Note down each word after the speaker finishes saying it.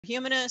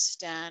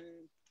humanist and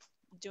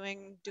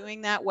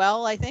doing that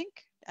well, I think.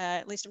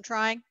 At least I'm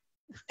trying.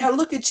 Now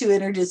look at you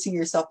introducing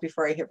yourself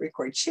before I hit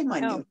record. Shame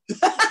on you.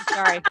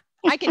 Sorry.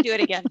 I can do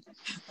it again.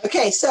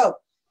 Okay, so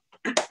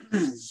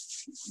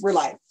we're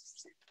live.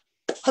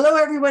 Hello,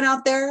 everyone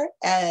out there,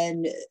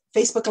 and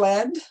Facebook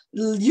land,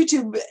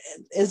 YouTube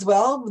as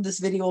well. This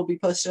video will be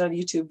posted on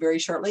YouTube very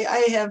shortly.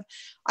 I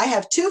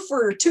have two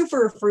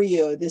for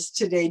you this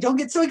today. Don't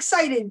get so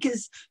excited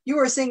because you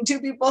are seeing two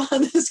people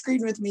on the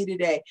screen with me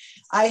today.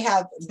 I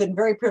have been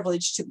very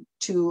privileged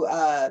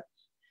to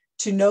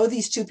know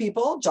these two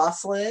people,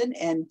 Jocelyn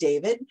and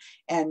David,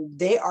 and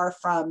they are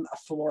from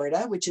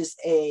Florida, which is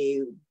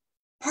a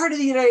part of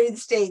the United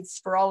States.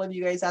 For all of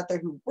you guys out there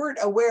who weren't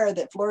aware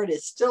that Florida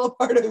is still a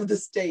part of the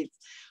States.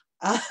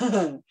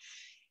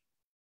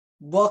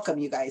 Welcome,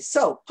 you guys.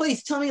 So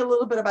please tell me a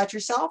little bit about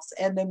yourselves,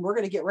 and then we're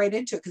going to get right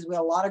into it because we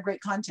have a lot of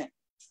great content.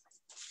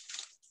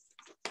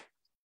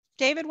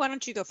 David, why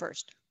don't you go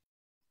first?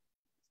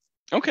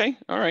 Okay,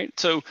 all right.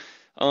 So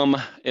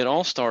it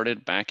all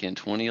started back in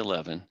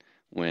 2011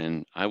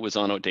 when I was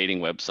on a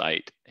dating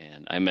website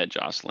and I met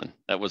Jocelyn.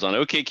 That was on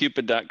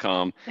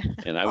okcupid.com,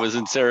 and I was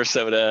in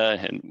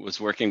Sarasota and was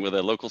working with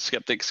a local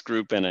skeptics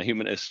group and a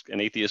humanist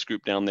and atheist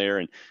group down there,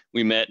 and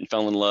we met and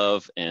fell in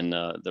love, and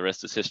the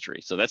rest is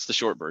history. So that's the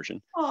short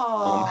version. So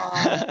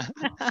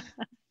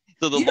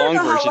the you don't long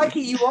know version, how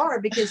lucky you are,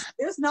 because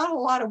there's not a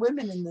lot of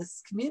women in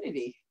this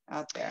community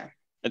out there.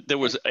 There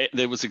was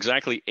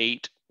exactly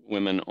 8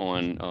 women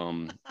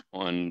on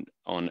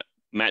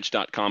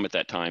Match.com at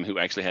that time who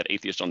actually had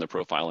atheists on their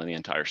profile in the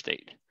entire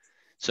state.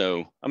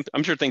 So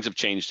I'm sure things have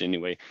changed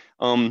anyway.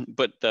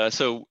 But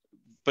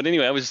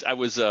anyway, I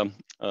was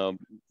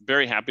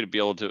very happy to be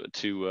able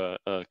to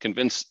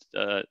convince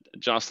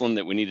Jocelyn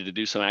that we needed to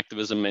do some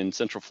activism in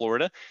Central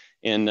Florida.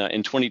 And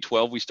in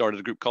 2012, we started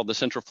a group called the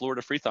Central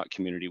Florida Freethought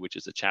Community, which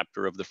is a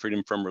chapter of the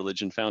Freedom from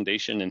Religion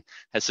Foundation and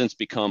has since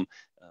become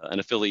an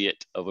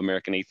affiliate of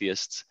American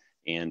Atheists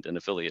and an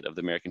affiliate of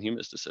the American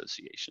Humanist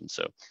Association.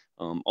 So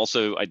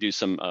also I do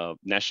some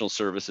national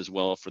service as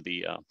well for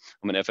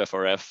I'm an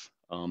FFRF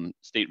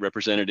state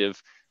representative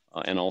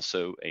and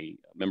also a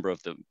member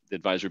of the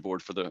advisory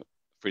board for the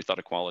Freethought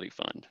Equality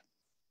Fund.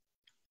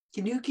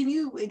 Can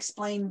you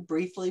explain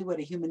briefly what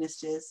a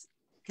humanist is?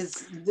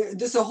 Because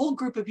there's a whole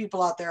group of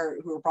people out there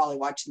who are probably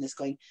watching this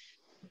going,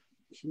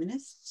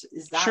 humanists?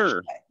 Is that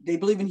sure? They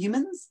believe in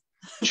humans?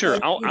 Sure,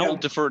 I'll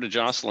defer to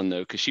Jocelyn though,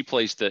 because she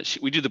plays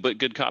we do the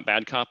good cop,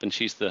 bad cop, and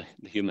she's the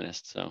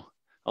humanist. So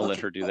I'll let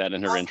her do that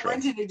in her intro. Why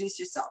don't you introduce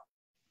yourself?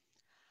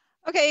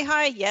 Okay,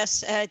 hi.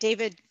 Yes,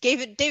 David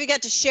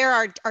got to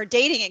share our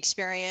dating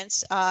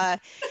experience.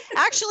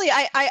 Actually,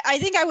 I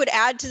think I would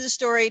add to the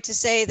story to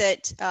say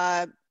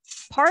that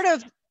part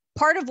of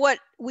what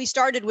we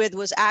started with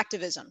was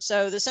activism.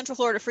 So the Central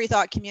Florida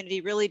Freethought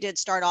Community really did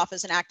start off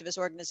as an activist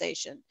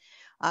organization.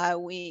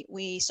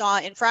 We saw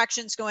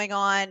infractions going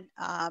on,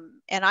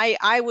 and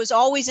I was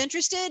always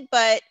interested,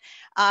 but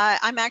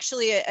I'm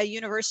actually a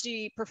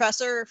university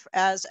professor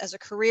as a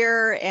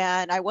career,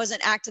 and I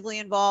wasn't actively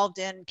involved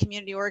in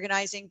community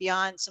organizing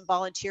beyond some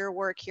volunteer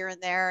work here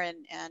and there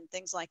and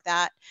things like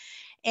that.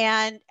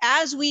 And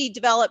as we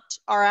developed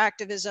our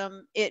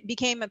activism, it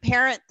became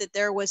apparent that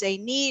there was a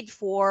need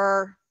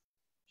for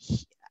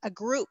a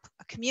group,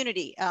 a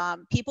community.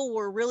 People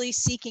were really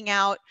seeking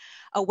out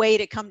a way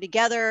to come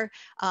together.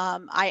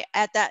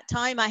 At that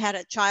time, I had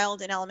a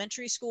child in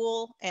elementary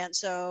school. And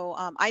so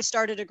I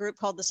started a group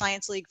called the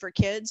Science League for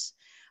Kids,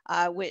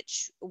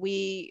 which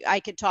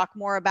I could talk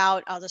more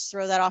about. I'll just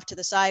throw that off to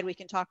the side. We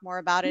can talk more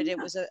about it. Yeah. It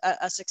was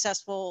a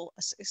successful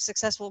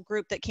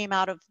group that came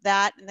out of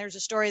that. And there's a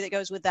story that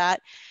goes with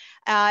that.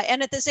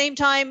 And at the same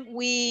time,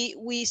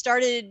 we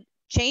started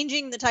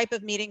changing the type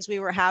of meetings we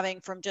were having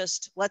from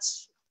just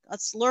let's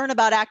learn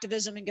about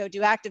activism and go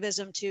do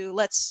activism to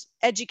let's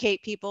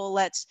educate people.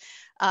 Let's,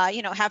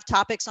 have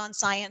topics on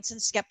science and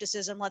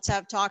skepticism. Let's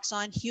have talks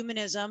on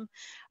humanism.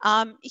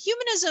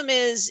 Humanism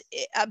is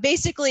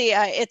basically,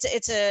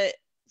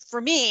 for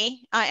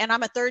me, and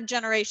I'm a third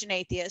generation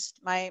atheist.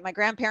 My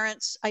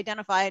grandparents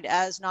identified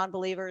as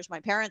non-believers. My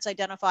parents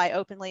identify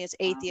openly as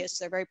atheists.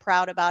 They're very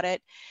proud about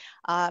it.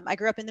 I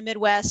grew up in the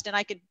Midwest, and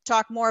I could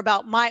talk more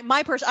about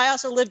my person. I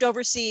also lived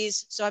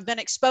overseas, so I've been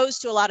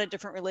exposed to a lot of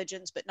different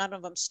religions, but none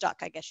of them stuck,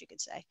 I guess you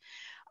could say.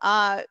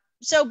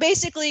 So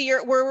basically,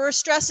 we're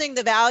stressing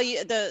the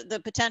value,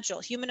 the potential.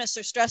 Humanists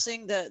are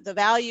stressing the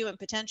value and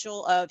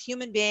potential of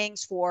human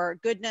beings for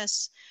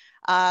goodness.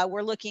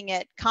 We're looking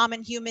at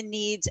common human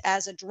needs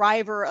as a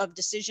driver of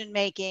decision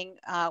making.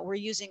 We're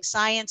using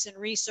science and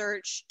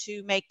research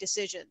to make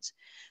decisions.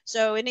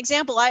 So an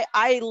example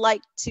I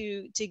like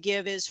to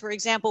give is, for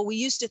example, we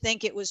used to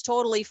think it was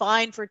totally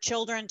fine for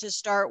children to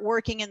start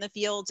working in the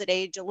fields at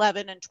age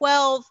 11 and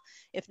 12,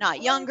 if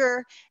not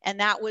younger, and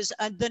that was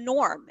the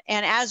norm.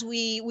 And as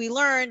we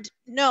learned,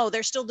 no,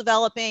 they're still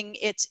developing.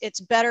 It's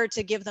better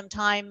to give them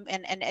time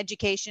and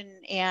education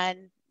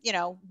and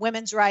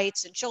women's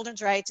rights and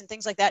children's rights and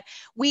things like that.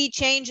 We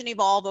change and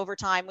evolve over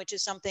time, which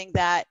is something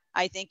that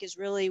I think is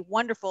really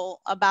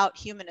wonderful about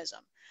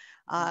humanism.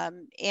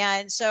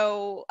 And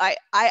so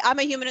I'm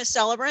a humanist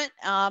celebrant.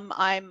 I'm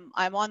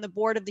on the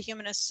board of the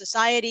Humanist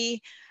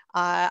Society.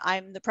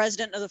 I'm the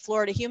president of the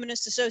Florida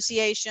Humanist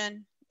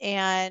Association.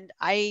 And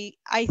I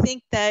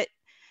think that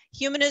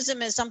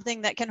humanism is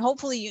something that can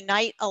hopefully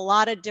unite a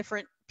lot of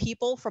different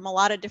people from a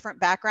lot of different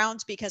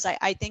backgrounds, because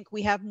I think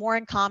we have more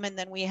in common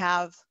than we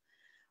have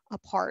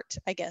apart,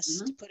 I guess,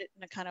 to put it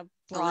in a kind of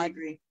broad,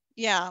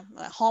 yeah,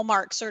 a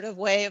Hallmark sort of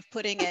way of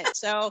putting it.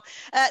 So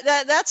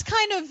that's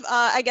kind of,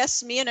 I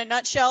guess, me in a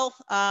nutshell.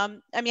 I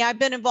mean, I've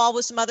been involved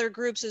with some other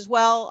groups as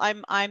well.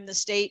 I'm the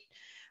state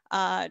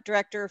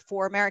director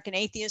for American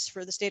Atheists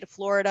for the state of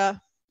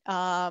Florida.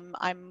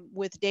 I'm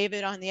with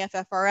David on the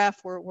FFRF.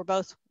 We're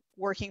both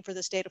working for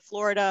the state of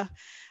Florida.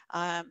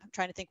 I'm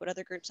trying to think what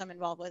other groups I'm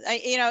involved with.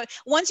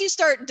 Once you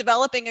start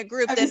developing a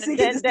group,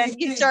 then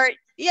you start,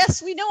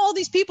 yes, we know all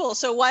these people,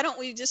 so why don't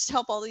we just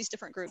help all these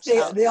different groups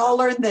out? They all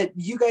learn that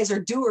you guys are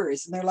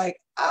doers, and they're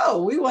like,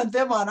 oh, we want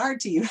them on our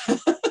team.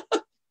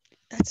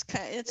 It's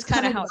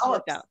kind of how it's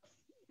worked out.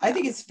 I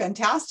think it's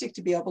fantastic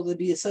to be able to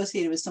be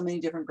associated with so many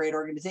different great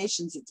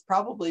organizations. It's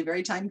probably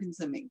very time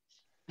consuming.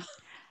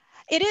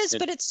 It is,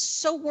 but it's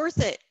so worth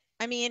it.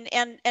 I mean,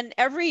 and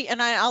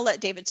I'll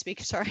let David speak.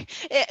 Sorry.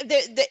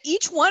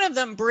 Each one of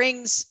them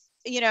brings,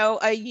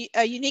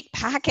 a unique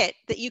packet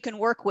that you can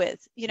work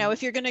with.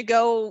 If you're going to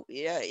go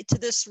to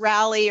this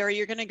rally or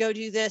you're going to go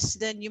do this,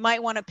 then you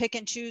might want to pick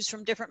and choose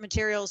from different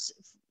materials,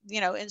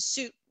 and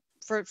suit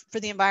for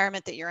the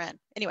environment that you're in.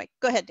 Anyway,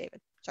 go ahead, David.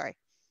 Sorry.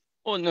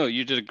 Well, no,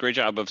 you did a great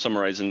job of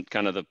summarizing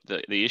kind of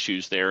the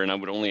issues there. And I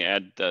would only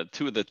add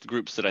two of the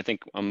groups that I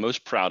think I'm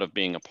most proud of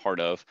being a part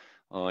of.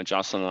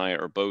 Jocelyn and I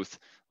are both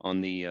on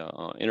the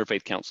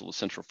Interfaith Council of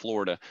Central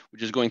Florida,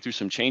 which is going through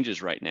some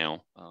changes right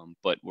now,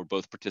 but we're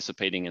both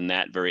participating in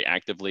that very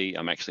actively.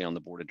 I'm actually on the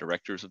board of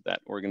directors of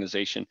that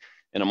organization,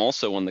 and I'm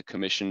also on the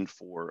Commission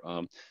for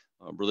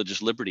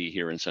Religious Liberty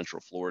here in Central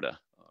Florida.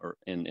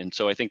 And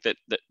so I think that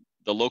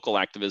the local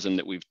activism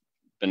that we've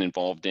been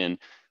involved in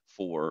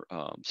for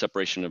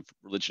separation of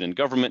religion and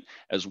government,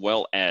 as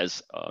well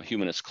as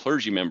humanist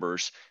clergy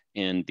members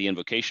in the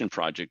Invocation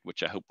Project,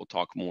 which I hope we'll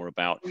talk more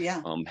about,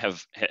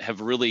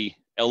 have really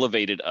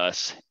elevated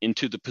us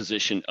into the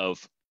position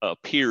of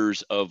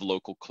peers of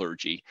local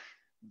clergy.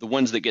 The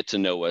ones that get to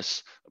know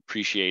us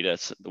appreciate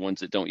us. The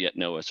ones that don't yet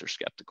know us are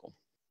skeptical.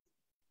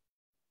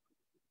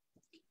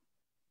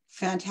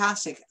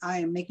 Fantastic. I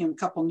am making a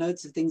couple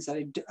notes of things that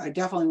I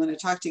definitely want to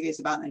talk to you guys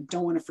about, and I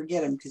don't want to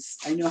forget them, because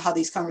I know how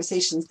these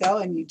conversations go,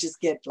 and you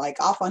just get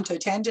like off onto a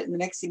tangent, and the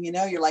next thing you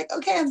know, you're like,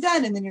 okay, I'm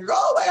done. And then you're,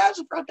 oh my gosh,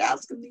 I forgot to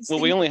ask them these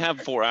things. We only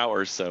have 4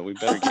 hours, so we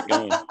better get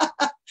going.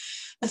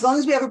 As long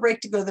as we have a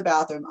break to go to the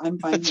bathroom, I'm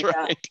fine with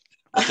that.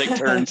 We'll take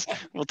turns.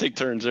 We'll take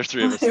turns. There's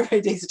 3 of us.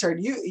 Everybody takes a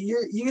turn.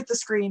 You get the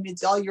screen.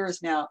 It's all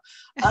yours now.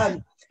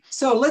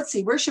 So let's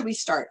see. Where should we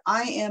start?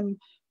 I am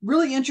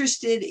really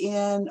interested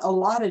in a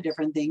lot of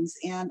different things,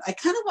 and I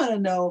kind of want to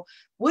know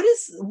what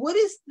is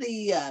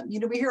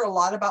the we hear a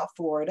lot about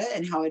Florida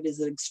and how it is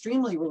an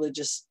extremely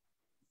religious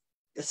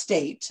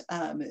state,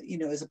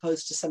 as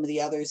opposed to some of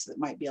the others that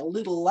might be a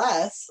little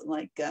less,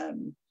 like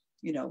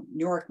New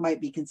York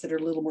might be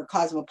considered a little more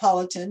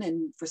cosmopolitan,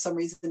 and for some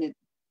reason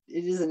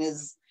it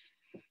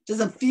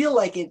doesn't feel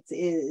like it's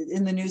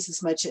in the news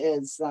as much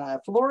as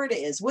Florida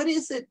is. What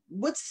is it?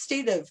 What's the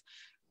state of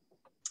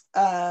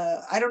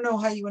I don't know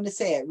how you want to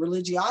say it,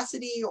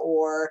 religiosity,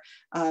 or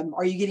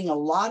are you getting a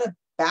lot of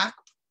back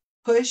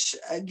push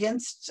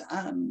against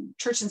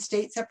church and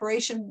state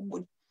separation?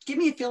 Give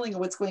me a feeling of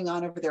what's going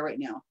on over there right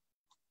now.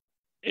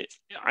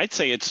 I'd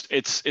say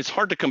it's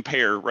hard to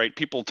compare, right?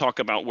 People talk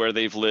about where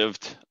they've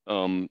lived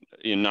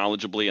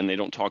knowledgeably, and they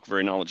don't talk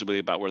very knowledgeably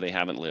about where they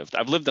haven't lived.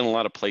 I've lived in a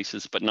lot of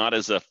places, but not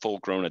as a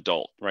full-grown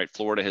adult, right?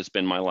 Florida has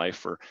been my life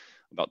for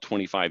about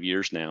 25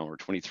 years now, or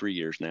 23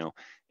 years now.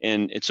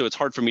 And so it's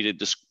hard for me to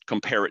just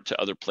compare it to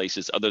other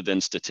places other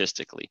than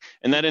statistically.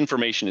 And that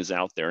information is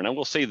out there. And I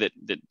will say that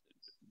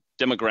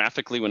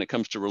demographically, when it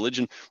comes to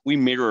religion, we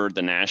mirror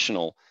the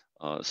national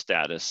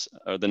status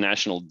or the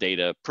national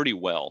data pretty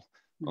well.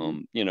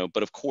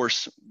 But of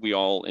course, we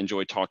all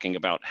enjoy talking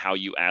about how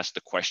you ask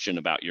the question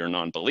about your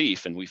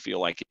non-belief. And we feel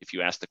like if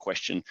you ask the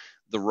question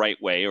the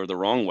right way or the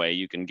wrong way,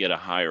 you can get a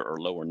higher or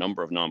lower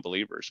number of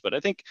non-believers. But I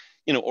think,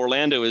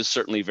 Orlando is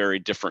certainly very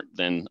different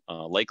than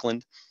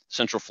Lakeland.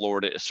 Central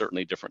Florida is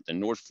certainly different than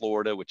North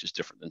Florida, which is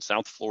different than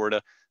South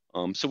Florida.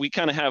 So we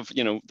kind of have,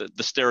 the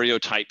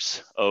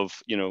stereotypes of,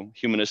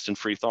 humanist and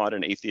free thought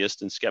and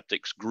atheist and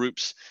skeptics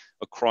groups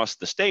across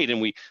the state.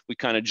 And we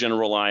kind of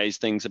generalize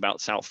things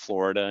about South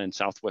Florida and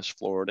Southwest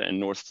Florida and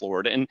North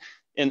Florida.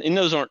 And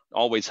those aren't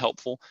always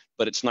helpful,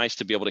 but it's nice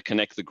to be able to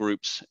connect the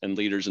groups and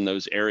leaders in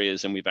those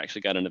areas. And we've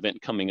actually got an event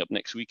coming up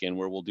next weekend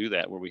where we'll do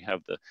that, where we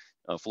have the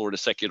Florida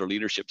Secular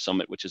Leadership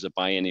Summit, which is a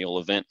biennial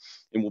event.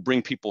 And we'll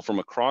bring people from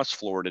across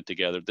Florida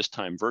together, this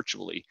time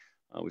virtually.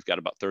 We've got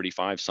about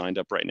 35 signed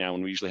up right now,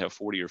 and we usually have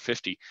 40 or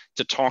 50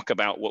 to talk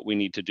about what we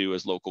need to do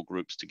as local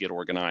groups to get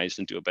organized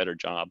and do a better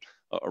job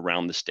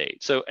around the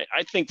state. So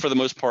I think for the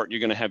most part, you're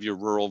going to have your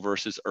rural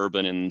versus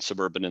urban and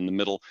suburban in the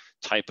middle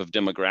type of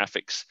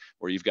demographics,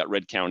 where you've got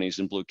red counties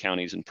and blue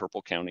counties and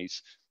purple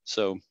counties.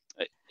 So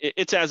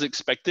it's as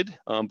expected,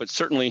 but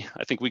certainly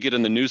I think we get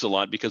in the news a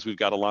lot because we've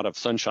got a lot of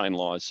sunshine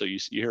laws. So you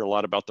hear a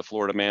lot about the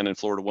Florida man and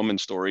Florida woman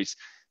stories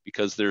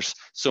because there's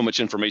so much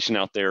information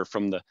out there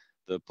from the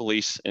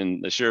police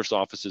and the sheriff's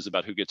offices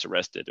about who gets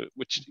arrested,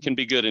 which can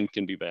be good and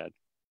can be bad.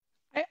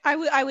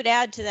 I would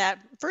add to that.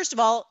 First of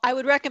all, I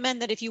would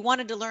recommend that if you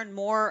wanted to learn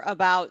more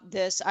about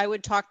this, I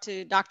would talk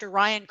to Dr.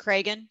 Ryan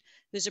Cragen,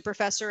 who's a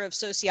professor of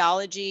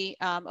sociology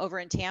over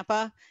in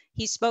Tampa.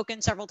 He's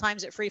spoken several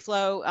times at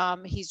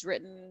FREEFLO. He's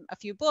written a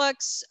few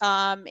books,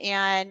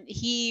 and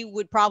he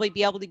would probably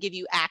be able to give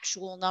you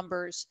actual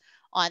numbers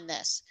on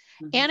this.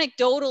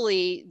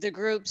 Anecdotally, the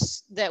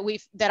groups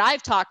that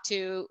I've talked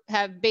to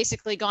have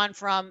basically gone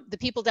from the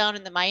people down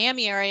in the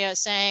Miami area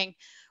saying,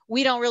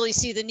 we don't really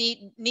see the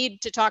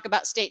need to talk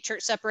about state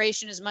church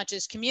separation as much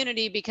as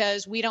community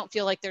because we don't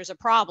feel like there's a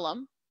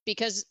problem,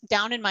 because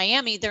down in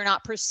Miami, they're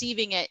not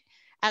perceiving it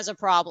as a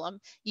problem.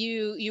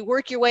 You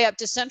work your way up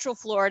to Central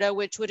Florida,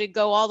 which would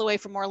go all the way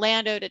from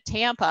Orlando to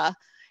Tampa,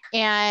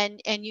 and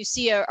you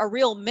see a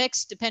real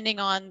mix depending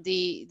on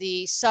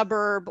the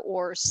suburb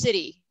or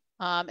city.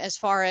 As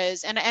far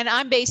as, and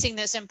I'm basing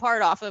this in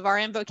part off of our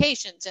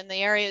invocations and the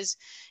areas,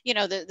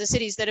 the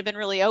cities that have been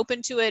really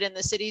open to it and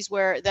the cities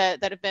where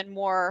that have been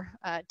more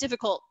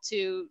difficult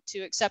to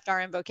accept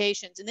our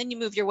invocations. And then you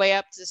move your way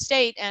up to the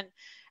state, and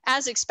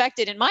as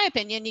expected, in my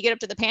opinion, you get up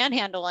to the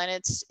Panhandle, and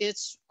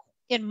it's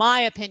in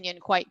my opinion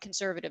quite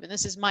conservative. And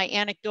this is my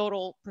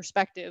anecdotal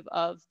perspective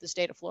of the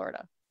state of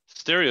Florida.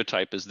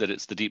 Stereotype is that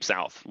it's the deep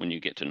South when you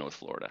get to North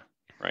Florida.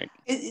 Right.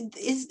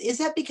 Is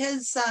that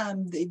because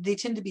they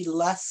tend to be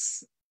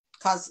less,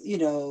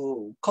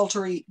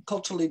 culturally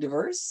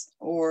diverse,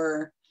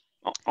 or?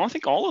 I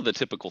think all of the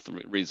typical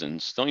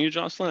reasons, don't you,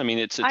 Jocelyn? I mean,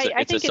 it's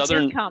a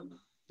southern income.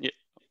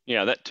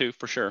 Yeah, that too,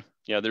 for sure.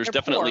 Yeah, there's They're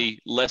definitely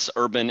poor. less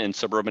urban and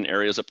suburban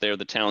areas up there.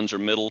 The towns are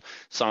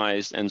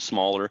middle-sized and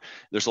smaller.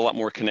 There's a lot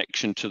more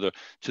connection to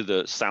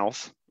the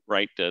South.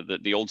 Right,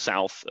 the old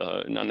South,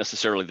 not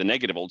necessarily the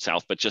negative old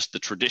South, but just the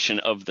tradition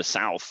of the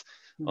South.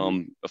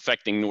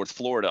 Affecting North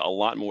Florida a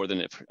lot more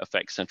than it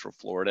affects Central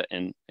Florida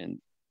and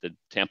the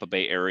Tampa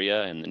Bay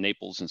area and the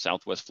Naples and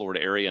Southwest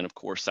Florida area, and of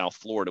course South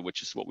Florida,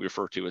 which is what we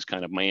refer to as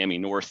kind of Miami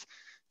North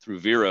through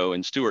Vero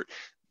and Stewart.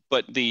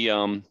 But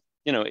I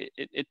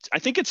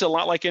think it's a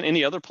lot like in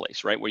any other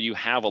place, right? Where you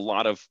have a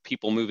lot of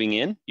people moving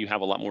in, you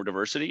have a lot more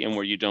diversity, and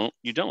where you don't,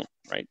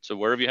 right? So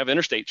wherever you have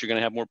interstates, you're going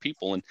to have more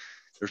people, and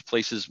there's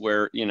places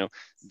where,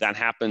 that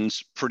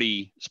happens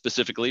pretty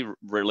specifically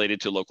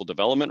related to local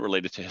development,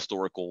 related to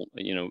historical,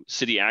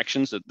 city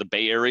actions. The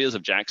Bay areas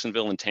of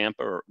Jacksonville and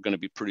Tampa are going to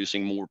be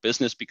producing more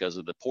business because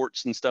of the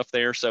ports and stuff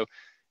there. So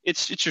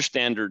it's your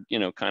standard,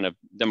 kind of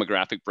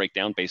demographic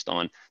breakdown based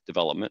on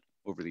development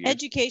over the years.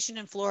 Education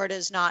in Florida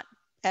is not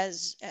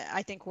as,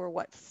 I think we're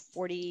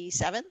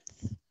 47th?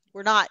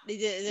 We're not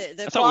the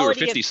I thought we were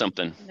 50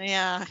 something.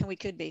 Yeah, we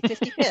could be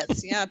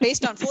 55th. Yeah,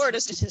 based on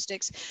Florida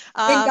statistics.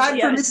 Thank God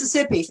for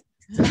Mississippi.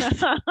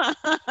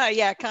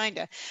 Yeah, kind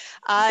of.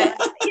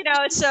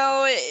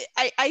 So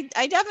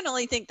I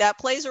definitely think that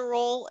plays a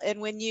role. And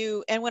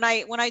when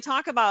I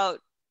talk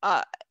about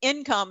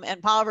income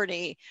and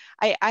poverty,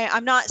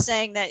 I'm not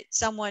saying that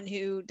someone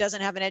who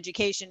doesn't have an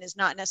education is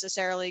not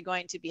necessarily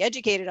going to be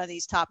educated on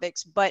these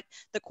topics, but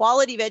the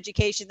quality of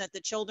education that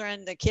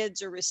the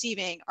kids are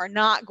receiving are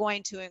not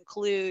going to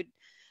include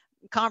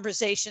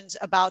conversations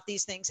about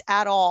these things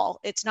at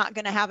all. It's not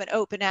going to have an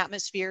open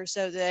atmosphere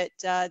so that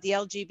the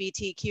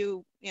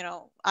LGBTQ,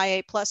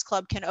 IA plus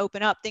club can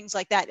open up, things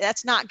like that.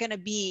 That's not going to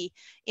be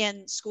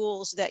in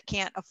schools that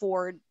can't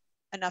afford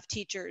enough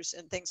teachers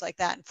and things like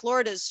that. And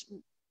Florida's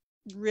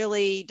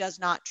really does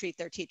not treat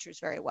their teachers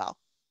very well.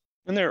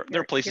 And there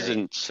are places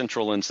in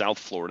Central and South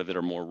Florida that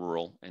are more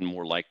rural and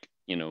more like,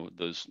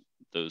 those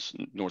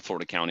North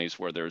Florida counties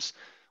where there's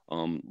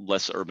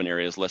less urban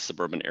areas, less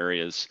suburban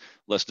areas,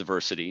 less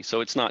diversity.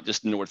 So it's not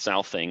just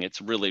North-South thing.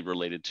 It's really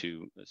related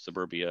to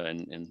suburbia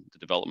and the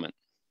development.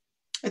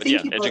 But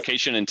yeah,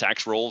 education and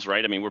tax rolls,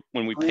 right? I mean,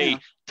 when we pay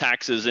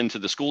taxes into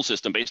the school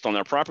system based on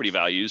our property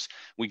values,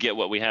 we get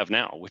what we have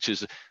now, which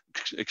is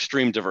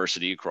extreme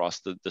diversity across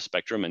the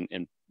spectrum,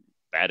 and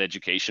bad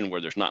education where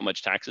there's not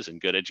much taxes,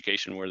 and good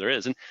education where there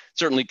is. And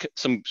certainly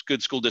some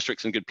good school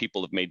districts and good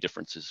people have made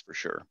differences for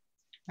sure.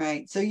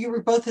 Right. So you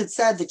both had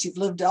said that you've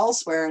lived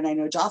elsewhere, and I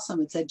know Jocelyn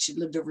had said she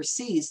lived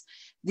overseas.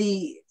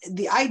 The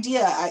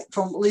idea,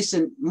 from at least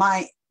in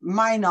my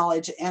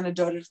knowledge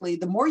anecdotally,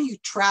 the more you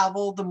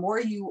travel, the more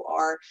you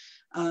are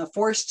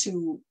forced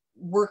to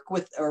work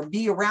with or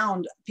be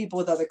around people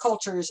with other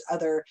cultures,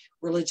 other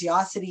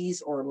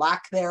religiosities or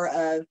lack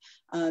thereof,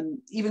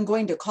 even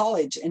going to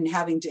college and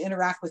having to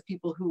interact with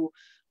people who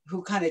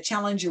kind of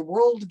challenge your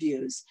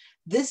worldviews.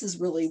 This is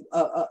really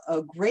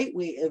a great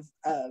way of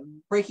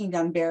breaking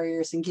down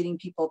barriers and getting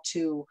people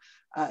to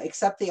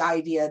accept the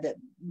idea that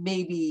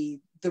maybe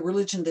the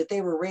religion that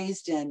they were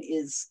raised in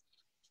is,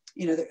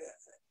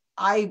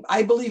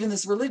 I believe in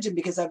this religion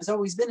because I've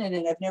always been in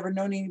it. I've never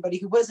known anybody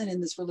who wasn't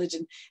in this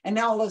religion. And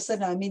now all of a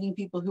sudden I'm meeting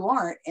people who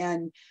aren't,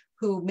 and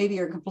who maybe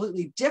are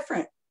completely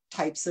different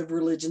types of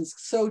religions,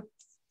 so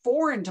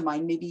foreign to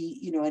mine, maybe,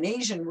 you know, an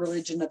Asian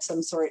religion of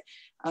some sort,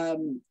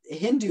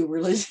 Hindu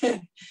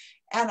religion.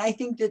 And I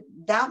think that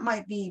that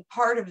might be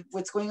part of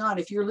what's going on.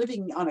 If you're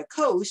living on a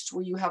coast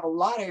where you have a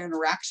lot of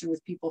interaction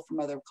with people from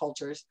other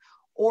cultures,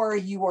 or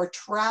you are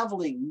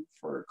traveling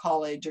for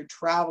college or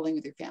traveling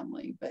with your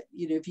family. But,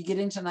 you know, if you get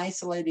into an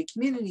isolated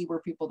community where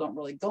people don't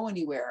really go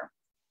anywhere.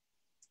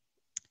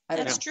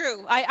 That's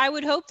true. I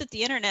would hope that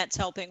the internet's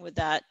helping with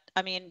that.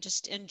 I mean,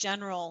 just in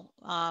general,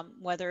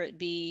 whether it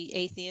be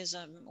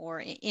atheism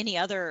or any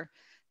other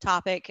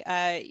topic,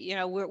 you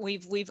know,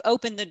 we've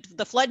opened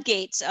the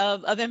floodgates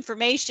of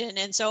information,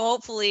 and so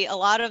hopefully a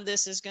lot of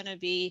this is going to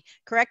be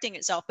correcting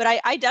itself. But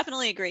I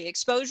definitely agree.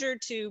 Exposure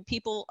to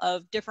people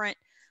of different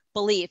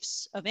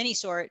beliefs of any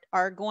sort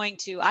are going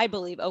to, I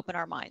believe, open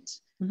our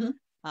minds. Mm-hmm.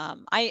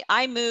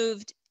 I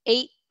moved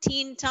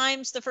 18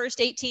 times the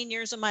first 18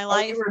 years of my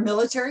life. You were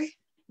military?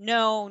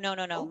 No.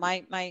 Oh.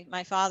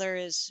 My father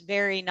is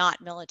very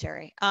not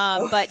military.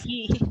 But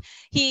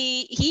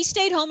he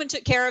stayed home and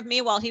took care of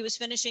me while he was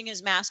finishing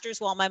his master's,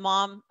 while my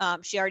mom,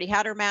 she already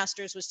had her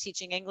master's, was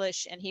teaching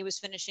English, and he was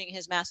finishing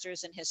his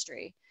master's in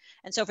history.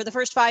 And so for the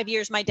first 5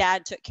 years, my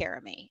dad took care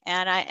of me,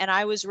 and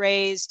I was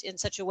raised in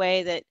such a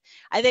way that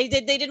they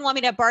didn't want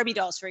me to have Barbie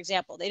dolls, for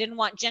example. They didn't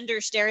want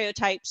gender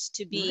stereotypes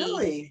to be.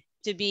 Really?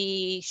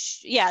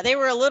 Yeah, they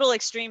were a little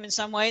extreme in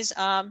some ways,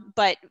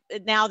 but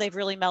now they've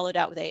really mellowed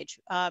out with age.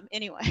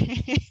 Anyway,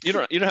 you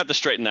don't have to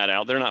straighten that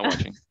out. They're not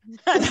watching.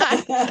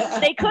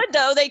 They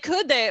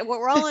could though.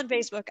 We're all on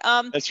Facebook.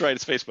 That's right.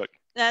 It's Facebook.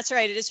 That's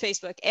right. It is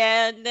Facebook.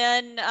 And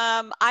then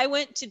I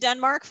went to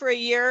Denmark for a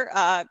year.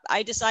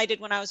 I decided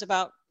when I was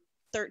about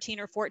 13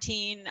 or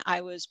 14,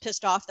 I was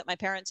pissed off that my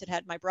parents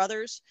had my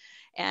brothers.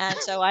 And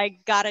so I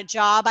got a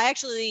job. I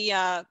actually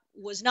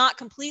was not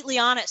completely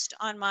honest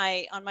on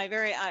my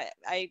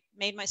I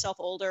made myself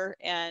older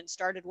and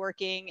started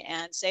working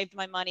and saved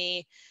my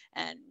money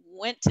and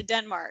went to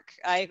Denmark.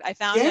 I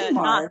found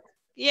Denmark.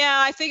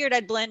 I figured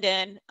I'd blend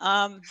in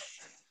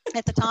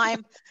at the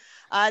time.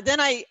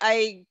 Then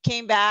I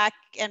came back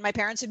and my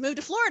parents had moved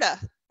to Florida.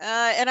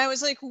 And I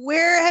was like,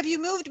 where have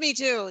you moved me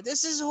to?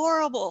 This is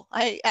horrible.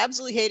 I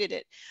absolutely hated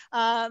it.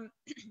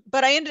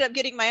 But I ended up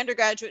getting my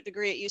undergraduate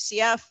degree at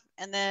UCF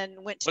and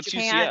then went to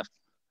Japan. UCF?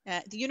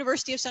 At the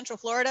University of Central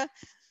Florida,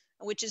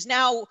 which is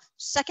now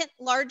second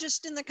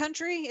largest in the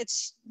country.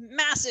 It's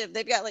massive.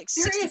 They've got like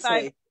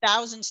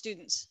 65,000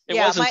 students. It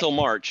was until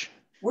March.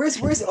 Where's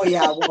oh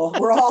yeah, well,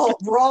 we're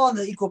all on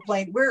the equal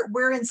plane.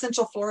 We're in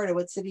Central Florida.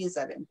 What city is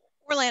that in?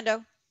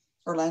 Orlando.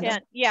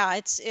 Yeah,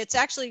 it's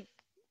actually,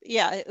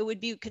 it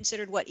would be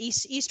considered what,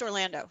 East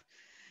Orlando.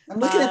 I'm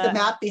looking at the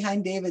map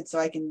behind David so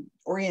I can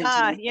orient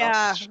you.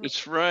 Yeah.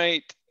 It's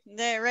right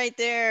there, right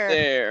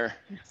there.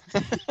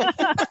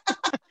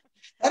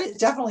 That is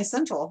definitely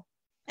central.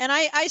 And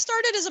I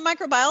started as a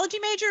microbiology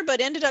major,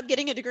 but ended up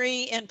getting a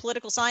degree in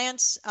political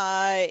science.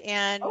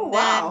 Then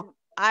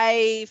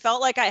I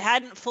felt like I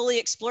hadn't fully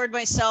explored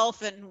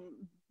myself and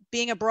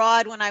being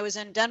abroad when I was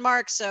in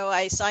Denmark. So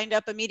I signed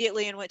up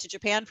immediately and went to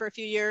Japan for a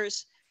few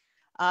years.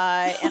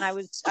 And I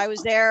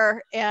was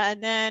there.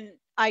 And then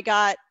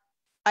I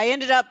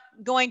ended up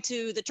going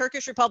to the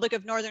Turkish Republic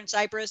of Northern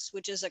Cyprus,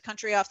 which is a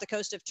country off the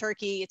coast of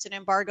Turkey. It's an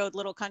embargoed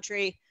little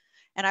country.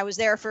 And I was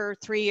there for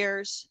 3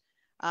 years.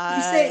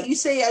 You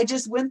say I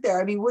just went there.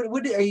 I mean,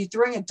 what are you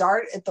throwing a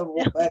dart at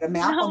a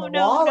map on the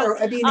wall? No.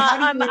 Or I mean,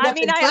 how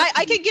do you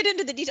I could get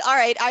into the details. All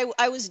right,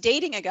 I was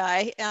dating a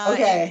guy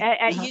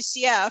at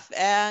UCF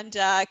and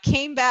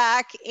came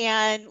back,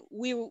 and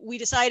we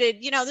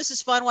decided, this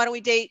is fun. Why don't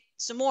we date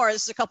some more?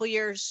 This is a couple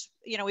years,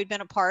 we'd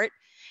been apart,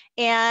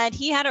 and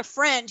he had a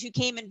friend who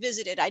came and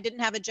visited. I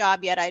didn't have a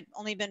job yet. I'd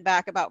only been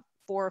back about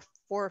four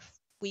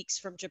weeks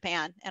from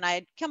Japan, and I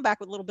had come back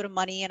with a little bit of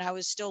money, and I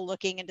was still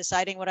looking and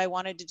deciding what I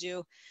wanted to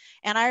do.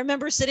 And I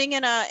remember sitting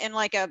in a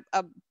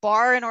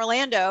bar in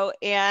Orlando,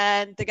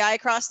 and the guy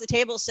across the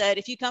table said,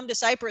 "If you come to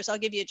Cyprus, I'll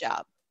give you a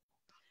job."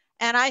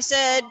 And I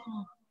said,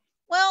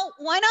 "Well,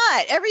 why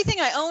not?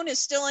 Everything I own is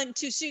still in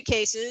 2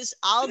 suitcases.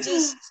 I'll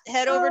just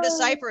head over to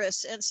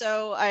Cyprus." And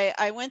so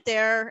I went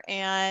there,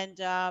 and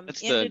that's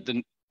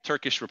the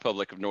Turkish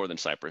Republic of Northern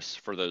Cyprus,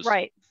 for those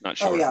not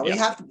sure. Oh yeah, we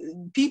have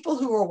people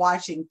who are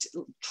watching,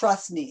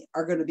 trust me,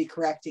 are going to be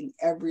correcting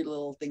every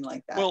little thing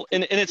like that. Well,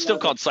 and it's still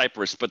called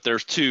Cyprus, but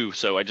there's 2,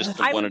 so I just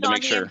wanted to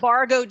make sure. I was on the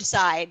embargoed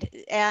side,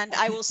 and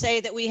I will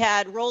say that we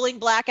had rolling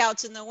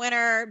blackouts in the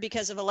winter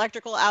because of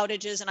electrical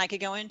outages, and I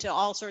could go into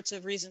all sorts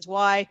of reasons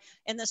why.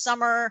 In the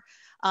summer,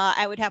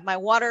 I would have my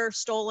water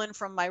stolen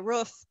from my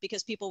roof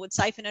because people would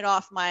siphon it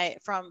off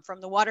from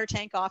the water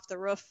tank off the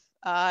roof.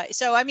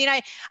 So I mean,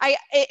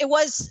 it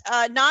was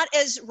not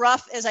as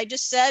rough as I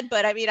just said,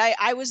 but I mean,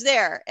 I was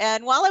there,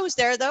 and while I was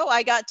there, though,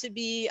 I got to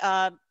be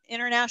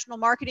international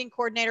marketing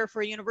coordinator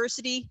for a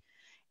university,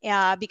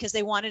 because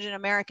they wanted an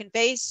American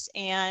face,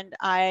 and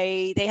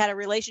they had a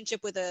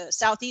relationship with a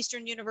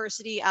Southeastern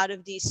university out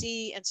of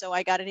DC, and so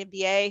I got an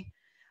MBA.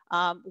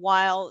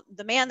 While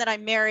the man that I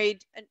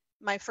married,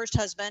 my first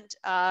husband,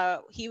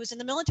 he was in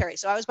the military,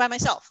 so I was by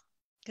myself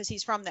because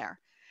he's from there.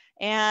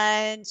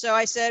 And so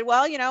I said,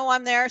 well, you know,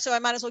 I'm there, so I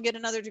might as well get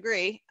another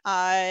degree.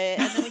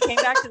 And then we came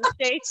back to the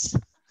States.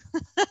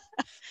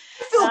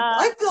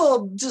 I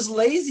feel just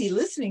lazy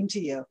listening to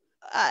you.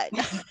 And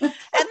then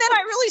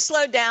I really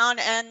slowed down,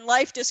 and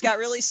life just got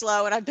really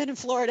slow, and I've been in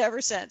Florida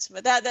ever since.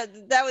 But that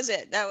was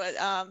it. That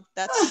was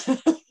that's.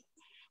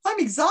 I'm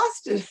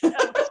exhausted.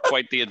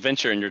 Quite the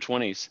adventure in your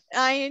 20s.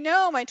 I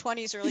know, my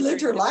 20s, early 30s. You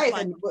lived her life,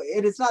 and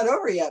it's not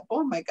over yet.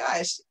 Oh my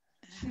gosh!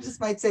 You just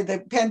might say the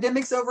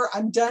pandemic's over.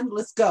 I'm done.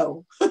 Let's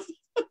go.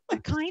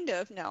 Kind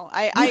of. No,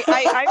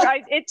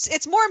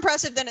 it's more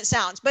impressive than it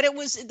sounds. But it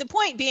was, the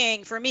point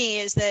being for me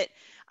is that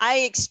I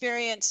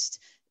experienced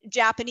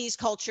Japanese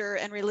culture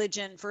and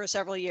religion for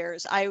several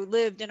years. I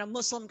lived in a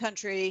Muslim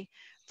country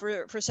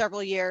for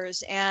several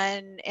years,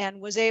 and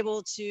was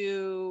able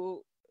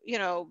to, you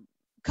know,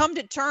 come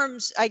to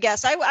terms. I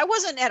guess I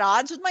wasn't at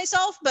odds with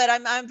myself, but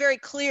I'm very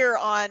clear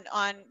on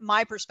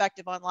my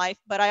perspective on life.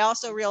 But I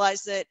also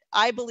realized that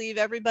I believe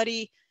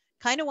everybody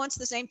kind of wants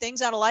the same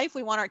things out of life.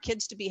 We want our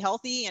kids to be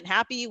healthy and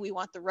happy. We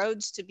want the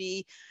roads to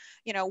be,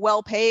 you know,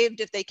 well paved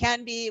if they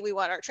can be. We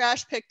want our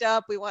trash picked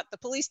up. We want the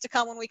police to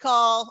come when we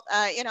call,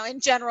 you know, in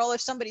general,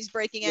 if somebody's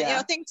breaking in, you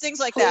know, things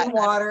like clean that.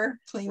 Water,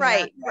 clean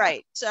right, air, yeah.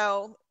 Right.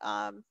 So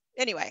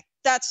anyway,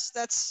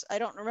 that's I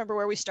don't remember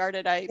where we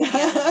started. I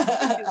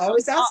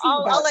was asking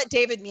I'll let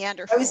David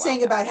meander. I was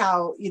saying about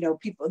how, you know,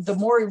 people, the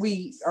more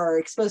we are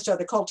exposed to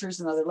other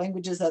cultures and other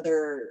languages,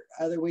 other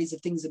ways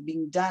of things of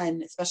being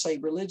done, especially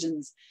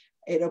religions,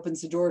 it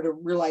opens the door to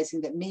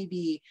realizing that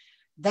maybe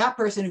that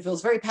person who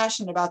feels very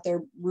passionate about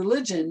their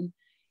religion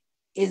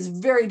is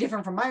very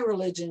different from my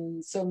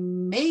religion. So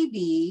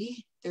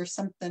maybe there's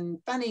something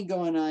funny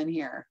going on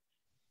here.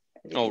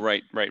 Oh,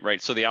 right.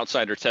 So the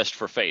outsider test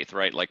for faith,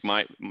 right? Like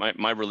my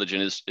religion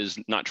is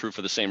not true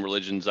for the same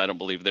religions. I don't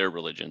believe their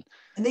religion.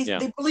 And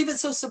they believe it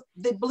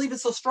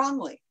so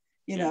strongly,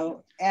 you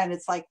know, and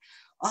it's like,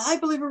 I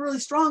believe it really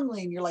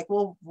strongly. And you're like,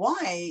 well,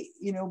 why?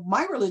 You know,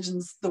 my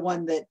religion's the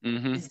one that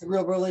is the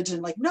real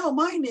religion. Like, no,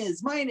 mine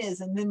is.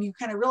 And then you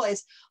kind of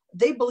realize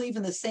they believe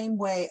in the same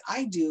way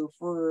I do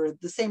for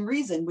the same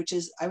reason, which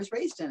is I was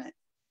raised in it.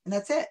 And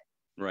that's it.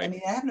 Right. I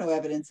mean, I have no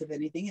evidence of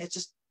anything. It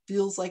just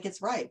feels like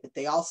it's right, but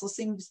they also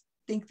seem to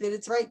think that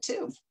it's right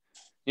too.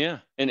 Yeah,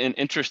 and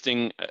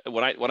interesting.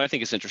 What I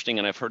think is interesting,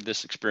 and I've heard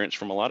this experience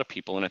from a lot of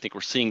people, and I think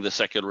we're seeing the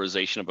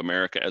secularization of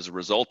America as a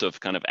result of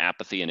kind of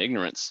apathy and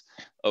ignorance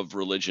of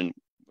religion,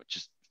 which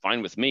is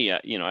fine with me.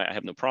 You know, I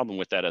have no problem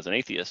with that as an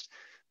atheist.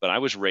 But I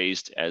was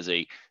raised as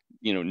a,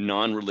 you know,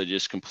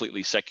 non-religious,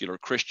 completely secular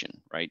Christian,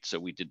 right? So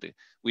we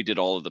did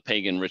all of the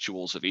pagan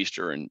rituals of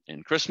Easter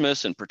and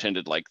Christmas, and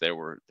pretended like they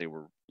were,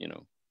 you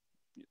know,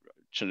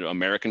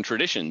 American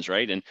traditions,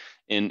 right?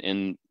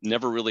 And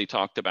never really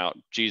talked about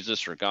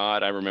Jesus or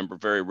God. I remember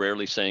very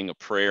rarely saying a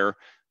prayer,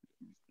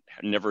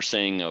 never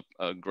saying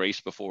a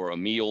grace before a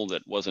meal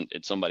that wasn't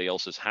at somebody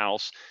else's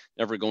house,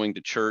 never going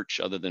to church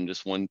other than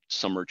just one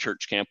summer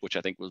church camp, which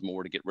I think was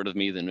more to get rid of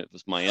me than it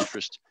was my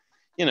interest,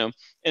 you know,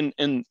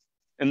 and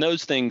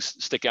those things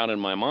stick out in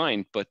my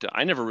mind, but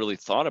I never really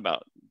thought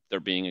about there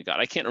being a God.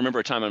 I can't remember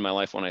a time in my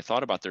life when I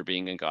thought about there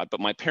being a God,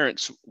 but my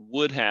parents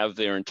would have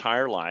their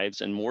entire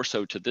lives, and more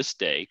so to this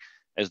day,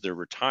 as they're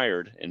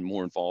retired and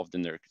more involved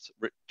in their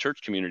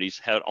church communities,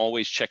 had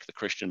always checked the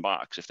Christian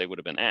box if they would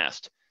have been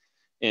asked.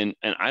 And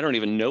I don't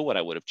even know what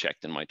I would have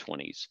checked in my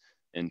 20s.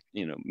 And,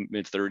 you know,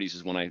 mid 30s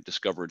is when I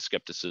discovered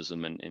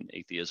skepticism and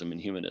atheism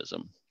and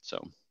humanism.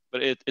 So,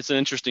 but it's an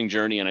interesting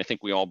journey, and I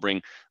think we all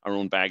bring our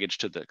own baggage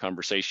to the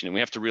conversation, and we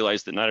have to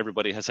realize that not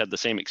everybody has had the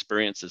same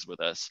experiences with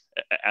us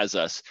as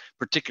us,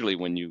 particularly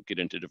when you get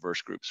into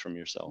diverse groups from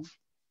yourself.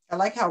 I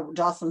like how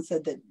Jocelyn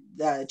said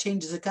that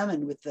changes are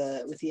coming with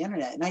the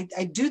internet, and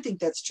I do think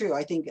that's true.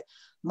 I think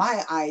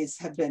my eyes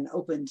have been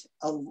opened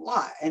a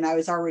lot, and I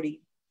was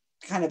already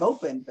kind of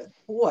open, but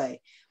boy,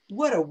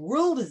 what a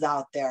world is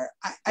out there.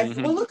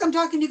 Well, look, I'm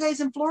talking to you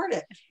guys in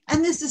Florida,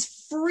 and this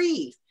is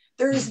free.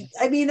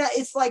 I mean,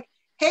 it's like,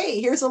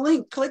 hey, here's a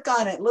link, click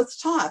on it, let's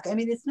talk. I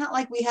mean, it's not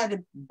like we had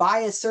to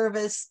buy a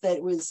service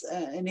that was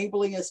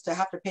enabling us to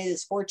have to pay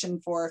this fortune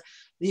for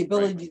the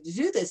ability to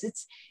do this.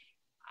 It's,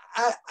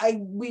 I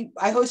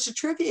host a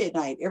trivia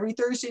night every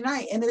Thursday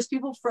night, and there's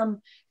people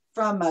from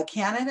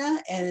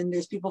Canada, and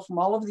there's people from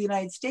all over the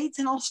United States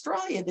and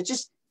Australia that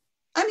just,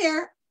 I'm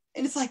here.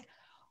 And it's like,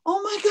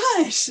 oh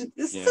my gosh,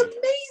 this is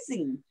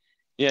amazing.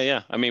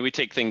 Yeah. I mean, we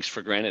take things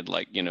for granted.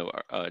 Like, you know,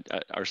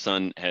 our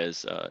son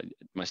has,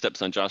 my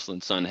stepson,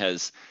 Jocelyn's son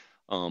has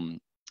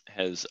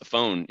a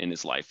phone in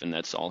his life, and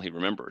that's all he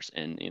remembers.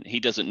 And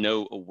he doesn't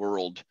know a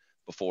world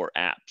before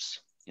apps.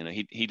 You know,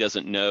 he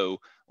doesn't know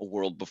a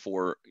world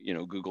before, you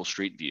know, Google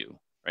Street View,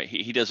 right?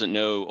 He doesn't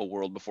know a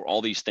world before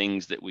all these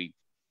things that we,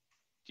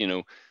 you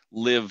know,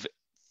 live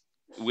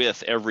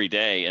with every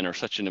day and are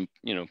such an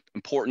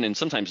important and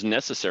sometimes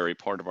necessary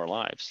part of our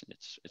lives.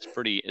 It's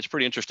pretty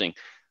interesting.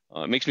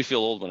 It makes me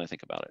feel old when I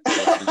think about it.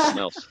 Something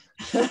else.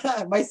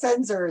 My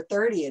sons are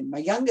 30 and my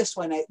youngest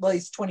one,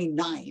 he's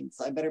 29,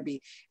 so I better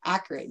be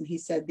accurate. And he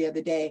said the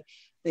other day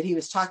that he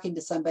was talking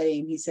to somebody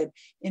and he said,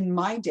 in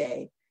my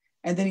day,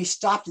 and then he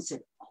stopped and said,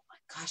 oh my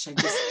gosh, I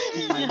just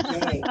in my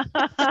day.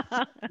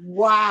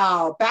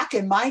 Wow, back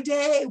in my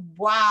day,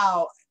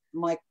 wow.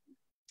 I'm like,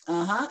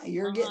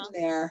 you're getting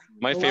there.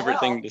 My favorite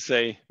thing to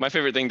say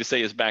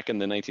is back in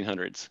the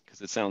 1900s,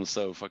 because it sounds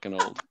so fucking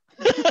old.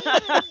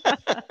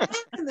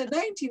 In the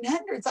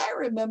 1900s, I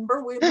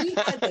remember when we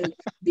had to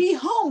be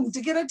home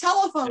to get a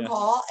telephone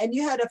call, and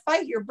you had to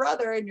fight your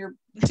brother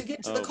to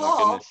get to the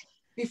call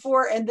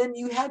before, and then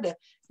you had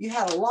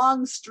a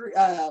long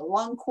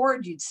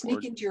cord. You'd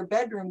sneak into your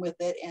bedroom with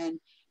it, and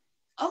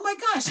oh my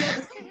gosh,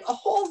 a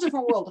whole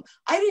different world.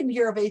 I didn't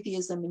hear of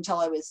atheism until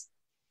I was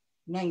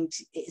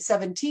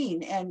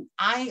 17, and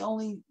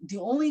the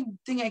only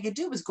thing I could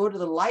do was go to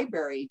the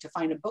library to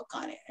find a book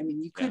on it. I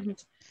mean, you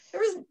couldn't.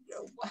 There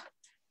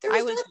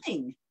was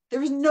nothing. There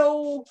was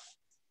no.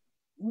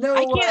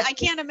 I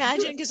can't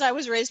imagine, because I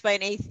was raised by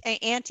an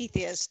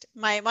anti-theist.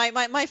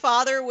 My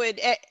father would.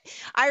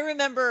 I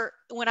remember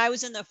when I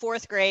was in the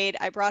 4th grade,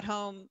 I brought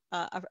home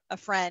a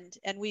friend,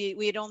 and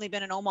we had only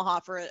been in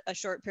Omaha for a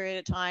short period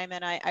of time,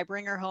 and I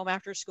bring her home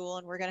after school,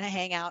 and we're going to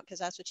hang out because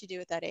that's what you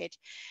do at that age,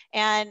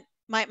 and.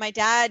 My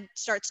dad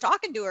starts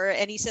talking to her,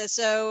 and he says,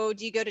 so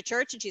do you go to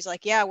church? And she's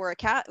like, yeah, we're a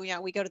Catholic,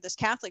 we go to this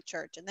Catholic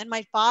church. And then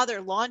my father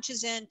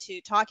launches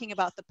into talking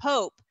about the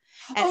Pope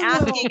and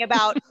asking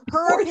about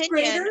her opinion.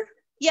 Grader?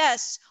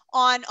 Yes,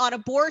 on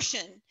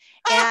abortion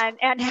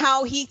and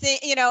how he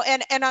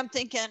and I'm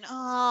thinking,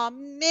 oh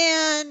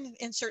man,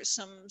 insert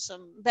some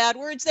bad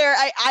words there.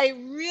 I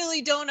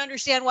really don't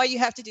understand why you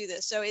have to do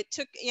this. So it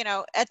took,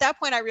 at that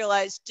point I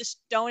realized,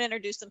 just don't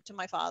introduce them to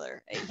my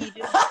father.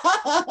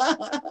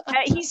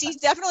 He's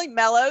definitely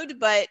mellowed,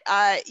 but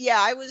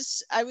I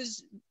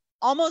was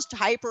almost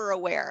hyper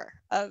aware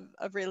of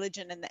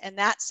religion in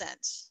that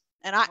sense.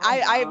 And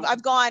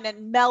I've gone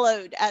and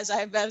mellowed as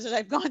I've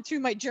gone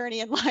through my journey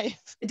in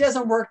life. It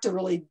doesn't work to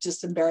really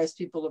just embarrass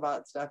people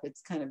about stuff.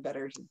 It's kind of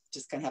better to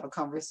just kind of have a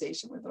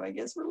conversation with them. I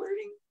guess we're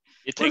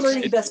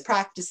learning best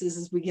practices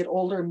as we get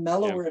older and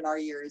mellower in our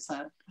years,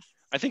 huh?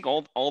 I think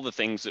all the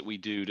things that we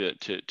do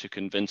to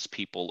convince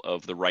people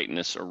of the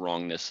rightness or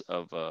wrongness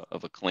of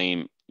a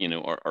claim,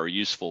 are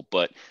useful,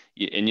 but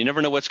you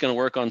never know what's going to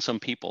work on some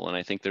people. And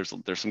I think there's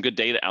some good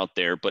data out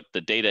there, but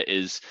the data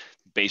is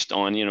based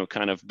on,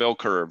 kind of bell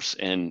curves,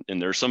 and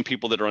there are some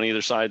people that are on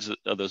either sides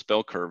of those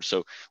bell curves.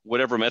 So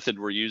whatever method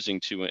we're using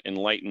to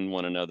enlighten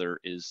one another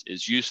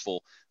is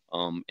useful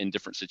in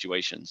different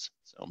situations.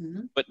 So,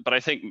 but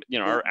I think,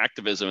 our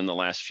activism in the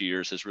last few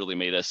years has really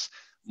made us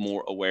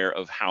more aware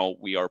of how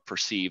we are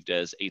perceived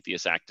as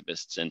atheist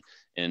activists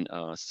and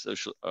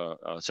social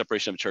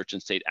separation of church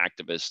and state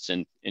activists,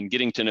 and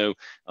getting to know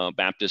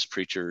Baptist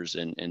preachers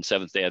and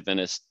Seventh-day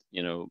Adventist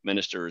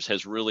ministers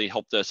has really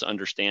helped us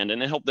understand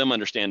and help them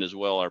understand as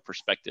well our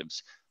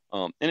perspectives,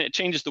 and it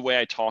changes the way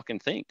I talk and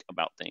think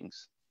about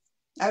things.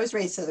 I was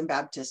raised Southern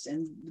Baptist,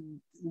 and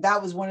that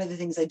was one of the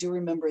things I do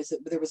remember, is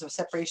that there was a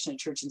separation of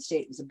church and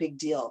state. It was a big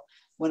deal.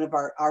 One of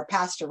our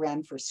pastor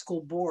ran for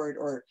school board,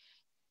 or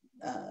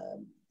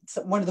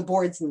one of the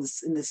boards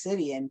in the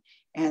city,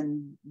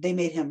 and they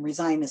made him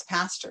resign as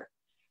pastor.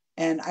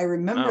 And I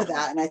remember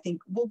that, and I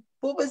think, well,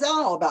 what was that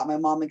all about? My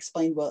mom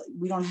explained, well,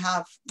 we don't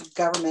have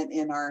government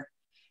in our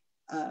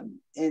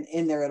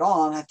in there at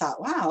all. And I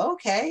thought, wow,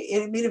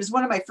 okay. I mean, it was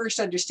one of my first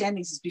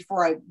understandings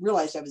before I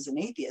realized I was an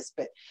atheist,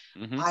 but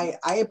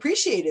I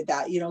appreciated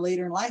that,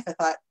 later in life. I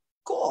thought,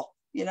 cool,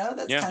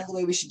 that's kind of the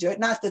way we should do it.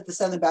 Not that the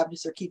Southern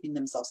Baptists are keeping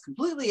themselves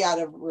completely out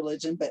of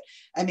religion, but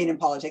I mean, in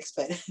politics,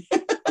 but.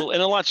 Well,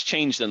 and a lot's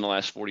changed in the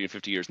last 40 or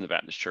 50 years in the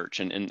Baptist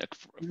Church, and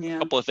a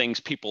couple of things.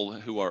 People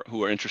who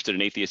are interested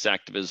in atheist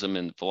activism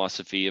and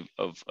philosophy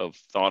of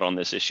thought on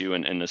this issue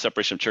and the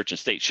separation of church and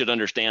state should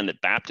understand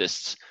that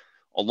Baptists,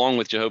 along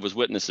with Jehovah's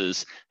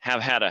Witnesses,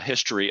 have had a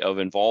history of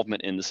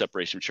involvement in the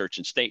separation of church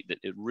and state that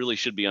it really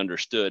should be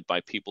understood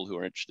by people who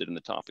are interested in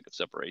the topic of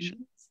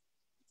separation.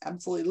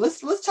 Absolutely.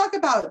 Let's talk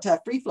about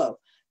FREEFLO,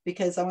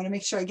 because I want to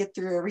make sure I get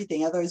through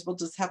everything. Otherwise, we'll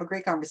just have a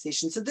great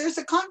conversation. So there's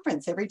a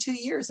conference every 2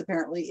 years,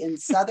 apparently, in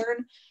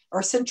Southern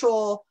or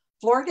Central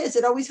Florida. Is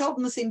it always held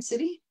in the same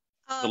city?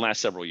 The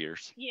last several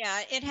years.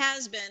 Yeah, it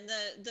has been.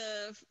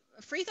 The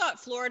Freethought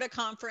Florida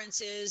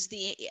Conference is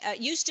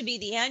used to be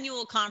the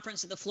annual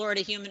conference of the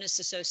Florida Humanist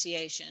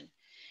Association.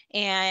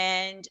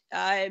 And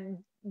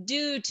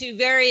due to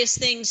various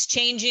things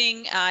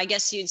changing, I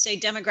guess you'd say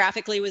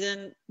demographically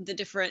within the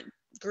different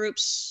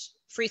groups,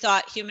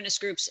 Freethought humanist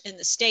groups in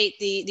the state,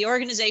 the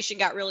organization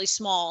got really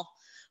small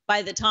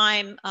by the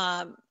time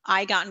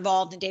I got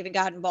involved and David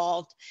got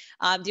involved.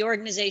 The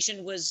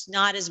organization was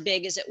not as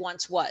big as it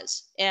once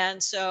was.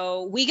 And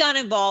so we got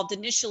involved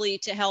initially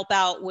to help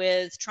out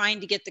with trying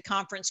to get the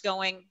conference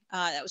going.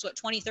 That was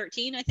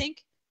 2013, I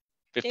think?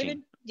 15.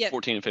 David? Yeah.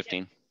 14 and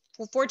 15.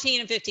 14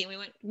 and 15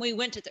 we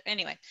went to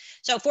anyway.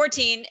 So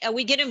 14,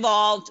 we get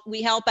involved,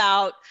 we help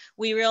out,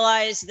 we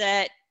realize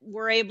that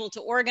we're able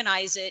to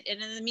organize it,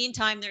 and in the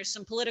meantime there's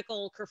some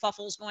political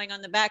kerfuffles going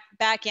on the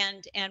back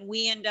end, and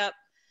we end up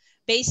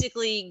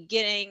basically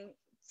getting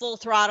full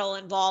throttle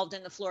involved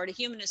in the Florida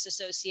Humanist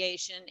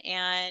Association,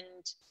 and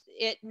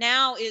it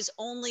now is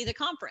only the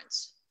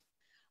conference.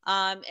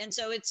 And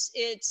so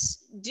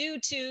it's due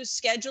to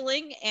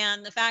scheduling,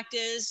 and the fact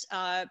is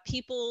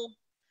people,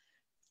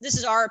 this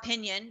is our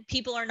opinion,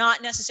 people are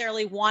not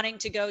necessarily wanting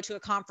to go to a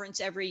conference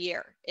every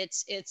year.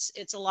 It's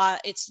a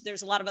lot.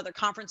 There's a lot of other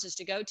conferences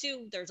to go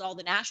to. There's all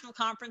the national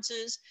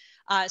conferences.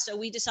 So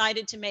we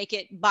decided to make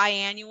it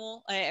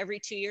biannual, every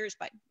 2 years.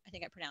 I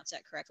think I pronounced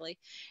that correctly.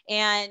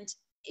 And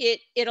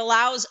it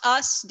allows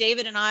us,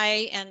 David and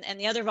I, and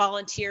the other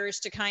volunteers,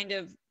 to kind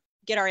of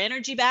get our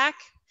energy back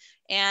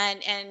and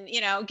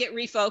get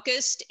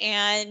refocused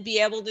and be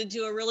able to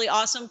do a really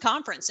awesome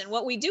conference. And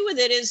what we do with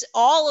it is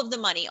all of the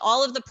money,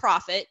 all of the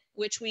profit,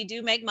 which we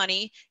do make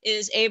money,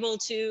 is able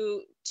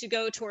to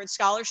go towards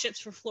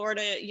scholarships for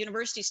Florida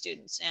university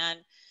students. And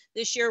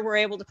this year we're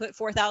able to put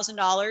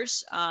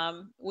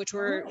 $4,000, which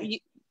we're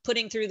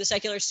putting through the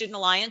Secular Student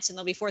Alliance, and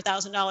there'll be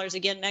 $4,000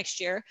 again next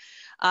year.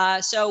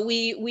 So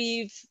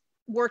we've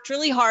worked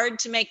really hard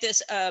to make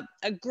this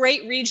a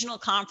great regional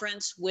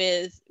conference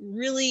with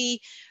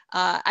really,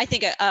 I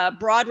think, a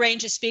broad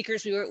range of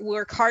speakers. We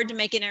work hard to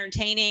make it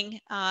entertaining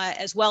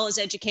as well as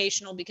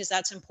educational, because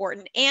that's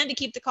important, and to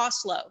keep the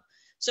costs low.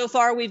 So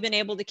far, we've been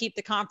able to keep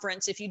the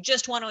conference, if you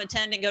just want to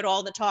attend and go to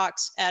all the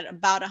talks, at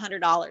about $100,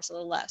 a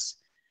little less.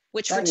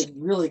 Which that is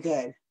really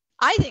good.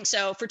 I think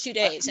so, for 2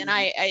 days, and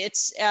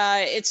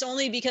it's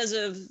only because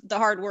of the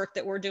hard work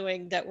that we're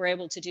doing that we're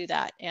able to do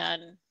that.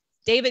 And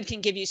David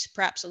can give you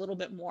perhaps a little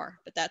bit more,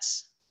 but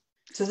that's.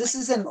 So this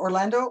is in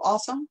Orlando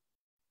also?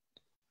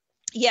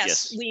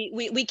 Yes.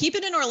 We keep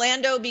it in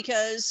Orlando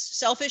because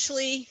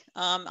selfishly,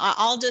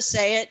 I'll just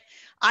say it,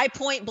 I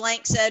point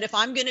blank said, if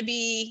I'm going to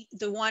be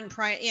the one,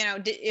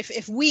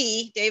 if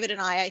we, David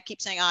and I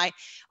keep saying I,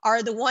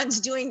 are the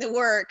ones doing the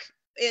work,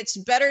 it's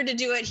better to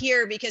do it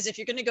here, because if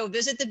you're going to go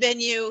visit the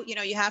venue,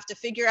 you have to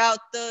figure out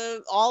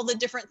all the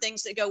different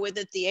things that go with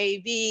it, the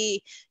AV,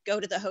 go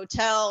to the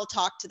hotel,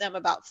 talk to them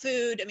about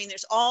food. I mean,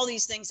 there's all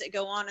these things that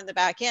go on in the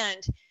back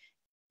end.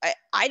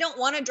 I don't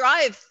want to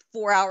drive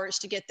 4 hours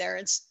to get there.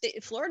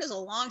 Florida's a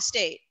long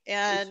state,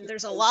 and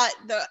there's a lot.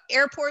 The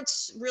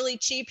airport's really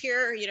cheap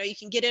here. You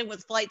can get in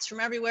with flights from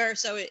everywhere,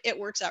 so it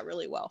works out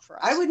really well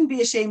for us. I wouldn't be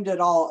ashamed at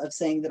all of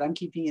saying that I'm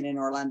keeping it in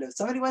Orlando. If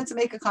somebody wants to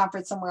make a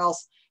conference somewhere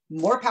else,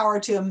 more power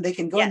to them. They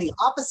can go in the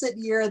opposite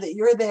year that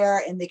you're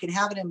there, and they can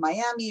have it in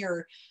Miami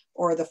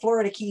or the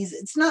Florida Keys.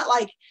 It's not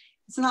like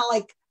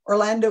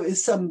Orlando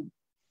is some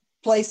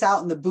place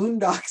out in the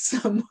boondocks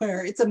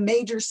somewhere. It's a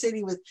major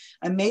city with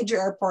a major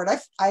airport.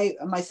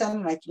 My son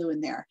and I flew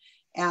in there,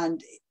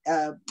 and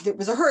there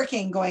was a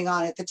hurricane going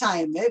on at the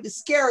time. It was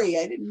scary.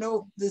 I didn't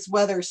know this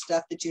weather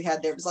stuff that you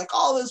had there. It was like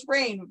all this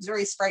rain. It was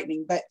very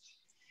frightening, but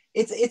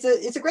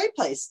it's a great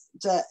place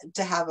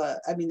to have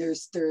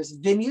there's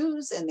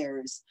venues, and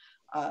there's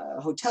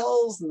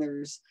hotels, and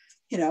there's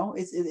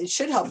it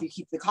should help you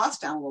keep the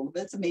cost down a little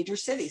bit. It's a major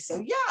city.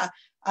 So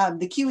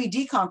the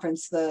QED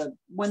conference, the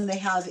one they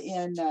have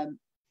in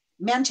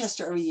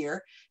Manchester every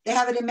year, they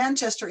have it in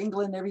Manchester,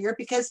 England every year,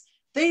 because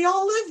they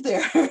all live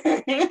there.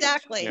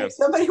 Exactly. If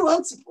somebody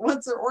wants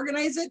to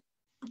organize it,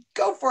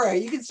 go for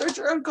it. You can start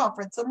your own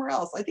conference somewhere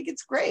else. I think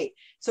it's great.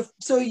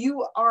 So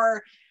you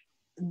are,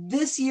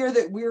 this year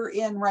that we're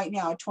in right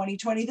now,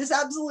 2020, this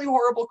absolutely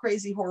horrible,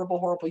 crazy,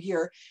 horrible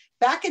year.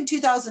 Back in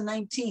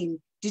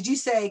 2019, did you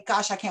say,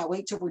 gosh, I can't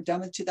wait till we're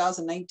done with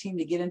 2019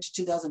 to get into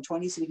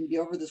 2020 so we can be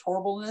over this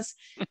horribleness?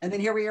 And then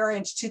here we are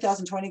into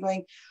 2020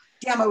 going,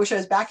 damn, I wish I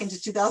was back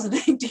into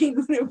 2019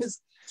 when it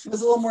was a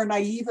little more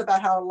naive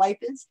about how life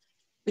is.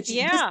 But this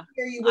year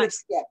you would have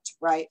skipped,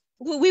 right?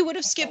 Well, we would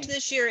have skipped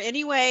this year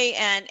anyway.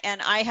 And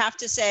I have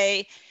to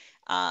say,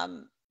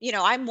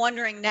 I'm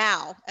wondering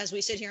now, as we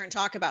sit here and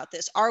talk about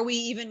this, are we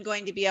even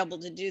going to be able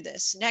to do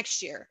this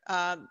next year?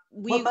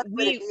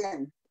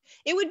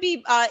 It would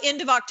be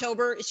end of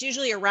October. It's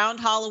usually around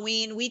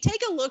Halloween. We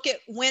take a look at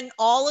when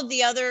all of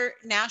the other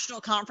national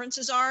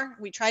conferences are.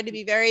 We try to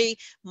be very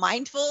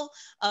mindful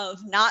of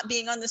not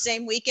being on the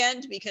same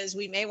weekend, because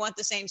we may want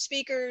the same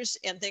speakers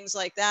and things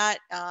like that.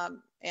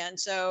 And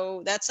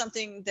so that's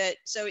something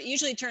so it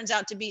usually turns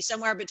out to be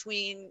somewhere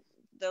between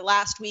the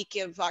last week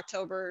of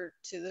October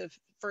to the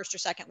first or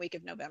second week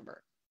of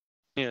November.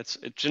 Yeah,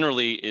 it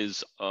generally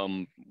is.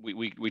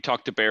 We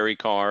talk to Barry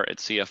Carr at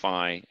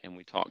CFI, and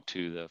we talk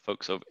to the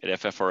folks at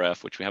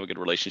FFRF, which we have a good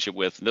relationship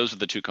with. Those are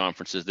the two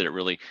conferences that it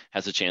really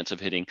has a chance of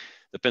hitting.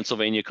 The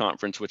Pennsylvania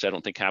conference, which I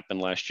don't think happened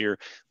last year,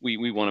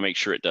 we want to make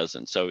sure it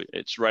doesn't. So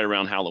it's right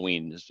around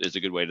Halloween is a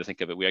good way to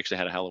think of it. We actually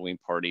had a Halloween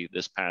party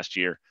this past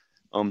year.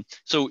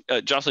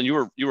 Jocelyn,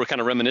 you were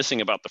kind of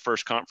reminiscing about the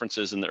first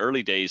conferences in the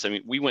early days. I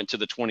mean, we went to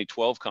the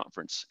 2012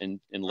 conference in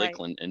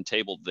Lakeland and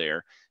tabled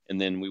there. And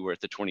then we were at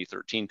the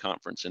 2013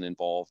 conference and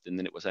involved. And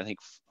then it was, I think,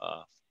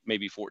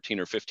 maybe 14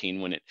 or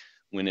 15 when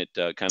when it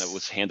kind of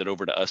was handed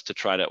over to us to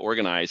try to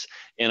organize.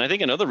 And I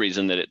think another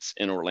reason that it's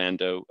in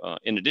Orlando,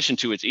 in addition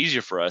to it's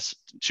easier for us,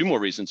 two more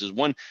reasons is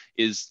one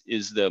is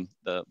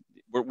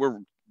we're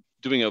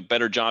doing a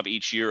better job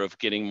each year of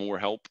getting more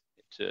help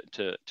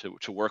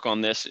to work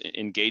on this,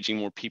 engaging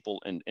more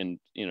people, and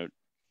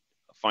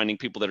finding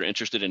people that are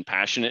interested and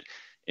passionate,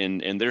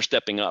 and they're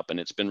stepping up, and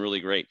it's been really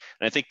great.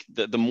 And I think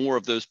the more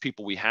of those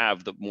people we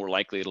have, the more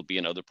likely it'll be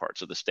in other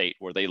parts of the state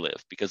where they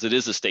live, because it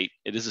is a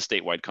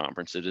statewide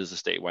conference, it is a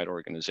statewide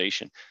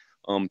organization.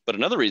 But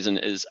another reason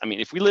is, I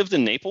mean, if we lived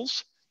in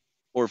Naples,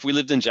 or if we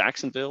lived in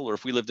Jacksonville, or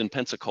if we lived in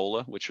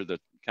Pensacola, which are the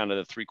kind of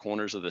the three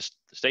corners of the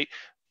state,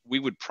 we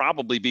would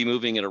probably be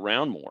moving it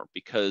around more,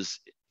 because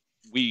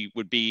we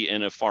would be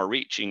in a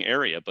far-reaching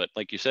area. But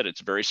like you said,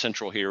 it's very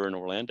central here in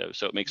Orlando,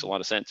 so it makes a lot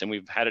of sense. And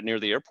we've had it near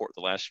the airport the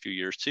last few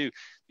years too,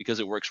 because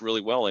it works really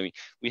well. I mean,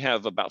 we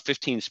have about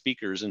 15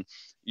 speakers, and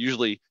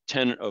usually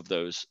 10 of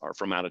those are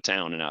from out of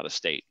town and out of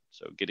state.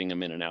 So getting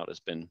them in and out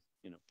has been,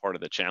 part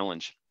of the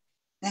challenge.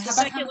 Now,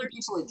 how many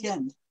people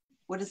attend?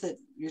 What is it?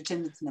 Your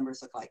attendance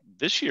numbers look like?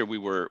 This year we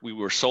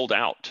were sold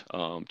out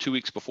 2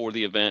 weeks before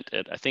the event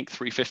at, I think,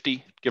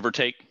 350, give or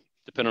take,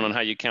 depending on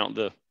how you count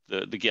the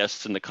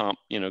guests and the comp,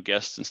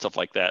 guests and stuff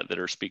like that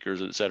are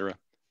speakers, et cetera.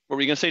 What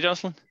were you going to say,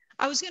 Jocelyn?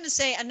 I was going to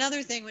say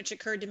another thing which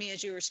occurred to me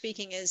as you were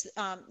speaking is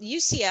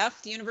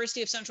UCF, the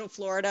University of Central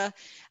Florida,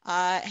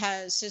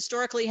 has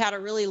historically had a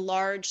really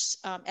large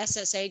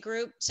SSA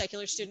group,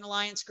 Secular Student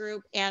Alliance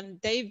group, and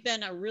they've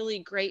been a really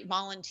great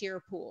volunteer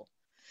pool.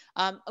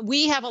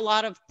 We have a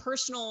lot of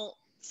personal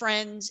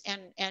friends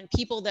and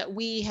people that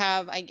we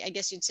have, I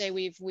guess you'd say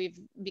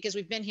because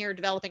we've been here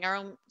developing our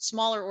own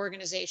smaller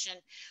organization,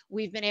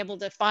 we've been able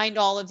to find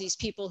all of these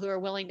people who are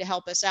willing to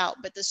help us out.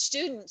 But the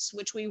students,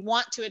 which we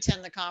want to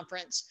attend the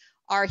conference,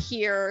 are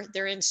here,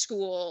 they're in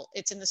school,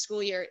 it's in the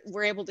school year,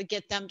 we're able to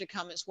get them to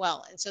come as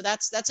well. And so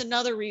that's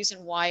another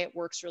reason why it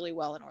works really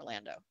well in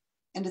Orlando.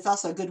 And it's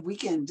also a good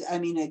weekend,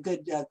 a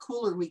good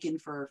cooler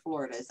weekend for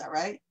Florida, is that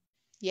right?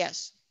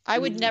 Yes. I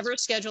would never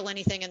schedule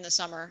anything in the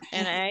summer.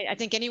 And I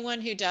think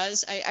anyone who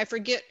does, I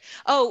forget.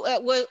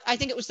 Well, I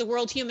think it was the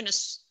World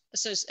Humanist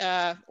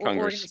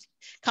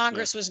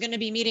Congress was going to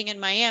be meeting in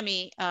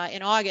Miami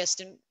in August.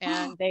 And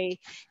we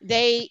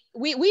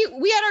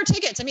had our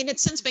tickets. I mean,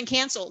 it's since been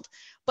canceled,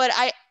 but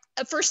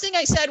first thing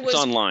I said was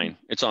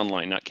it's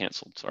online, not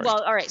canceled. Sorry.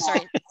 Well, all right.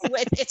 Sorry.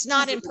 It's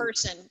not in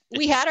person.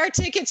 We had our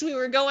tickets, we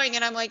were going,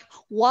 and I'm like,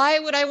 why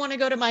would I want to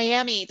go to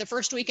Miami the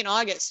first week in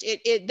August?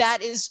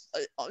 That is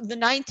the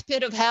ninth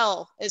pit of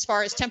hell as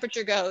far as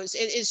temperature goes.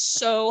 It is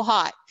so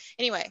hot.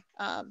 Anyway,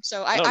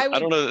 so I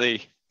don't know that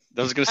they,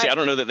 I was going to say, I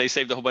don't know that they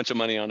saved a whole bunch of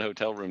money on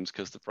hotel rooms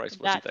because the price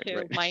wasn't that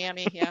great.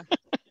 Miami. Yeah.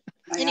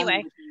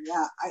 Anyway.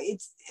 Yeah.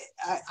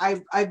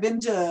 I've been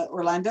to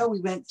Orlando.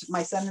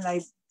 My son and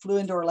I flew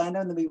into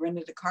Orlando, and then we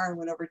rented a car and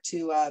went over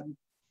to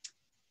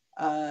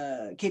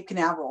Cape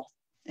Canaveral,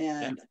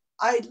 and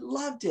I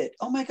loved it.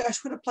 Oh my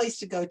gosh, what a place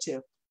to go to!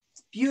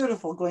 It's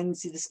beautiful going and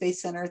see the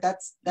Space Center.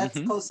 That's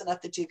close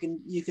enough that you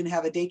can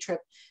have a day trip.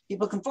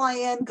 People can fly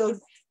in, go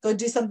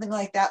do something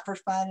like that for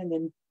fun, and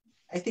then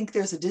I think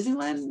there's a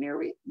Disneyland near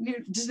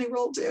Disney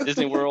World too.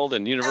 Disney World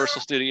and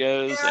Universal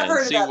Studios and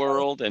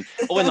SeaWorld and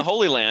the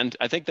Holy Land.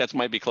 I think that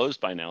might be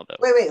closed by now though.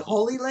 Wait,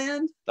 Holy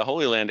Land? The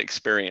Holy Land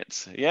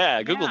Experience.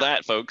 Yeah, Google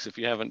that, folks, if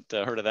you haven't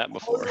heard of that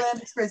before. Holy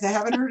Land Experience. I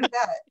haven't heard of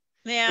that.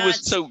 Yeah.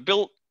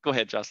 Bill. Go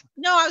ahead, Jocelyn.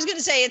 No, I was going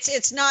to say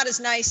it's not as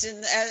nice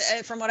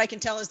from what I can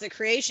tell as the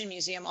Creation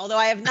Museum, although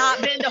I have not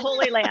been to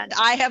Holy Land.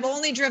 I have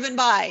only driven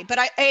by. But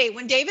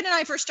when David and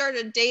I first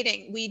started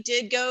dating, we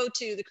did go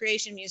to the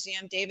Creation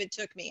Museum. David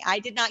took me. I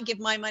did not give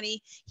my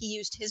money. He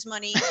used his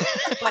money,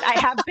 but I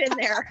have been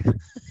there.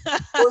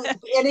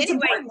 And it's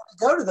important to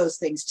go to those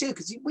things too,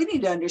 because we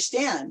need to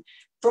understand.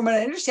 From what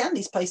I understand,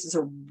 these places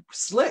are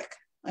slick.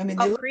 I mean,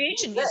 the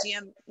Creation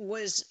Museum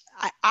was,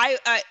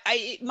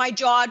 my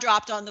jaw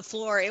dropped on the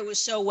floor. It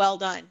was so well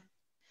done.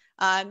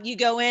 You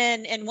go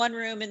in one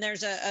room and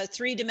there's a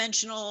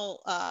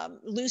three-dimensional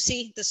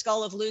Lucy, the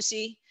skull of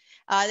Lucy.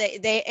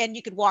 And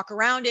you could walk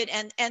around it,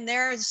 and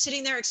they're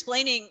sitting there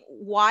explaining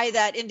why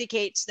that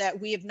indicates that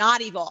we have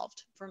not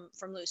evolved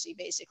from Lucy,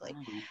 basically.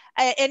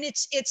 And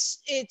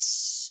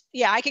it's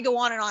I could go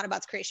on and on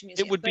about the Creation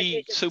Museum. It would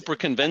be super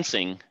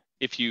convincing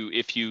if you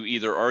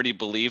either already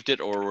believed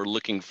it or were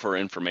looking for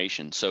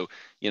information. So,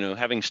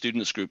 having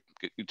student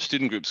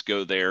groups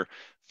go there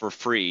for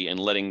free and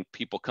letting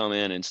people come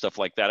in and stuff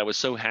like that. I was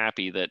so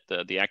happy that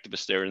the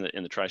activists there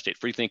in the Tri-State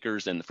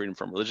Freethinkers and the Freedom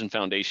from Religion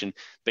Foundation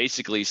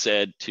basically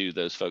said to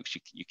those folks,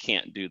 you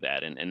can't do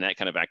that. And that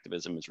kind of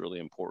activism is really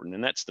important.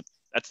 And that's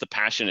the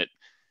passionate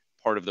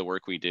part of the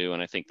work we do.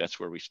 And I think that's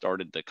where we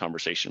started the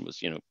conversation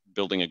was,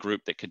 building a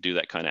group that could do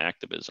that kind of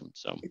activism.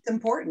 So it's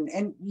important.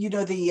 And,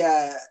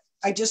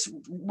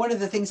 one of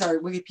the things our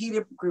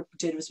Wikipedia group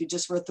did was we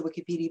just wrote the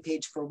Wikipedia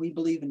page for We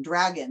Believe in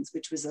Dragons,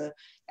 which was a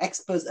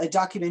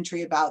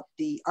documentary about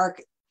the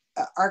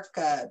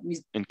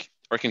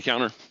Ark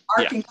Encounter.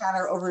 Ark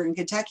Encounter over in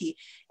Kentucky.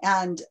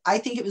 And I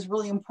think it was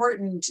really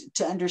important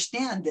to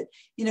understand that,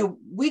 you know,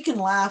 we can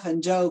laugh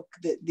and joke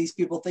that these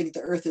people think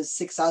the earth is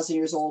 6,000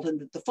 years old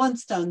and that the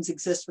Flintstones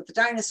exist with the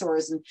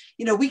dinosaurs. And,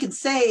 you know, we can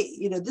say,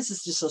 you know, this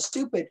is just so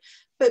stupid,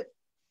 but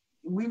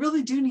we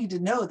really do need to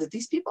know that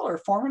these people are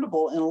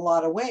formidable in a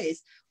lot of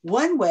ways.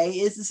 One way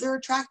is they're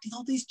attracting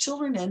all these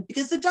children in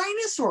because the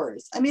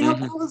dinosaurs. I mean,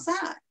 how cool is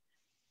that?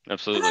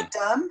 Absolutely. They're not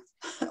dumb.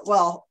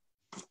 Well,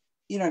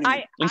 you know what I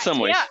mean? In some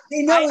ways. Yeah,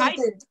 they know that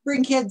they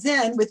bring kids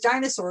in with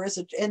dinosaurs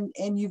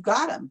and you've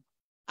got them.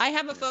 I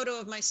have a photo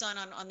of my son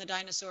on the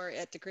dinosaur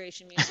at the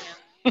Creation Museum.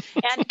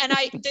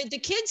 and the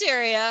kids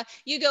area,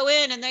 you go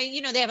in and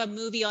they have a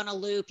movie on a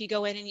loop. You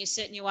go in and you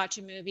sit and you watch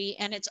a movie,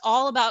 and it's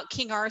all about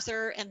King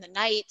Arthur and the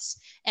knights,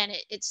 and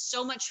it's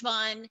so much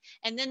fun.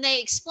 And then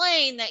they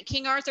explain that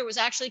King Arthur was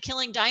actually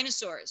killing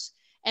dinosaurs,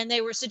 and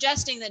they were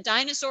suggesting that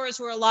dinosaurs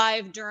were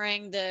alive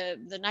during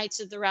the Knights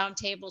of the Round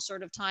Table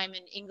sort of time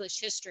in English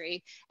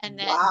history, and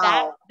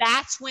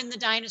that's when the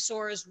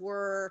dinosaurs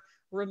were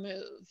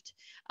removed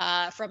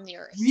from the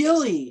earth.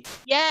 Really?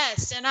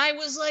 Yes. And I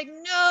was like,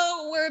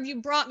 no, where have you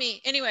brought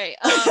me? Anyway,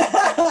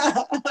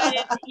 but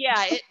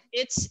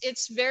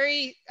it's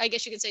very, I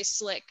guess you could say,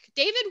 slick.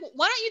 David,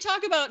 why don't you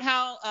talk about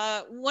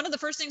how one of the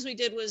first things we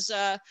did was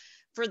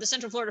for the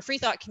Central Florida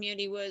Freethought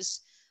Community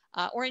was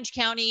Orange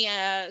County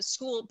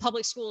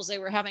public schools. They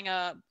were having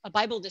a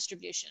Bible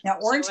distribution. Now,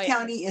 Orange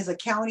County is a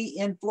county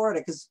in Florida,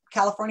 because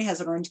California has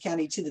an Orange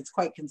County too that's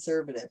quite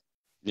conservative.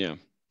 Yeah.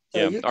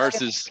 So ours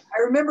is.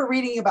 I remember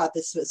reading about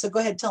this, so go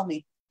ahead, tell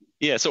me.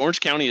 Yeah, so Orange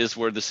County is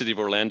where the city of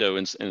Orlando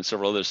and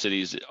several other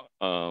cities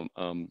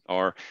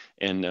are.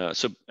 And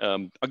so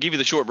I'll give you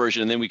the short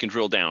version and then we can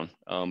drill down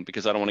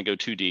because I don't want to go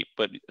too deep.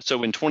 But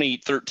so in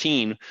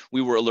 2013,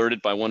 we were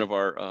alerted by one of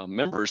our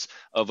members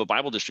of a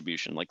Bible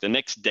distribution. Like the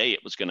next day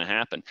it was going to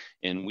happen.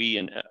 And we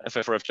and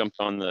FFRF jumped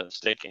on the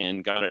stick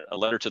and got a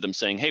letter to them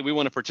saying, hey, we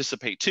want to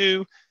participate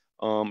too.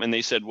 And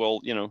they said, well,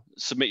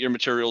 submit your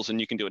materials and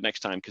you can do it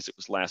next time, because it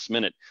was last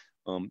minute.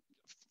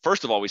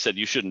 First of all, we said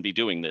you shouldn't be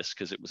doing this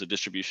because it was a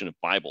distribution of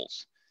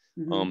Bibles.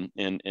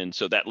 And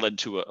so that led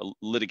to a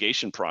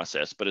litigation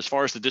process. But as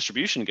far as the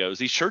distribution goes,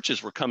 these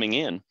churches were coming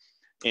in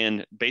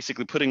and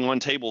basically putting on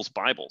tables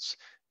Bibles.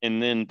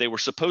 And then they were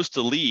supposed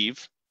to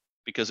leave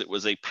because it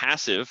was a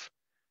passive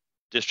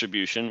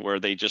distribution where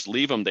they just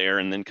leave them there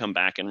and then come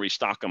back and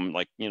restock them,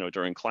 like,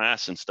 during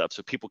class and stuff,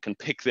 so people can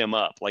pick them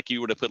up like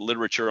you would have put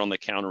literature on the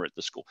counter at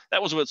the school.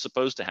 That was what's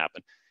supposed to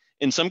happen.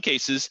 In some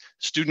cases,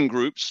 student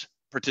groups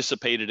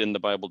participated in the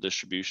Bible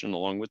distribution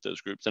along with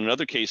those groups. And in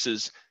other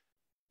cases,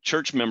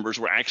 church members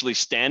were actually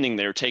standing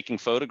there taking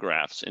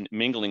photographs and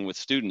mingling with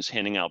students,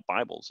 handing out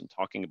Bibles and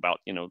talking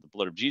about, the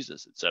blood of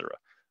Jesus, etc.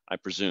 I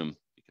presume,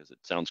 because it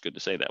sounds good to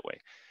say that way.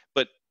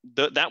 But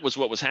that was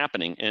what was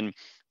happening. And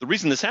the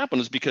reason this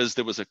happened is because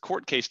there was a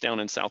court case down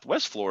in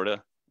Southwest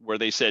Florida where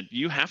they said,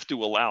 you have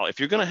to allow, if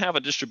you're going to have a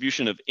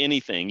distribution of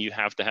anything, you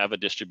have to have a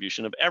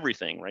distribution of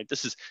everything, right?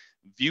 This is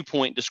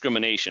viewpoint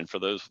discrimination. For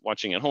those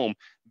watching at home,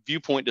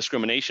 viewpoint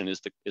discrimination is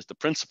the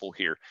principle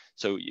here.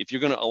 So if you're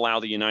going to allow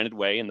the United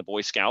Way and the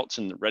Boy Scouts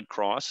and the Red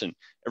Cross and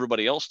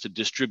everybody else to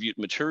distribute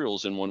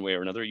materials in one way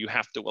or another, you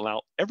have to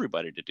allow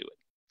everybody to do it.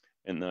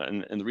 And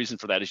the reason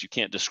for that is you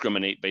can't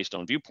discriminate based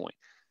on viewpoint.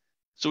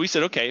 So we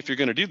said, okay, if you're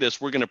going to do this,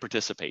 we're going to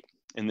participate.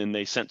 And then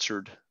they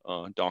censored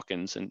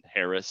Dawkins and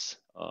Harris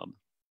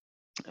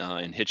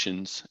and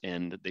Hitchens,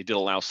 and they did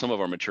allow some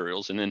of our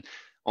materials. And then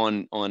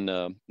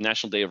on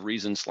National Day of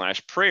Reason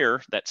 /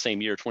 Prayer that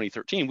same year,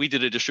 2013, we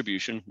did a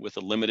distribution with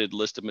a limited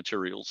list of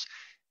materials,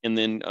 and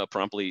then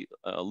promptly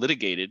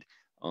litigated.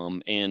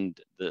 And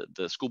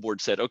the school board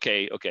said,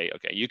 okay,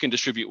 you can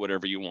distribute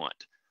whatever you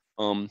want.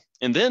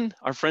 And then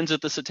our friends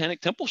at the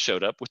Satanic Temple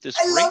showed up with this.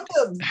 I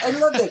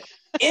loved it.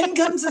 In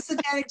comes the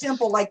Satanic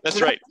Temple. Like,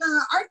 that's right.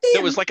 Aren't they?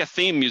 It was like a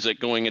theme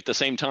music going at the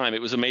same time.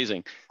 It was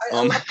amazing. I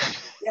love it.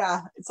 Yeah,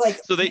 it's like,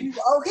 so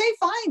okay,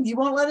 fine. You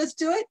won't let us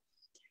do it.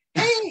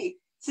 Hey,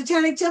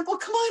 Satanic Temple,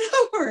 come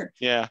on over.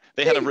 Yeah,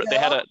 they had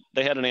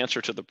an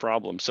answer to the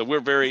problem. So we're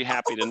very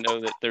happy to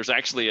know that there's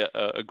actually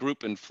a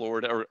group in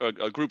Florida, or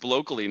a group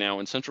locally now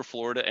in Central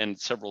Florida, and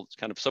several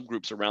kind of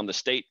subgroups around the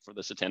state for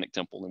the Satanic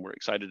Temple, and we're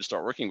excited to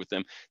start working with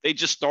them. They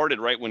just started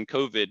right when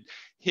COVID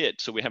hit,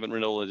 so we haven't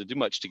been able to do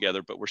much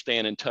together, but we're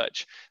staying in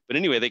touch. But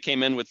anyway, they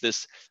came in with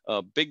this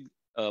big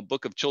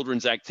book of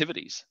children's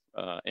activities.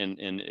 And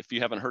if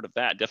you haven't heard of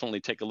that,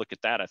 definitely take a look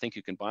at that. I think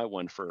you can buy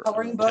one for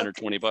 10 or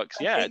 20 bucks.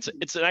 Yeah,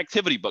 it's an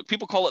activity book.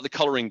 People call it the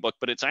coloring book,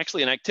 but it's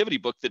actually an activity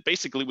book that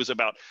basically was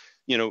about,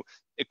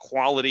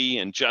 equality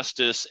and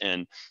justice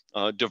and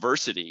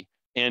diversity.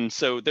 And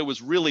so there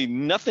was really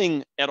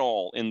nothing at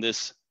all in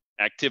this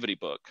activity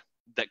book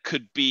that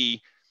could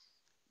be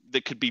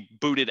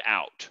booted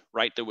out,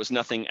 right? There was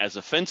nothing as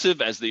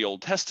offensive as the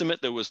Old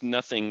Testament. There was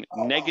nothing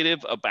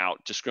negative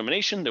about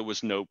discrimination. There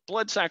was no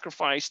blood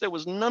sacrifice. There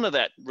was none of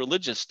that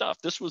religious stuff.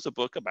 This was a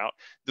book about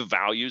the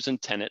values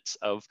and tenets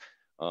of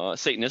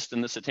Satanists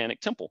and the Satanic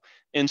Temple.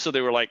 And so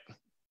they were like,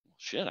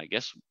 shit, I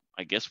guess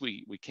I guess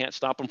we can't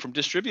stop them from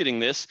distributing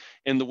this.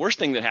 And the worst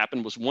thing that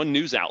happened was one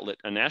news outlet,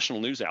 a national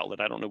news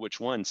outlet, I don't know which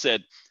one,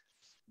 said,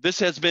 this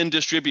has been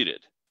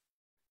distributed.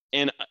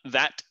 And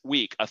that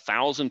week,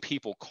 1,000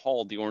 people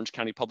called the Orange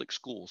County Public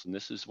Schools. And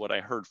this is what I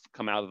heard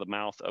come out of the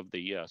mouth of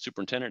the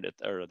superintendent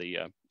or the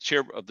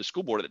chair of the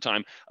school board at the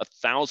time.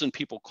 1,000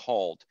 people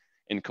called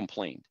and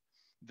complained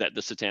that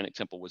the Satanic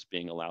Temple was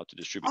being allowed to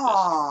distribute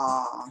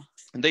this.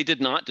 And they did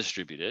not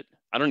distribute it.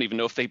 I don't even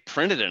know if they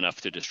printed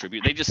enough to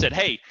distribute. They just said,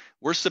 hey,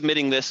 we're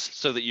submitting this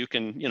so that you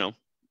can,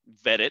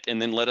 vet it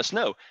and then let us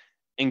know.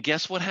 And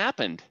guess what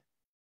happened?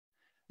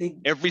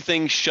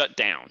 Everything shut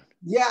down.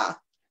 Yeah.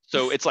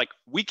 So it's like,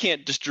 we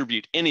can't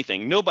distribute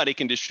anything. Nobody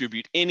can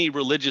distribute any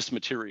religious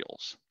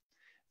materials.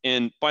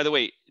 And by the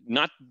way,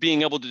 not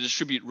being able to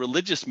distribute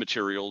religious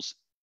materials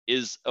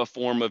is a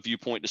form of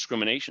viewpoint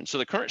discrimination. So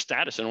the current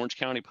status in Orange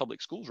County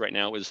Public Schools right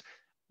now is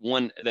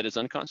one that is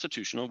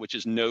unconstitutional, which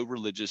is no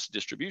religious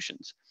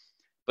distributions.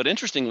 But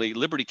interestingly,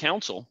 Liberty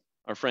Counsel,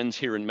 our friends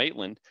here in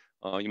Maitland,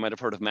 you might have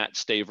heard of Matt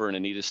Staver and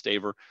Anita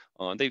Staver.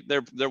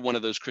 They're one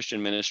of those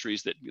Christian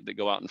ministries that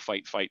go out and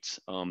fight fights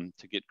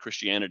to get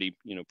Christianity,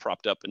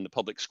 propped up in the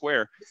public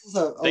square. This is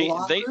a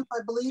law group,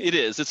 I believe. It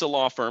is. It's a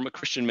law firm, a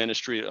Christian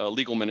ministry, a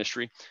legal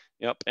ministry.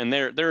 Yep. And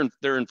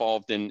they're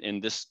involved in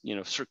this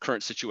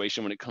current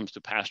situation when it comes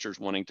to pastors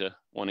wanting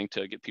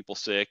to get people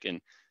sick and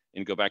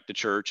go back to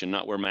church and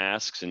not wear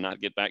masks and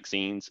not get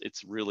vaccines.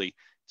 It's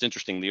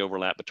interesting, the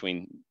overlap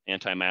between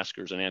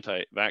anti-maskers and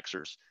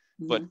anti-vaxxers.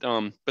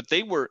 But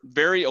they were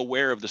very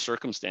aware of the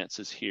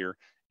circumstances here.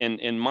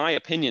 And my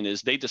opinion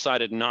is they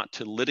decided not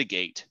to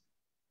litigate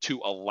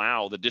to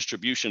allow the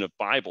distribution of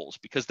Bibles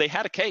because they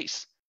had a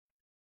case.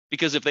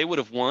 Because if they would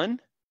have won,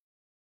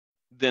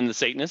 then the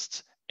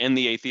Satanists and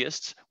the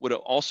atheists would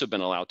have also been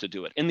allowed to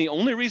do it. And the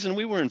only reason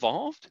we were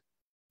involved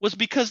was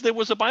because there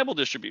was a Bible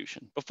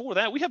distribution. Before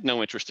that, we have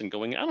no interest in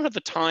going. I don't have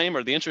the time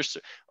or the interest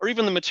or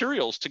even the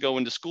materials to go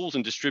into schools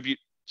and distribute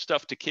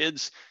stuff to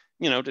kids,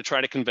 to try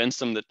to convince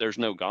them that there's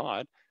no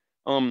God.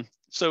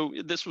 So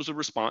this was a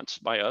response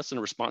by us and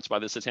a response by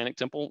the Satanic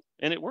Temple,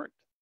 and it worked.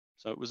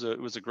 So it was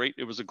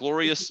a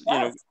glorious,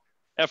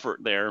 effort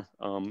there,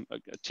 a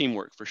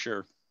teamwork for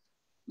sure.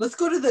 Let's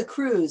go to the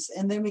cruise,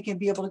 and then we can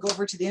be able to go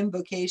over to the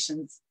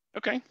invocations.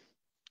 Okay,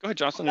 go ahead,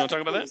 Jocelyn. You want to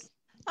talk about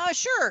that?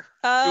 Sure.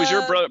 It was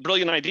your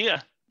brilliant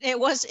idea. It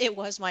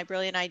was my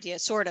brilliant idea,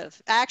 sort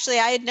of. Actually,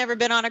 I had never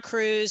been on a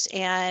cruise,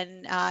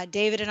 and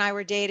David and I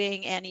were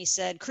dating, and he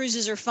said,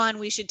 cruises are fun,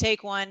 we should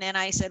take one. And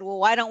I said, well,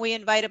 why don't we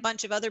invite a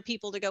bunch of other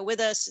people to go with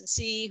us and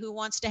see who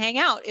wants to hang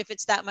out if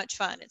it's that much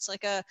fun. It's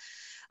like a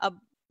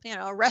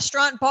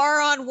restaurant bar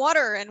on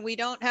water, and we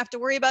don't have to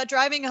worry about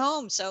driving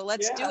home, so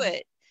let's do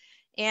it.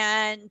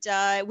 And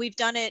we've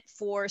done it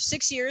for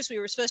 6 years. We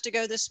were supposed to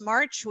go this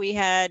March. We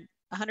had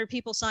 100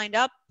 people signed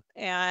up.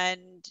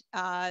 And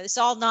it's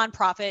all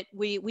nonprofit.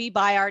 We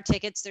buy our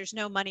tickets. There's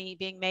no money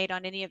being made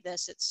on any of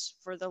this. It's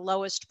for the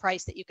lowest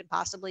price that you can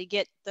possibly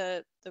get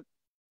the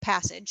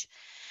passage.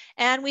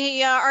 And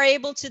we are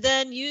able to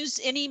then use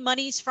any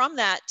monies from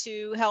that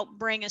to help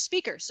bring a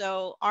speaker.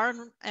 So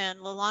Arn and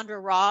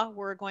Lalandra Raw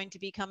were going to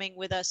be coming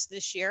with us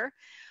this year.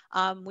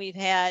 We've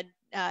had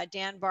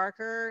Dan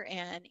Barker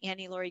and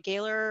Annie Laurie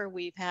Gaylor.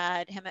 We've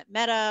had Hemet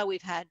Mehta.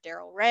 We've had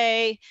Daryl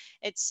Ray.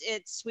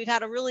 We've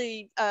had a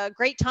really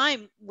great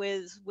time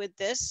with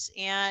this,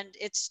 and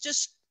it's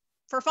just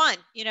for fun.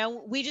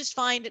 We just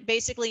find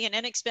basically an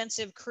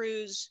inexpensive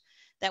cruise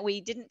that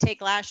we didn't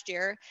take last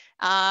year,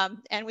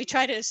 and we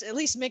try to at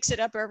least mix it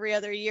up every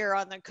other year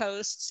on the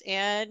coasts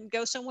and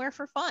go somewhere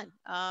for fun.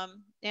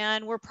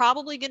 And we're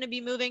probably going to be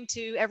moving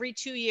to every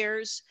 2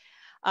 years.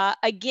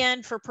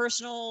 Again, for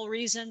personal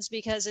reasons,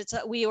 because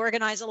we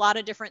organize a lot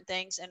of different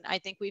things. And I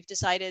think we've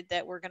decided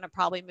that we're going to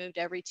probably move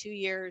to every 2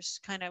 years,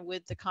 kind of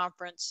with the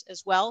conference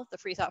as well, the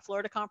Freethought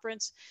Florida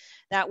conference.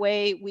 That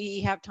way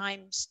we have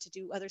times to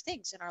do other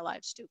things in our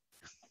lives too.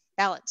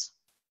 Balance.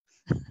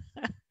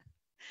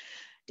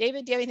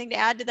 David, do you have anything to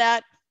add to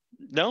that?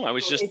 No, I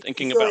was just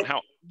thinking about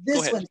how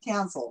this one's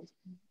canceled.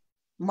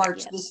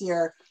 March this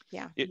year.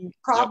 Yeah.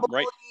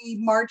 Probably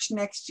March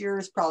next year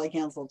is probably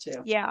canceled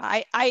too. Yeah.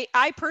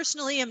 I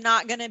personally am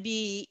not going to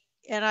be,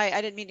 and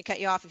I didn't mean to cut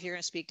you off if you're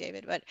going to speak,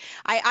 David, but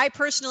I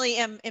personally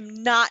am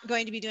not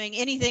going to be doing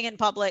anything in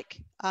public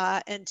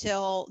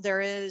until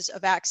there is a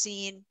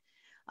vaccine.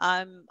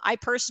 I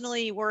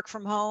personally work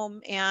from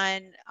home,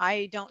 and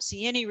I don't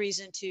see any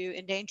reason to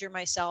endanger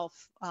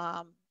myself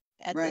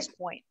at this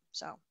point.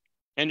 So.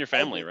 And your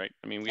family, right?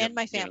 I mean,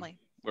 my family.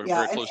 We're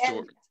very close to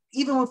work.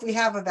 Even if we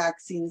have a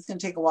vaccine, it's going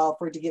to take a while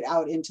for it to get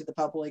out into the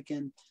public,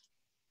 and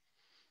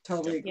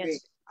totally agree. Yes.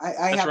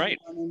 I haven't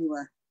gone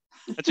anywhere.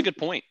 That's a good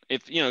point.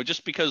 If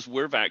just because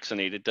we're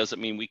vaccinated doesn't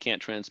mean we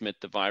can't transmit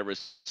the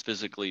virus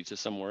physically to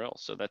somewhere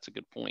else. So that's a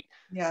good point.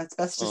 Yeah, it's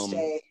best to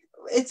stay.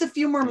 It's a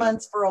few more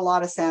months for a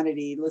lot of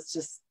sanity. Let's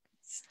just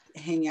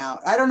hang out.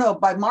 I don't know.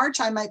 By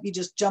March, I might be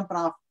just jumping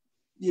off,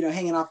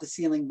 hanging off the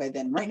ceiling by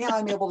then. Right now,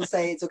 I'm able to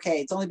say it's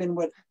okay. It's only been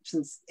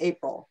since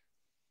April.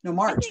 No,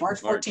 March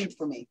 14th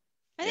for me.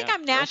 I think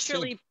I'm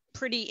naturally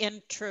pretty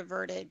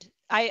introverted.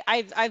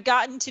 I've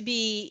gotten to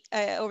be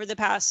over the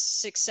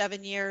past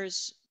 6-7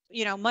 years,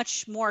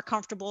 much more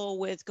comfortable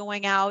with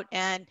going out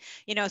and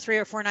 3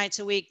 or 4 nights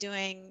a week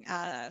doing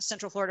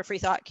Central Florida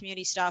Freethought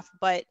Community stuff.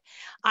 But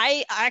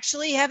I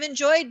actually have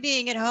enjoyed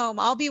being at home.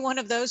 I'll be one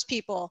of those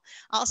people.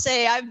 I'll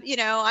say I'm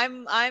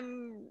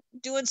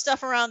doing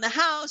stuff around the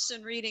house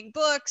and reading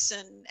books,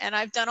 and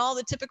I've done all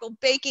the typical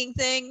baking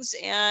things,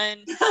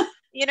 and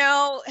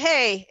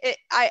hey,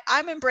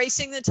 I'm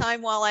embracing the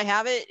time while I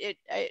have it.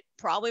 It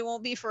probably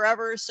won't be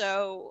forever.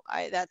 So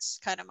that's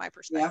kind of my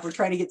perspective. Yeah, we're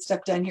trying to get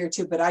stuff done here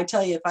too. But I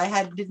tell you, if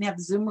I didn't have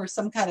Zoom or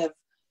some kind of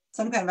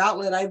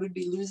outlet, I would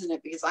be losing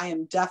it, because I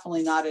am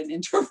definitely not an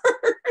introvert.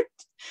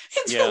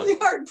 It's really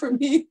hard for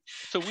me.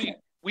 So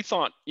we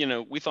thought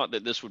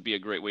that this would be a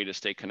great way to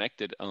stay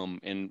connected.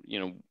 And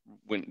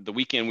when the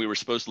weekend we were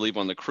supposed to leave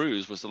on the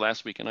cruise was the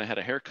last weekend I had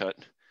a haircut,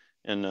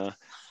 and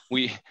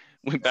we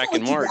went back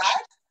in March.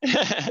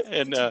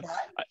 And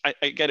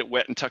I got it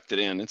wet and tucked it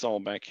in. It's all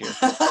back here.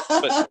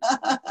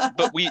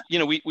 But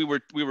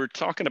we were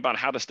talking about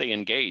how to stay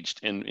engaged,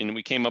 and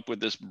we came up with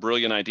this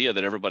brilliant idea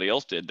that everybody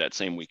else did that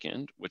same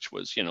weekend, which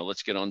was,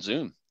 let's get on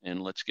Zoom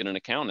and let's get an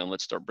account and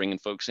let's start bringing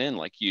folks in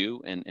like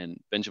you and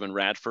Benjamin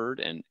Radford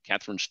and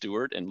Catherine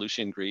Stewart and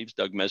Lucian Greaves,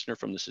 Doug Mesner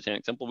from the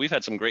Satanic Temple. We've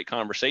had some great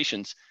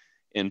conversations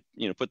and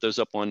put those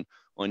up on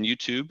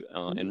YouTube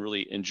and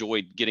really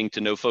enjoyed getting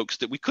to know folks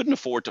that we couldn't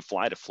afford to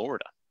fly to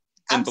Florida.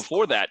 And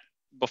before that,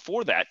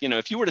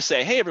 if you were to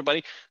say, hey,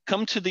 everybody,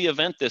 come to the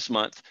event this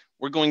month,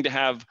 we're going to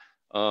have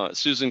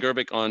Susan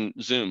Gerbic on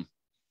Zoom,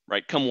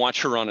 right? Come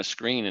watch her on a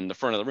screen in the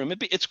front of the room.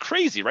 It's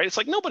crazy, right? It's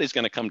like nobody's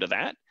going to come to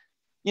that,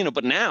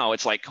 but now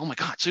it's like, oh my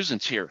God,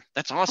 Susan's here.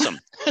 That's awesome.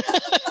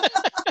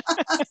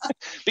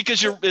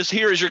 Because you're as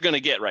here as you're going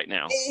to get right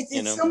now.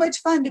 It's so much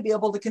fun to be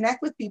able to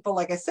connect with people,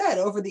 like I said,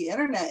 over the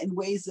internet in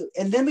ways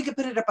and then we could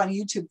put it up on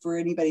YouTube for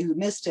anybody who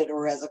missed it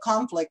or has a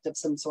conflict of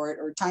some sort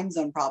or time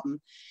zone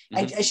problem.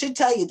 Mm-hmm. I should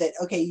tell you that,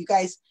 okay, you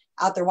guys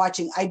out there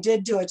watching, I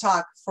did do a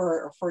talk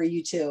for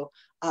you too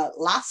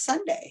last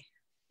Sunday.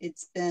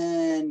 It's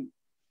been,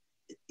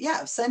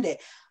 Sunday.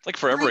 Like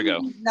forever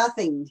ago.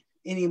 Nothing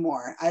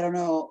anymore. I don't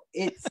know.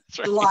 It's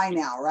right. July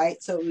now,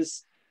 right? So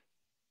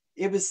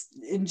it was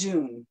in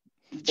June.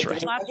 That's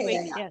right. Last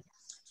week, yes.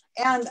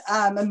 And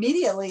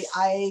immediately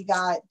I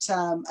got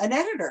an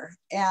editor,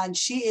 and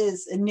she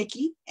is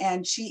Nikki,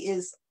 and she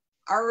is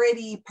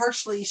already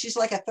she's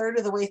like a third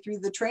of the way through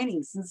the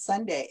training since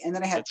Sunday. And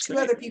then I had two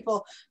other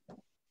people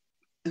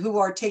who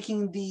are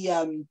taking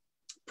the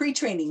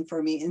pre-training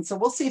for me. And so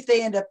we'll see if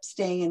they end up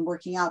staying and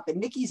working out. But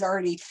Nikki's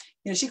already,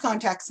 she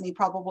contacts me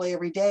probably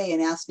every day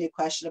and asks me a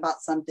question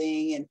about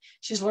something. And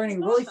she's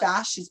learning really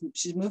fast.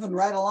 She's moving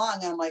right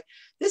along. And I'm like,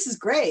 this is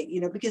great,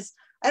 because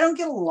I don't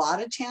get a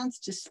lot of chance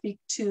to speak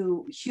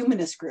to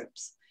humanist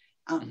groups.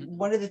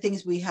 One of the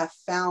things we have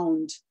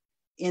found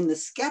in the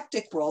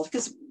skeptic world,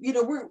 because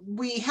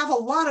we have a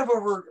lot of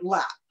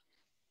overlap,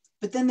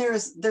 but then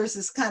there's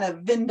this kind of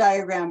Venn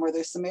diagram where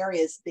there's some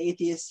areas, the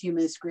atheist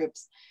humanist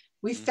groups.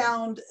 We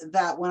found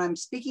that when I'm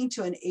speaking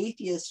to an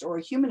atheist or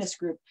a humanist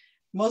group,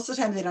 most of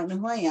the time they don't know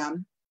who I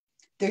am.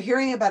 They're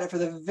hearing about it for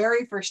the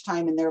very first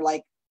time, and they're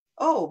like,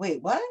 "Oh,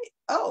 wait, what?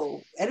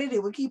 Oh,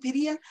 edited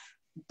Wikipedia."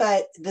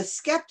 But the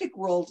skeptic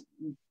world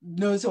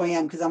knows who I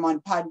am because I'm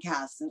on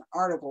podcasts and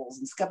articles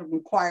and Skeptic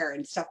Inquirer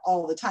and stuff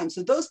all the time.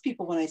 So those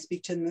people, when I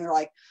speak to them, they're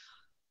like,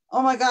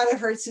 oh my God,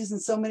 I've heard Susan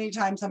so many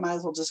times, I might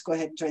as well just go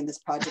ahead and join this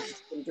project.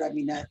 It's going to drive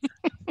me nuts.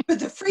 But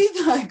the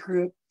Freethought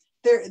group,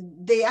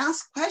 they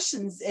ask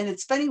questions, and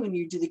it's funny when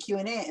you do the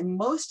Q&A, and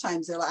most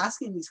times they're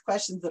asking these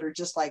questions that are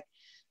just like,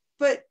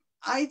 but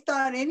I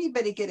thought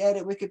anybody could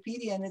edit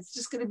Wikipedia and it's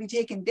just going to be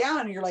taken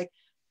down. And you're like,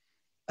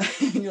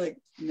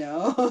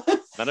 no.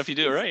 Not if you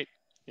do it right.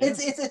 Yeah.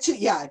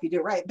 If you do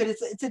it right, but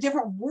it's a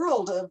different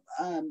world of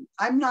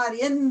I'm not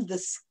in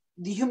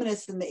the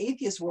humanist and the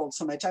atheist world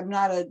so much. I'm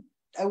not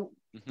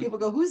people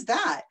go, who's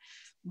that?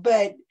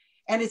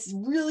 And it's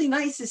really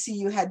nice to see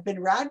you had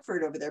Ben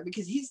Radford over there,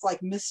 because he's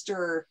like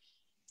Mr.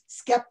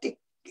 Skeptic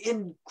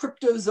in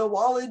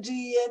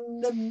cryptozoology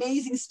and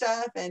amazing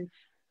stuff, and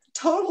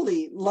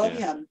totally love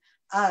him.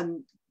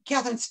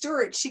 Catherine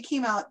Stewart, she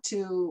came out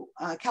to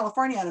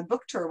California on a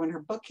book tour when her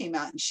book came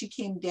out, and she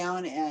came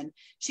down and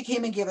she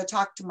came and gave a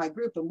talk to my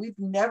group. And we've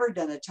never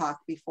done a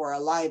talk before, a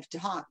live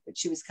talk, but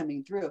she was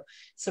coming through.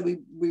 So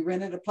we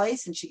rented a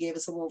place and she gave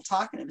us a little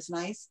talk, and it was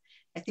nice.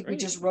 I think we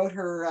just wrote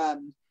her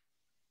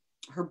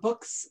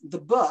books, the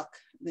book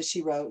that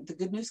she wrote, The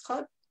Good News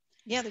Club.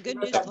 Yeah, The Good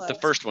News Club. The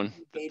first one.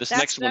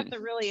 That's a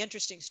really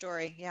interesting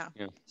story. Yeah.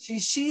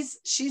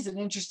 She's an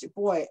interesting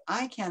boy.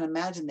 I can't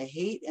imagine the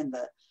hate and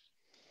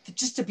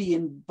just to be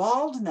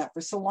involved in that for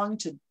so long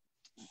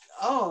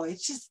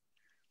it's just,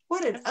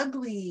 what an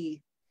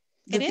ugly,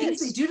 the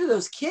things they do to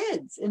those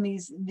kids in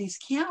these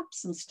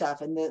camps and stuff,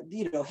 and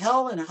the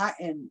hell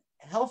and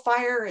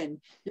hellfire,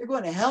 and you're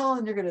going to hell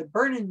and you're going to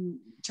burn in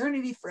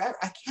eternity forever.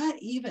 I can't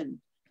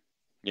even.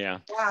 Yeah.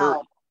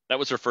 Wow. That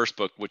was her first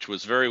book, which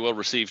was very well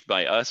received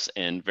by us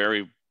and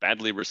very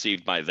badly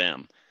received by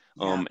them.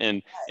 Yeah.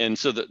 And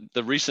so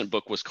the recent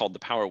book was called The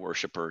Power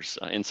Worshippers,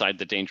 Inside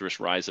the Dangerous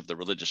Rise of the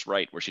Religious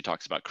Right, where she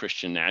talks about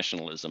Christian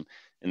nationalism.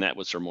 And that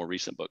was her more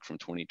recent book from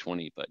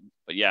 2020. But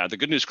yeah, the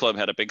Good News Club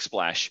had a big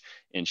splash,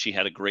 and she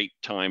had a great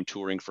time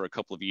touring for a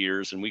couple of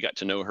years. And we got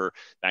to know her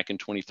back in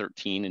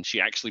 2013. And she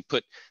actually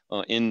put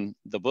in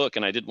the book,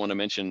 and I did want to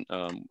mention,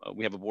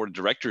 we have a board of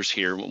directors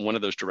here. One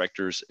of those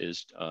directors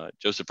is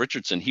Joseph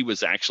Richardson. He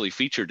was actually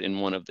featured in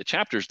one of the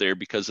chapters there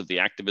because of the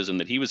activism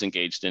that he was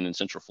engaged in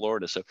Central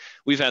Florida. So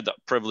we've had the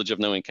privilege of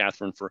knowing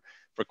Catherine for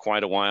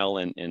quite a while,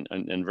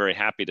 and very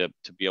happy to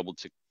be able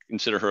to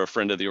consider her a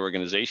friend of the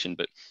organization.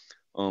 But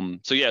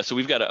so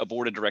we've got a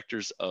board of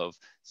directors of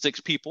 6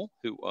 people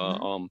who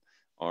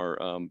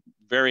are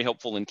very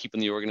helpful in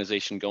keeping the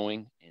organization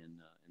going,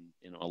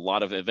 and a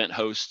lot of event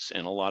hosts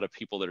and a lot of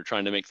people that are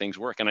trying to make things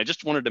work. And I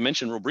just wanted to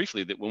mention real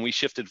briefly that when we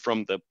shifted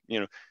from the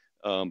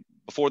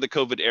before the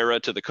COVID era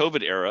to the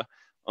COVID era,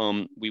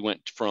 we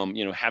went from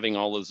having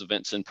all those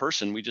events in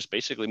person. We just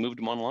basically moved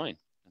them online.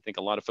 I think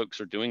a lot of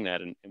folks are doing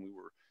that, and we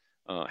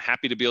were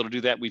happy to be able to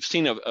do that. We've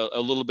seen a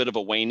little bit of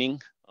a waning.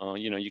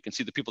 You can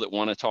see the people that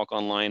want to talk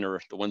online are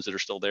the ones that are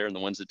still there, and the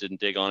ones that didn't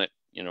dig on it,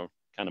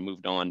 kind of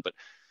moved on. But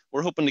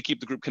we're hoping to keep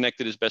the group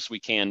connected as best we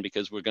can,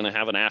 because we're going to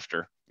have an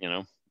after.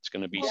 It's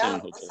going to be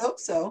soon. Let's hope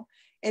so.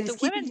 And it's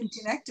keeping you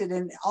connected,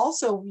 and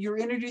also you're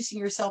introducing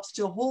yourselves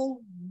to a whole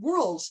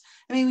world.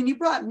 I mean, when you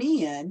brought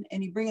me in,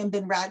 and you bring in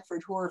Ben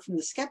Radford, who are from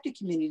the skeptic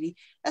community,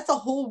 that's a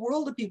whole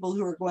world of people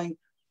who are going,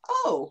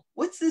 oh,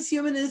 what's this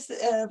Humanist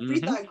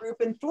Freethought group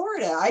in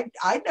Florida?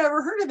 I'd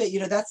never heard of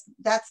it.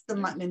 That's the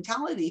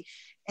mentality.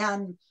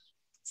 And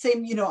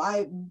same,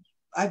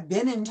 I've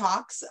been in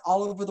talks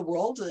all over the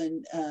world,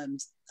 and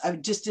I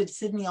just did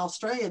Sydney,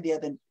 Australia the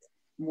other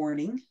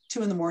morning,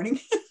 2 a.m.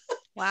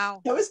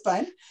 Wow. That was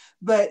fun.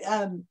 But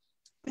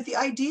the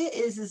idea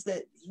is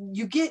that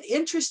you get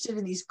interested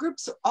in these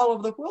groups all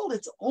over the world.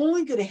 It's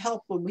only going to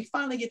help when we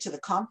finally get to the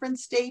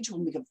conference stage,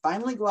 when we can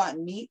finally go out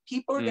and meet.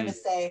 People are going to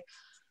say,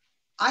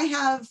 I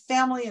have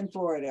family in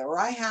Florida, or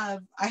I have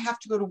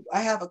to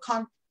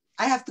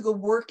go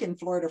work in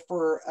Florida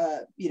for,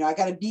 I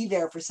got to be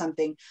there for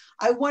something.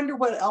 I wonder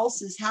what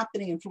else is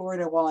happening in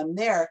Florida while I'm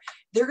there.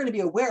 They're going to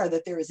be aware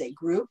that there is a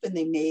group, and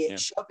they may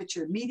show up at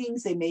your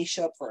meetings. They may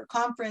show up for a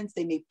conference.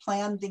 They may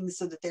plan things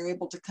so that they're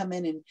able to come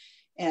in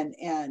and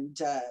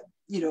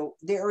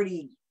they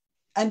already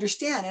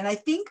understand. And I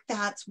think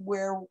that's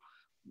where,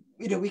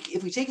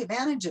 if we take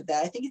advantage of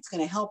that, I think it's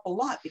going to help a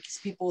lot, because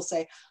people will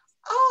say,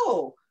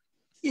 oh,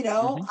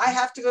 I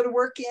have to go to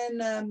work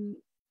in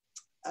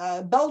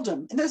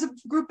Belgium, and there's a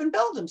group in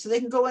Belgium, so they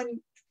can go and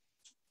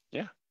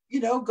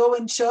go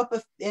and show up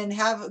and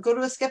go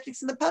to a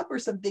Skeptics in the Pub or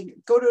something,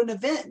 go to an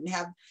event and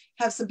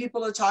have some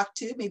people to talk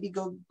to, maybe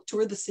go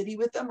tour the city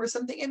with them or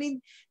something. I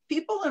mean,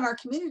 people in our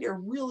community are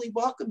really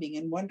welcoming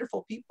and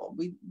wonderful people.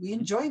 We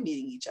enjoy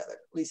meeting each other,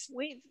 at least.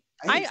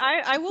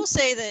 I will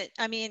say that,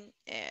 I mean,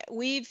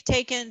 we've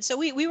taken, so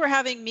we were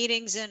having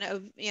meetings in,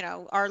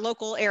 our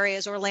local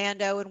areas,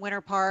 Orlando and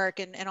Winter Park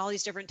and all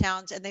these different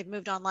towns, and they've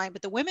moved online.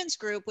 But the women's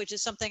group, which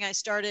is something I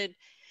started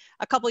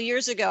a couple of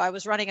years ago, I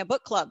was running a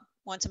book club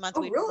once a month.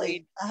 Oh,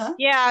 really?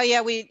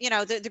 Yeah. We,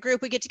 the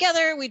group would get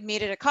together, we'd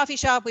meet at a coffee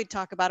shop, we'd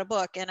talk about a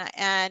book.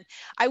 And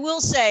I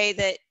will say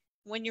that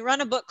when you run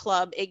a book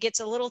club, it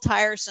gets a little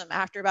tiresome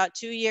after about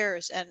 2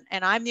 years. And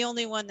I'm the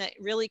only one that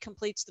really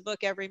completes the book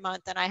every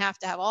month. And I have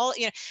to have all,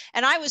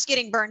 and I was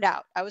getting burned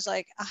out. I was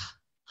like,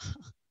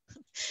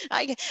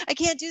 I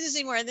can't do this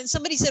anymore. And then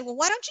somebody said, well,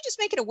 why don't you just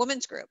make it a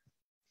women's group?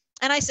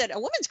 And I said, a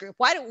women's group?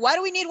 Why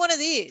do we need one of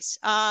these?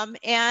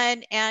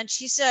 And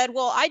she said,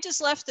 well, I just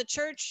left the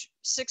church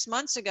 6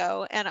 months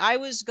ago, and I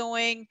was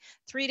going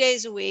 3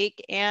 days a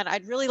week, and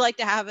I'd really like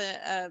to have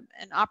an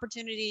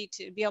opportunity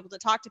to be able to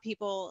talk to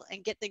people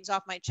and get things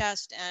off my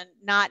chest, and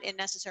not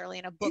necessarily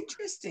in a book.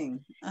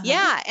 Interesting.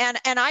 Yeah,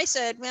 and I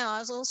said, well, I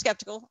was a little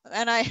skeptical,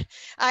 and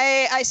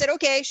I said,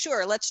 okay,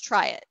 sure, let's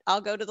try it.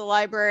 I'll go to the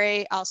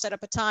library, I'll set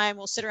up a time,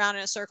 we'll sit around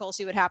in a circle,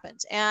 see what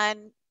happens.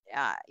 And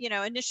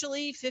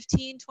initially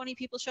 15, 20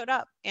 people showed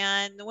up,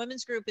 and the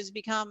women's group has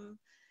become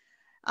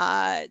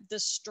the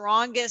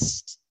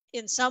strongest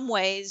in some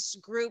ways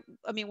group.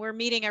 I mean, we're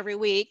meeting every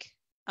week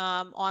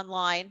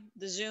online.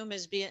 The Zoom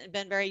has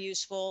been very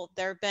useful.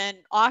 There have been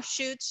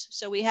offshoots.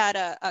 So we had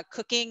a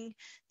cooking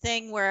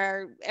thing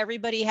where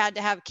everybody had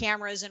to have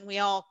cameras, and we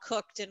all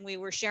cooked, and we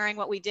were sharing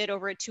what we did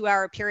over a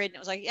 2-hour period. And it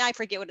was like, I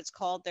forget what it's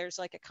called. There's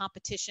like a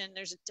competition.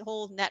 There's a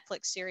whole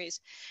Netflix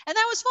series, and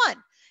that was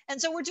fun. And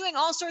so we're doing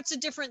all sorts of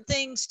different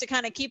things to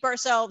kind of keep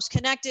ourselves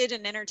connected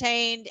and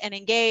entertained and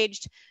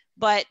engaged.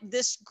 But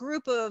this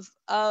group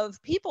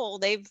of people,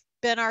 they've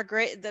been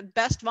the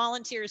best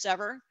volunteers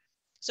ever.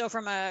 So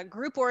from a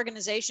group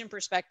organization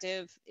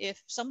perspective,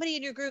 if somebody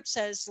in your group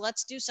says,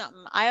 let's do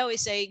something, I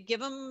always say, give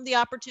them the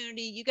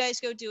opportunity. You guys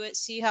go do it,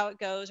 see how it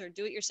goes, or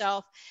do it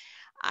yourself.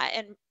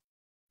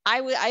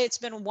 It's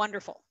been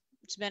wonderful.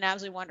 It's been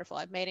absolutely wonderful.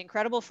 I've made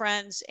incredible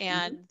friends,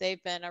 and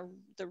they've been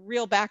the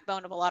real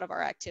backbone of a lot of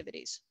our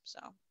activities. So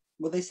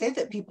Well, they say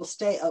that people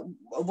stay,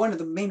 one of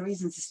the main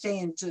reasons to stay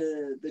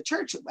into the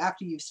church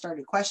after you've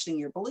started questioning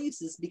your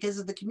beliefs is because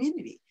of the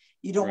community.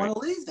 You don't want to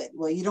lose it.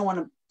 Well, you don't want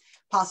to,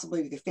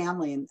 possibly with your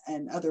family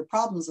and other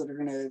problems that are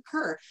going to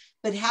occur,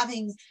 but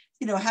having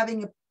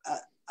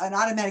an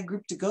automatic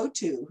group to go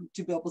to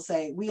be able to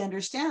say, we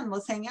understand,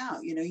 let's hang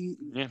out. You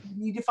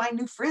need to find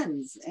new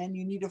friends, and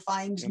you need to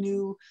find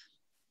new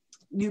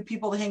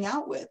people to hang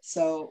out with.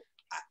 So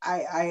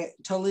I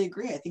totally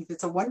agree. I think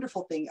that's a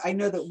wonderful thing. I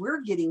know that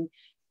we're getting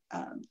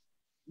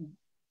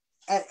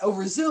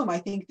over Zoom. I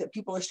think that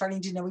people are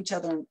starting to know each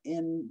other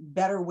in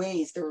better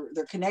ways.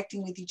 They're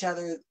connecting with each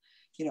other.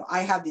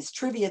 I have these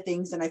trivia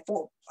things, and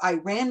I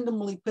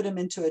randomly put them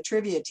into a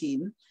trivia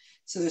team.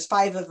 So there's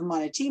 5 of them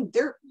on a team.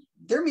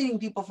 They're meeting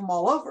people from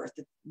all over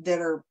that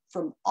are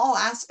from all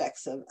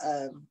aspects of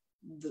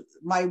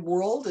my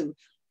world, and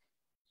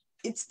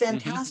it's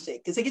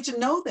fantastic because they get to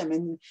know them,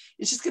 and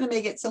it's just going to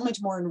make it so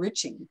much more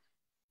enriching.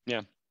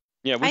 Yeah,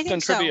 we've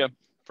done trivia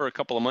for a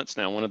couple of months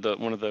now. One of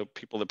the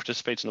people that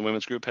participates in the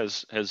women's group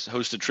has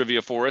hosted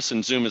trivia for us,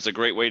 and Zoom is a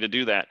great way to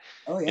do that.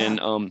 Oh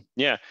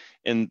yeah.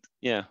 And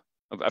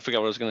I forgot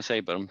what I was going to say,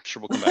 but I'm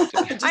sure we'll come back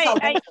to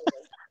it.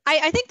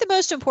 I think the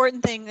most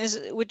important thing is,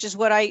 which is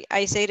what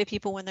I say to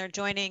people when they're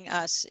joining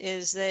us,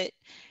 is that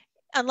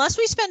unless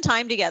we spend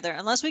time together,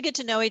 unless we get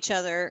to know each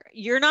other,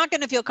 you're not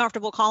going to feel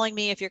comfortable calling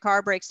me if your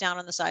car breaks down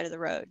on the side of the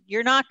road.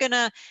 You're not going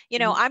to,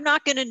 I'm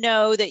not going to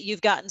know that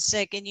you've gotten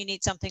sick and you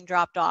need something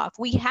dropped off.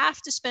 We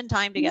have to spend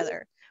time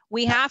together.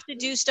 We have to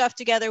do stuff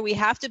together. We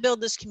have to build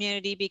this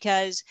community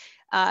because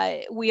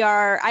at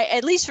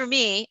least for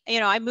me,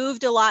 I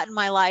moved a lot in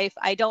my life.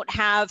 I don't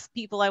have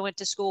people I went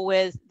to school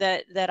with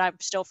that I'm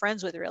still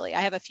friends with, really.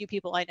 I have a few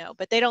people I know,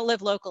 but they don't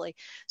live locally.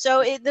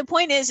 So the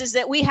point is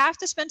that we have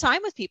to spend time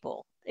with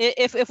people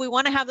if we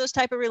want to have those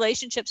type of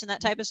relationships and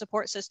that type of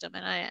support system.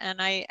 And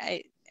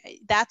I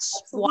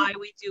that's Absolutely. Why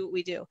we do what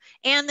we do.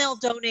 And they'll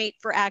donate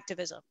for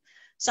activism.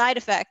 Side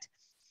effect,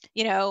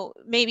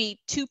 maybe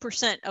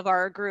 2% of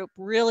our group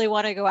really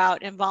want to go out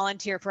and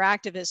volunteer for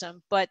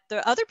activism, but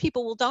the other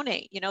people will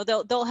donate.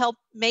 They'll help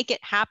make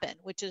it happen,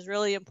 which is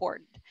really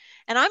important.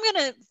 And I'm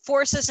going to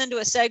force us into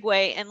a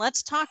segue, and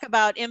let's talk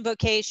about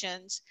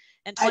invocations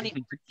and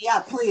 20.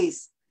 Yeah,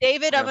 please.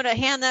 David, I'm going to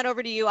hand that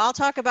over to you. I'll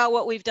talk about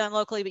what we've done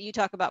locally, but you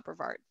talk about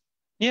Brevard.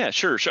 Yeah,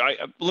 sure.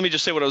 Let me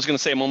just say what I was going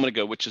to say a moment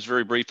ago, which is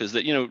very brief, is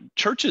that,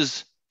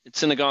 churches,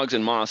 synagogues,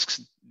 and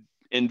mosques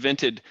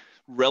invented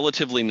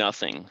relatively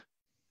nothing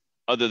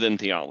other than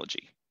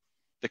theology.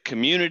 The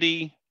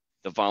community,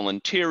 the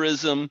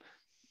volunteerism,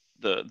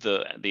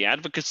 the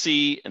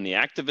advocacy and the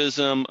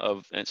activism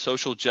of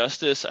social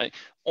justice,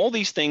 all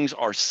these things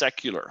are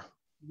secular,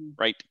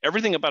 right?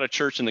 Everything about a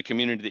church and the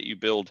community that you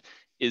build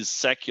is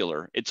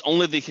secular. It's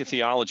only the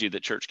theology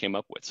that church came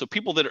up with. So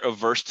people that are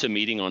averse to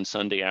meeting on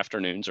Sunday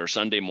afternoons or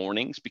Sunday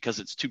mornings because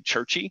it's too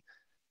churchy,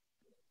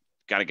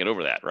 got to get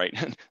over that,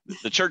 right?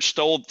 The church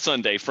stole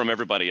Sunday from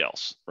everybody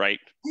else, right?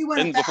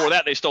 Then before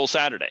that, they stole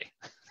Saturday.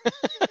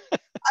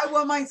 I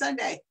want mine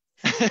Sunday.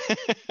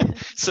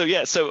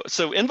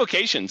 So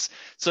invocations.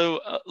 So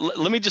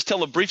let me just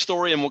tell a brief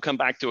story, and we'll come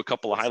back to a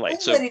couple of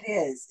highlights. Explain what it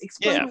is.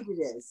 Explain what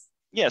it is.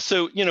 Yeah.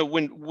 So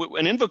when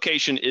an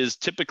invocation is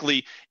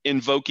typically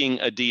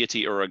invoking a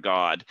deity or a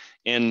god,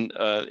 and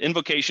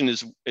invocation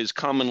is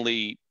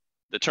commonly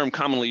the term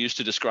commonly used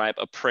to describe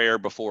a prayer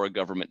before a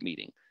government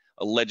meeting.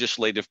 A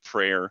legislative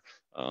prayer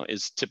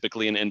is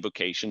typically an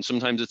invocation.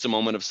 Sometimes it's a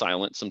moment of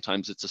silence.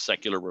 Sometimes it's a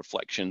secular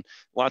reflection.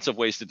 Lots of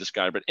ways to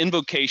describe it.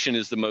 Invocation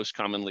is the most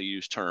commonly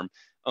used term.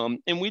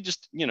 And we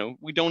just,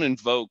 we don't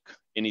invoke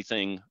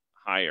anything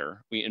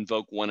higher. We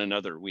invoke one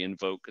another. We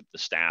invoke the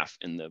staff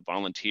and the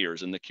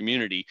volunteers and the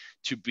community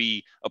to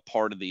be a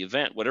part of the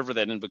event, whatever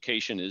that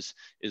invocation is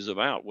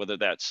about, whether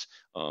that's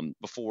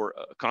before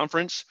a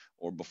conference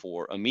or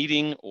before a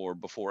meeting or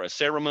before a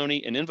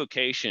ceremony. An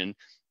invocation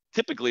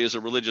typically is a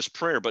religious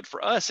prayer, but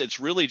for us, it's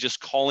really just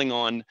calling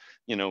on,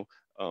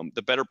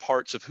 the better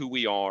parts of who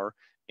we are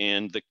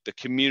and the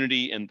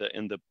community and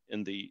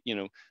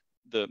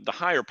the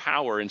higher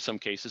power in some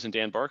cases. And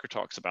Dan Barker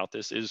talks about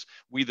this, is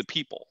we the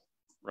people,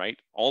 right?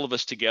 All of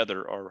us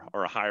together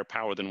are a higher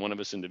power than one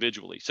of us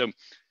individually. So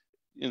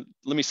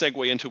let me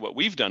segue into what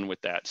we've done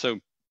with that.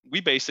 So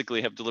we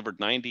basically have delivered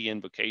 90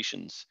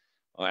 invocations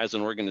as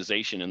an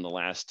organization in the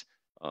last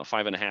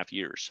 5.5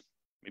 years,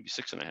 maybe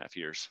 6.5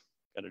 years.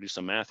 Got to do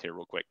some math here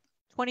real quick.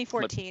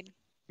 2014.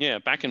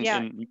 But, back in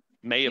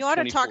May of 2014. You ought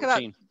to talk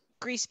about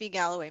Greece v.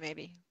 Galloway,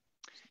 maybe.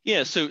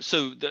 Yeah, so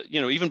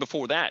even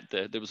before that,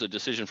 there was a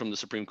decision from the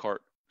Supreme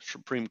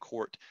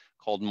Court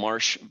called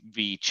Marsh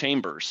v.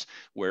 Chambers,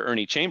 where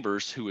Ernie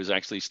Chambers, who is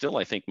actually still,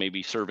 I think,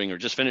 maybe serving or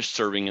just finished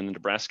serving in the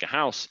Nebraska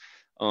House,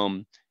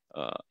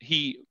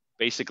 he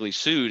basically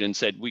sued and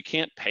said, we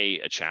can't pay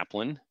a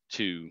chaplain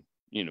to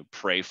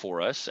pray for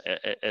us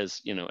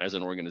as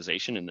an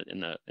organization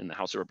in the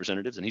House of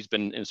Representatives, and he's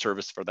been in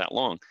service for that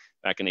long,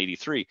 back in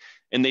 '83.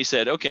 And they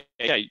said, okay,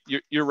 yeah,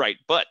 you're right,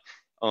 but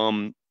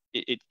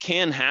it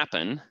can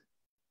happen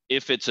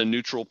if it's a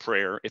neutral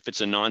prayer, if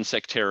it's a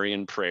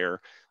non-sectarian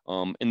prayer,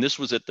 And this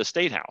was at the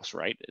State House,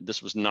 right?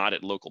 This was not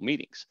at local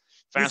meetings.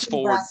 Fast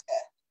forward. Nebraska.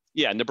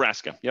 Yeah,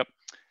 Nebraska. Yep.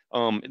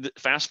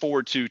 Fast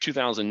forward to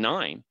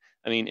 2009.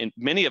 I mean, and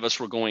many of us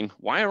were going,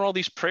 why are all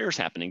these prayers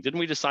happening? Didn't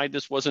we decide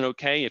this wasn't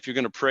okay? If you're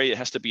going to pray, it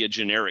has to be a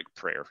generic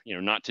prayer,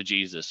 not to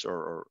Jesus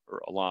or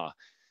Allah.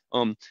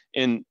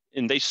 And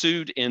they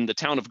sued in the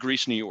town of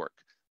Greece, New York.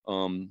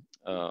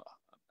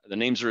 The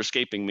names are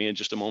escaping me in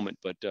just a moment,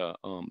 but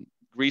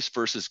Greece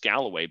versus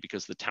Galloway,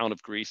 because the town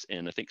of Greece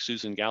and I think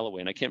Susan Galloway,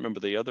 and I can't remember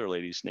the other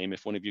lady's name,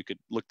 if one of you could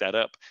look that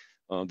up.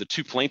 The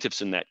two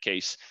plaintiffs in that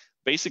case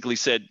basically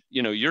said,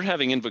 you're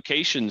having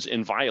invocations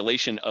in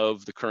violation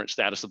of the current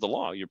status of the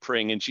law. You're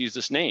praying in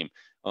Jesus' name.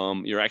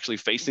 You're actually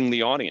facing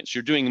the audience.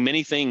 You're doing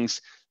many things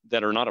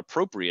that are not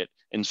appropriate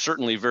and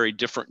certainly very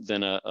different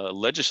than a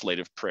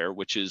legislative prayer,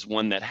 which is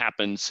one that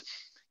happens,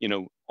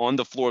 on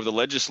the floor of the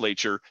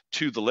legislature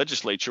to the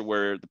legislature,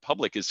 where the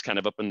public is kind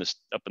of up in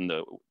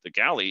the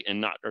gallery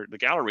and not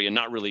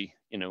really,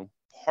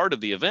 part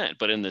of the event.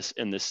 But in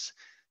this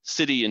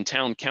city and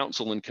town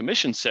council and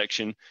commission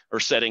section or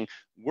setting,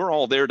 we're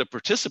all there to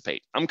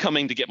participate. I'm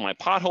coming to get my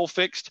pothole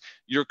fixed.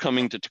 You're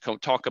coming to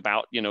talk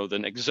about, the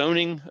next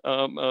zoning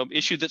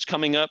issue that's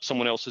coming up.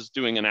 Someone else is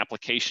doing an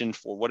application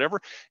for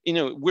whatever.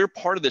 We're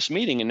part of this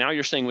meeting, and now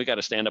you're saying we got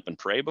to stand up and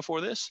pray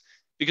before this?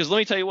 Because let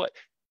me tell you what,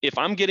 if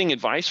I'm getting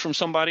advice from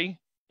somebody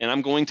and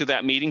I'm going to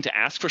that meeting to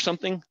ask for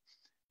something,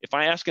 if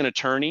I ask an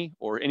attorney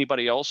or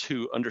anybody else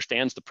who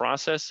understands the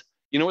process,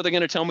 you know what they're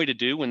going to tell me to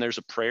do when there's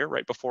a prayer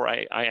right before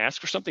I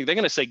ask for something? They're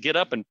going to say, get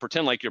up and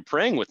pretend like you're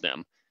praying with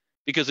them,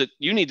 because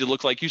you need to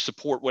look like you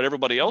support what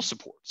everybody else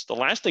supports. The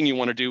last thing you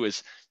want to do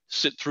is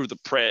sit through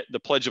the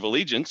Pledge of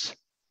Allegiance,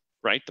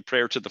 right? The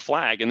prayer to the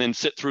flag, and then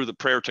sit through the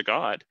prayer to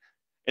God,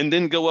 and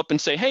then go up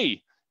and say,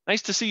 hey,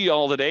 nice to see you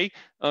all today.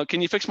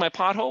 Can you fix my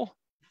pothole?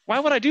 Why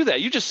would I do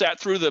that? You just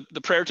sat through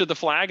the prayer to the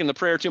flag and the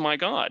prayer to my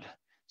God.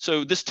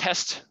 So this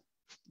test,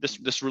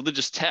 this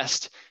religious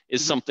test,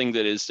 is something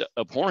that is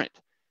abhorrent.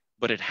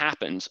 But it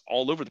happens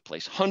all over the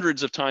place,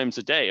 hundreds of times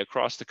a day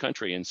across the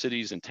country, in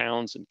cities and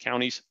towns and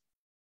counties.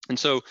 And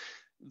so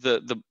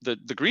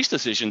the Greece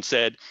decision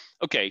said,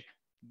 okay,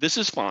 this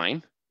is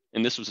fine,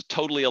 and this was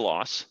totally a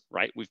loss,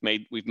 right? We've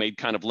made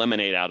kind of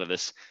lemonade out of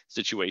this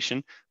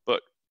situation,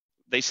 but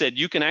they said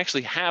you can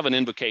actually have an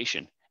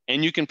invocation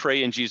and you can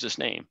pray in Jesus'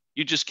 name.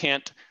 You just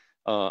can't,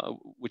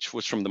 which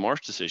was from the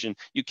Marsh decision,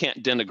 you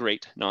can't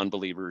denigrate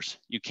non-believers.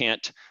 You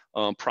can't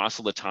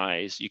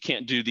proselytize. You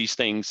can't do these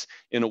things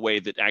in a way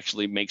that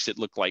actually makes it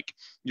look like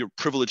you're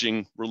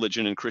privileging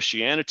religion and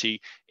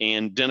Christianity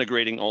and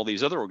denigrating all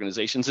these other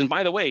organizations. And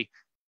by the way,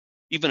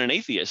 even an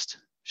atheist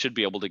should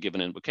be able to give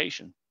an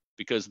invocation,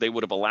 because they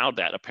would have allowed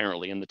that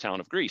apparently in the town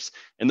of Greece.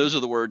 And those are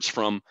the words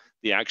from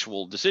the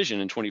actual decision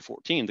in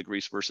 2014, the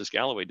Greece versus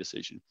Galloway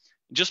decision.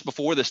 Just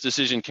before this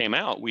decision came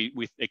out, we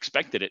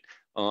expected it.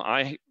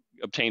 I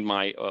obtained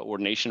my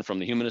ordination from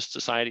the Humanist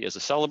Society as a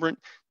celebrant,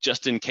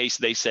 just in case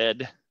they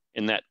said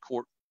in that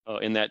court,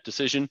 in that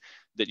decision,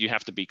 that you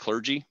have to be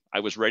clergy. I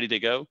was ready to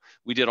go.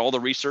 We did all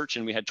the research,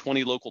 and we had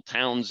 20 local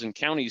towns and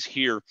counties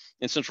here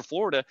in Central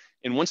Florida.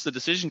 And once the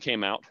decision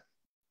came out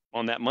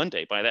on that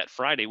Monday, by that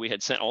Friday, we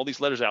had sent all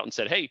these letters out and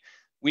said, hey,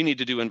 we need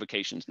to do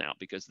invocations now,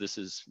 because this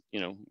is,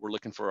 we're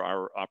looking for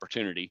our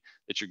opportunity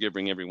that you're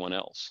giving everyone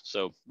else.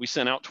 So we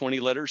sent out 20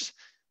 letters,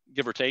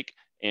 give or take,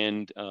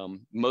 and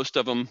most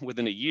of them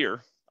within a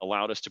year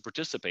allowed us to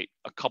participate.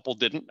 A couple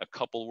didn't. A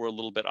couple were a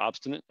little bit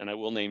obstinate, and I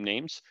will name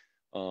names.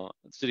 The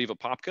city of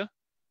Apopka,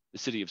 the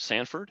city of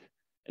Sanford,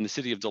 and the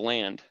city of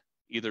DeLand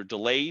either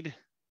delayed,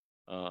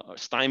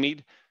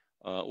 stymied,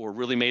 or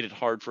really made it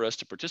hard for us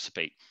to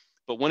participate.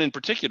 But one in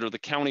particular, the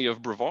county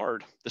of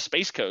Brevard, the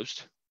Space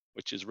Coast,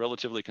 which is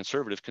relatively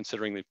conservative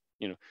considering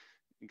they've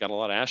got a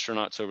lot of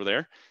astronauts over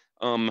there,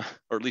 or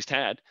at least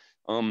had,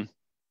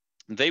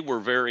 they were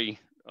very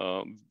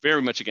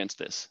much against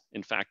this.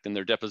 In fact, in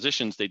their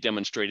depositions, they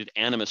demonstrated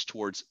animus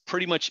towards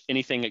pretty much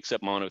anything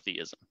except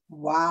monotheism.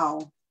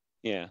 Wow.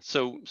 Yeah,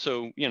 so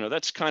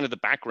that's kind of the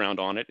background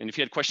on it. And if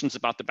you had questions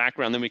about the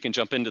background, then we can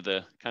jump into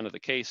the kind of the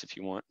case if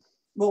you want.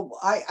 Well,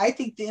 I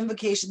think the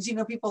invocations,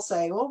 people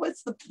say, well,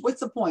 what's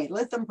the point?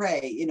 Let them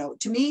pray.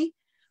 To me,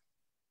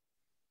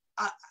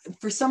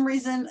 for some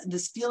reason,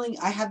 this feeling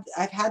I've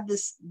had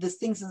this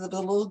thing since I was a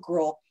little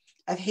girl.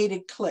 I've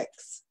hated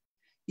cliques.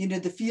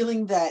 The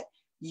feeling that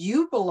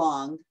you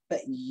belong,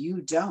 but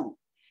you don't.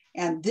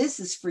 And this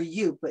is for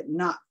you, but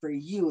not for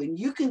you. And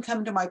you can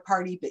come to my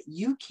party, but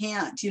you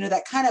can't.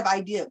 That kind of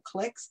idea of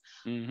cliques.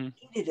 Mm-hmm. I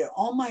hated it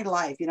all my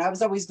life. I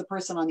was always the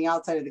person on the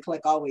outside of the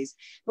clique, always.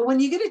 But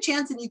when you get a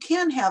chance and you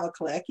can have a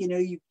clique,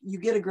 you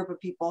get a group of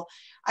people.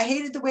 I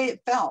hated the way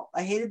it felt.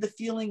 I hated the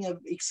feeling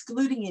of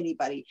excluding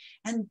anybody.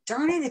 And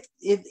darn it,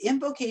 if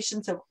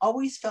invocations have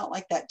always felt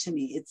like that to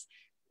me,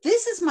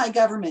 this is my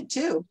government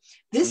too.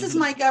 This mm-hmm. is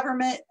my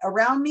government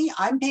around me.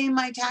 I'm paying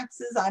my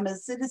taxes. I'm a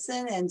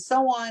citizen and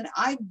so on.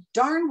 I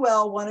darn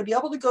well want to be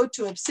able to go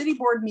to a city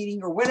board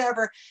meeting or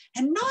whatever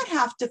and not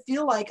have to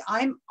feel like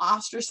I'm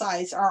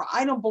ostracized or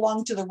I don't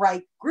belong to the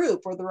right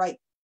group or the right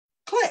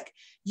clique.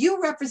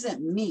 You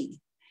represent me.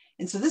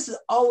 And so this has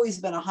always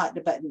been a hot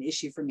button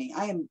issue for me.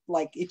 I am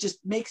like, it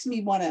just makes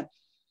me want to,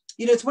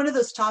 it's one of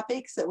those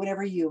topics that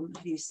whenever you,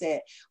 how do you say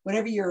it?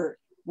 Whenever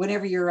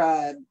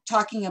you're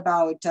talking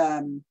about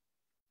the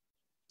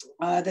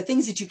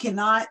things that you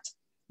cannot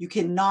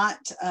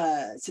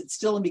sit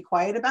still and be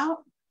quiet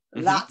about.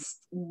 Mm-hmm. That's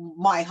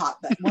my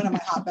hot button, one of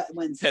my hot button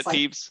ones. Pet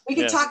peeves. We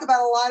can talk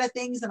about a lot of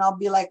things and I'll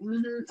be like,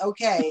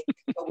 okay.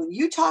 But when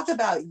you talk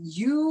about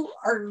you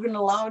are going to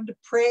allowed to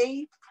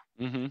pray,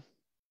 mm-hmm.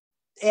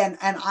 and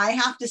I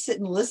have to sit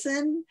and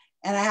listen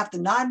and I have to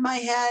nod my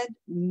head,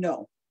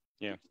 no.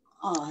 Yeah.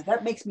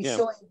 That makes me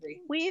so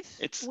angry.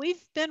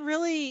 We've been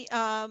really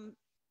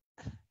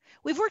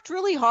we've worked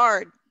really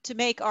hard to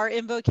make our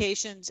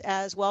invocations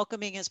as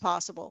welcoming as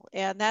possible.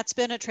 And that's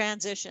been a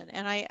transition.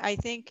 And I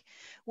think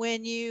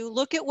when you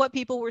look at what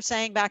people were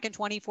saying back in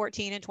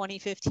 2014 and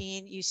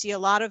 2015, you see a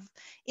lot of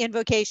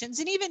invocations.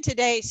 And even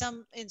today,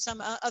 in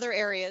some other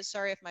areas,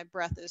 sorry if my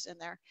breath is in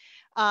there,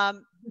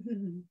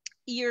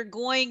 you're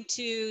going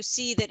to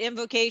see that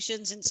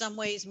invocations in some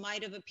ways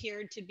might have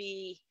appeared to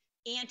be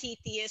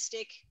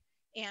anti-theistic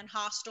and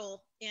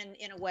hostile in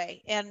a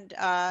way. And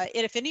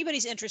if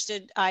anybody's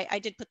interested, I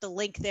did put the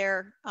link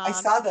there. I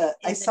saw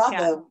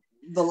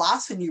the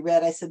last one you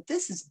read. I said,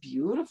 this is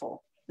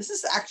beautiful. This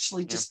is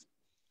actually just.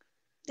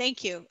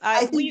 Thank you.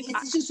 I think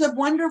it's just a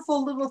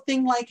wonderful little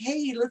thing. Like,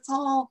 hey, let's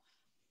all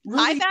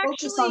really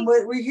focus on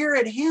what we're here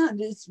at hand.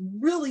 It's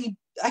really,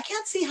 I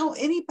can't see how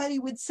anybody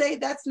would say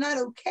that's not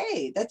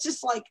okay. That's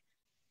just like.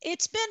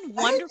 It's been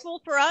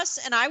wonderful for us,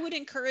 and I would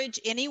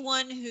encourage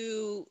anyone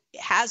who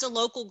has a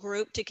local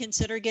group to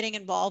consider getting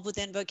involved with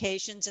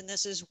invocations, and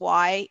this is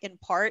why, in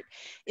part,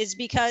 is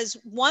because,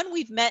 one,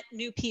 we've met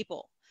new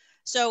people.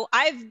 So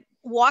I've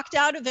walked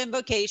out of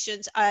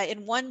invocations.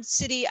 In one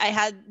city, I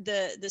had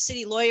the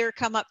city lawyer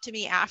come up to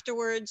me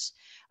afterwards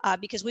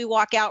because we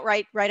walk out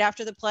right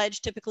after the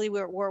pledge. Typically,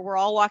 we're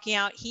all walking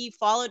out. He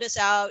followed us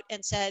out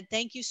and said,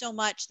 "Thank you so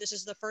much. This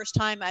is the first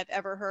time I've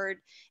ever heard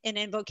an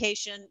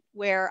invocation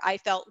where I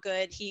felt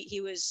good."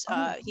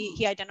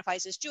 He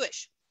identifies as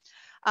Jewish.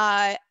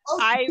 I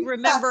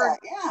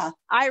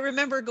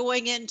remember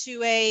going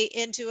into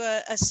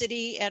a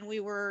city, and we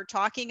were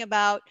talking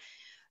about.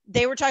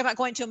 They were talking about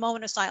going to a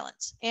moment of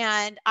silence,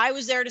 and I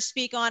was there to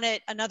speak on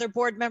it. Another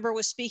board member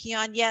was speaking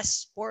on,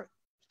 yes,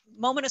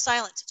 moment of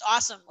silence. It's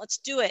awesome. Let's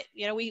do it.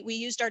 We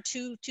used our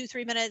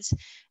 3 minutes.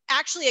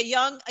 Actually, a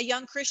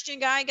young Christian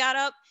guy got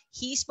up.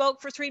 He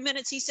spoke for 3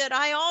 minutes. He said,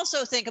 I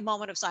also think a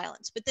moment of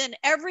silence. But then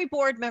every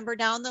board member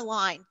down the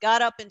line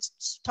got up and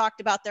talked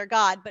about their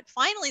God. But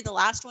finally, the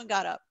last one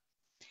got up,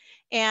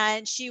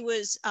 and she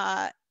was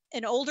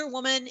an older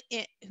woman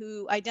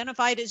who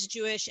identified as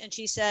Jewish. And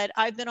she said,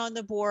 I've been on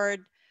the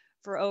board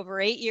for over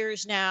 8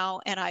 years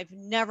now, and I've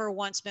never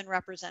once been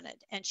represented.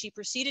 And she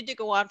proceeded to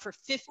go on for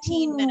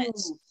 15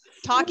 minutes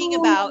talking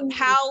about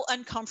how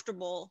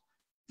uncomfortable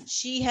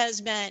she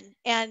has been.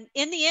 And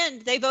in the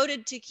end, they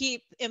voted to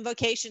keep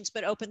invocations,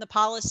 but open the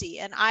policy.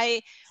 And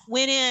I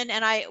went in,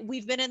 and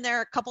we've been in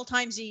there a couple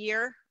times a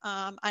year.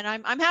 And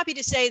I'm happy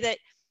to say that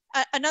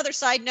another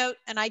side note,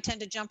 and I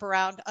tend to jump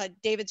around.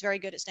 David's very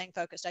good at staying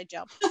focused. I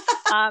jump.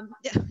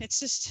 It's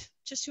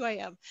just who I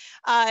am.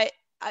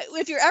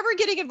 If you're ever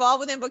getting involved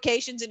with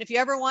invocations, and if you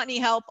ever want any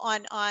help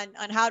on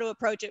how to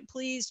approach it,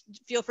 please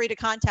feel free to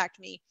contact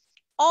me.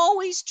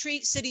 Always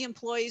treat city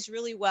employees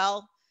really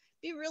well.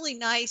 Be really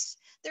nice.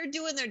 They're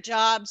doing their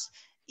jobs.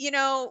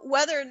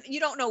 Whether you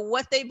don't know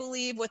what they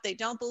believe, what they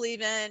don't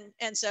believe in.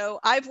 And so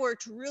I've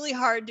worked really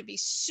hard to be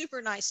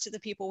super nice to the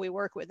people we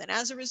work with. And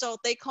as a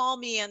result, they call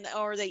me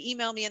or they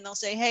email me and they'll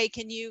say, hey,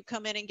 can you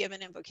come in and give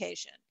an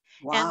invocation?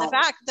 Wow. And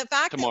the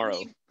fact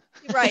tomorrow.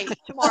 Right,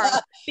 tomorrow,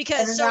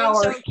 because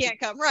so-and-so can't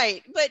come.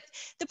 Right. But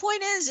the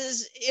point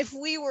is if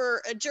we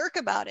were a jerk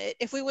about it,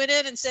 if we went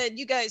in and said,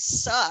 you guys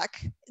suck,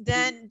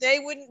 then they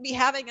wouldn't be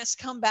having us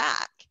come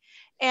back.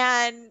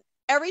 And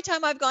every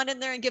time I've gone in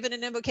there and given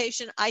an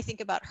invocation, I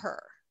think about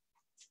her.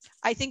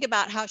 I think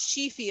about how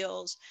she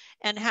feels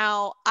and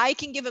how I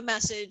can give a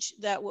message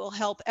that will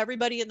help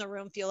everybody in the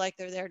room feel like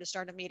they're there to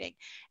start a meeting.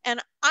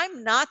 And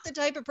I'm not the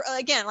type of,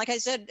 again, like I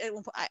said,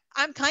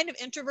 I'm kind of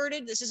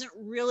introverted. This isn't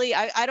really,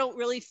 I don't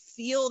really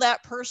feel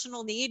that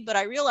personal need, but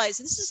I realize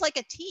this is like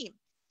a team.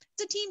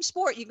 It's a team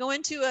sport. You go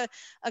into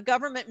a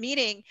government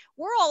meeting,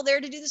 we're all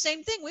there to do the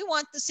same thing. We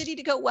want the city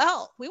to go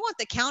well. We want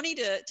the county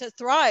to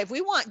thrive.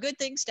 We want good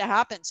things to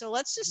happen. So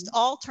let's just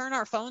all turn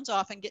our phones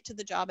off and get to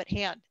the job at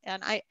hand.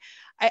 And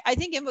I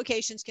think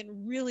invocations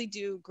can really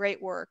do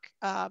great work.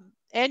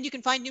 And you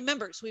can find new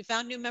members. We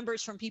found new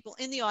members from people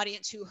in the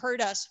audience who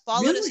heard us,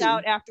 followed us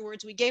out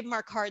afterwards. We gave them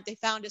our card. They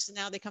found us, and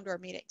now they come to our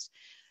meetings.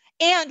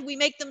 And we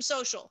make them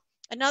social.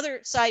 Another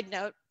side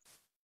note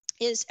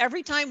is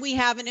every time we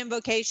have an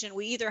invocation,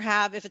 we either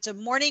have, if it's a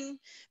morning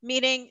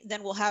meeting,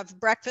 then we'll have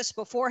breakfast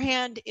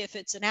beforehand. If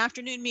it's an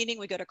afternoon meeting,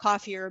 we go to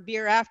coffee or a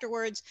beer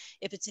afterwards.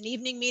 If it's an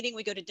evening meeting,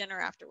 we go to dinner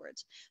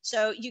afterwards.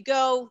 So you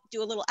go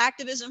do a little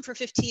activism for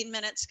 15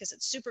 minutes because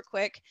it's super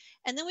quick,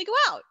 and then we go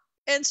out.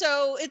 And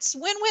so it's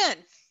win-win,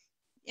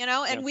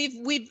 and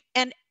we've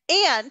and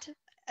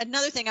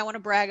another thing I want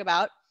to brag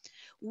about,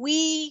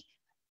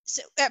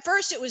 So at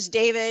first it was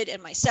David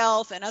and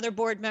myself and other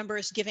board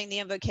members giving the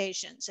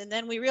invocations. And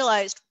then we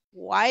realized,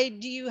 why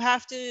do you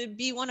have to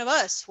be one of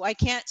us? Why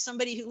can't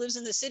somebody who lives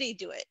in the city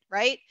do it,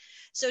 right?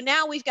 So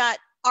now we've got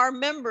our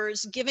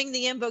members giving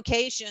the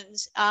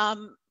invocations.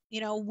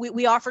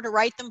 We offer to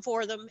write them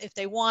for them if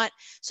they want.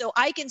 So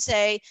I can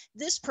say,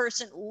 this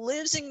person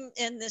lives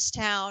in this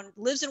town,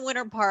 lives in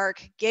Winter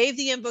Park, gave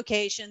the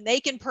invocation, they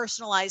can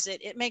personalize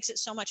it. It makes it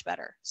so much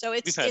better. So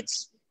it's really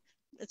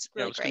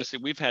I was great. going to say,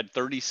 we've had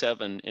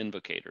 37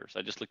 invocators.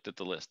 I just looked at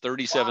the list,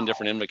 37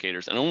 different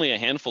invocators, and only a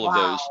handful of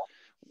those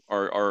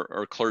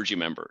are clergy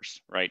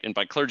members, right? And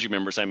by clergy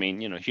members, I mean,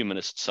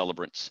 humanist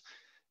celebrants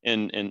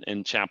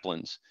and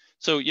chaplains.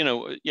 So,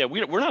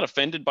 we're not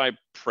offended by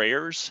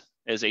prayers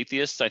as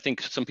atheists. I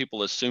think some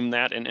people assume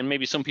that, and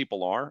maybe some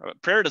people are.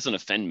 Prayer doesn't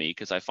offend me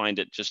because I find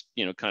it just,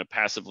 kind of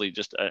passively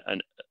just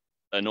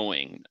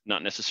annoying,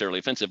 not necessarily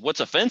offensive.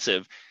 What's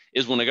offensive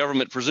is when the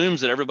government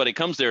presumes that everybody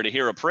comes there to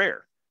hear a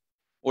prayer,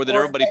 or that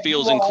everybody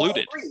feels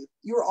included.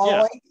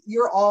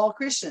 You're all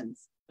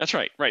Christians. That's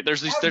right. Right.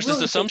 There's this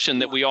assumption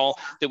that we all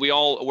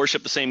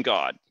worship the same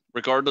God,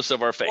 regardless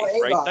of our faith,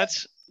 right? God.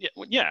 That's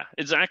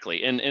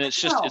exactly. And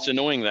it's it's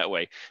annoying that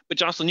way. But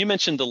Jocelyn, you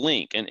mentioned the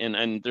link,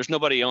 and there's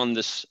nobody on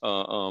this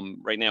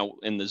right now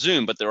in the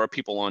Zoom, but there are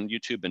people on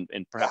YouTube and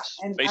perhaps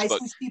Facebook. I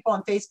see people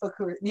on Facebook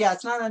who are,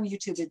 it's not on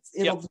YouTube.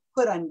 It'll be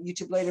put on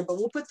YouTube later, but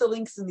we'll put the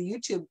links in the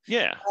YouTube.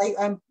 Yeah.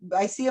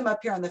 I see them up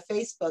here on the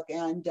Facebook,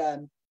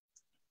 and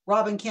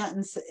Robin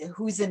Canton,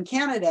 who's in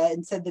Canada,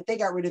 and said that they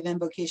got rid of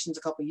invocations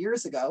a couple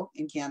years ago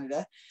in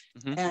Canada.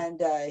 Mm-hmm. And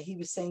he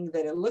was saying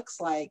that it looks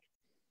like,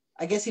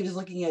 I guess he was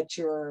looking at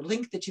your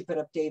link that you put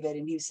up, David,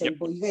 and he was saying,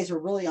 well, you guys were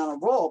really on a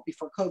roll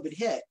before COVID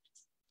hit.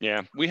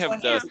 Yeah, we have a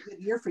good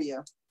year for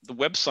you. The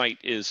website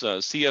is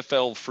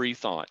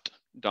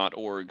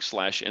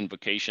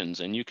cflfreethought.org/invocations,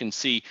 and you can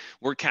see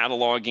we're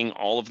cataloging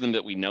all of them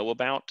that we know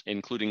about,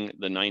 including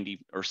the 90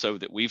 or so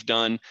that we've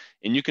done.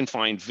 And you can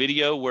find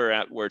video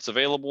where it's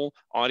available,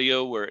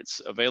 audio where it's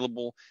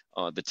available,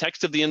 the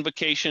text of the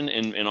invocation,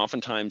 and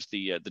oftentimes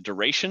the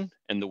duration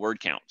and the word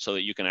count, so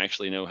that you can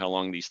actually know how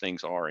long these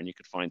things are, and you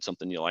can find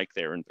something you like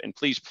there. And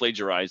please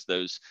plagiarize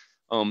those.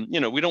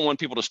 We don't want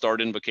people to start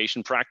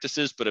invocation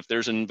practices, but if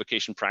there's an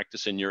invocation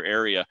practice in your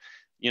area,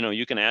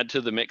 you can add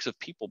to the mix of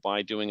people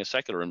by doing a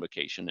secular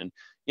invocation. And,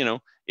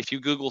 if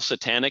you Google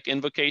satanic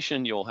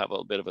invocation, you'll have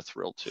a bit of a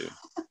thrill too.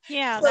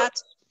 Yeah,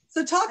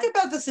 so talk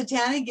about the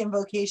satanic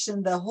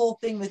invocation, the whole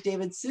thing with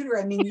David Suter.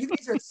 I mean, you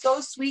guys are so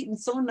sweet and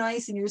so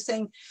nice. And you're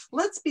saying,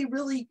 let's be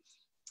really,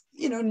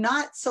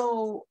 not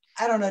so,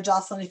 I don't know,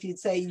 Jocelyn, if you'd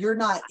say you're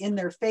not in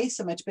their face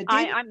so much, but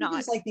David I'm not.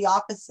 Suter's like the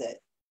opposite.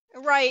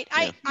 Right.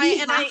 Yeah.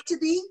 To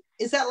be?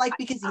 Is that like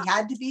because he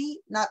had to be,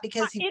 not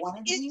because he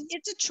wanted to be?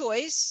 It's a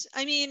choice.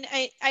 I mean,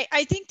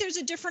 I think there's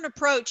a different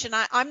approach, and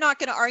I'm not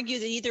going to argue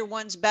that either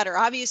one's better.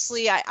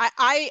 Obviously,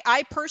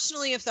 I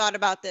personally have thought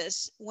about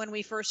this when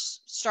we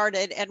first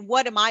started, and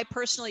what am I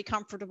personally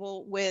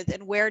comfortable with,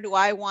 and where do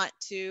I want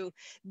to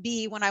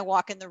be when I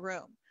walk in the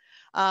room?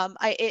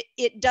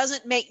 It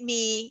doesn't make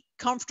me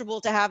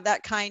comfortable to have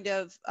that kind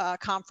of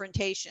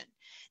confrontation.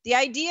 The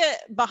idea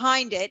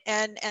behind it,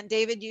 and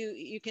David,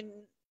 you can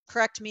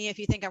correct me if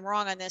you think I'm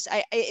wrong on this,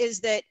 is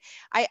that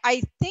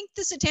I think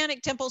the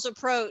Satanic Temple's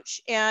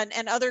approach and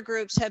other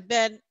groups have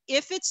been,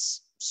 if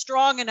it's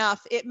strong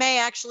enough, it may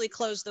actually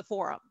close the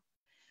forum.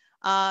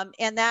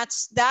 And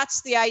that's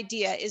the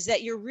idea, is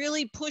that you're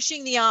really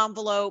pushing the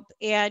envelope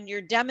and you're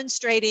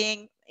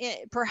demonstrating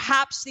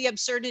perhaps the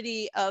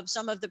absurdity of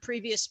some of the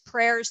previous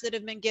prayers that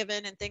have been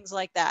given and things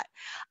like that.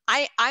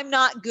 I'm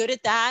not good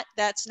at that.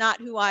 That's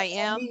not who I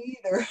am. Me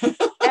either.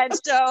 And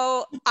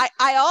so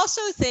I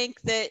also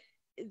think that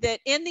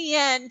in the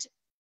end,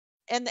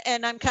 and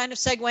I'm kind of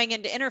segueing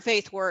into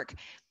interfaith work,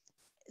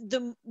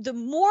 the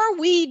more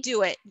we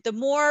do it, the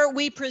more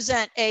we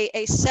present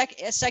a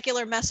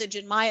secular message,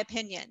 in my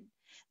opinion,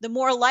 the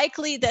more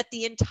likely that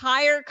the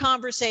entire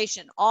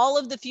conversation, all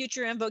of the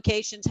future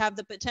invocations, have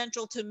the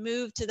potential to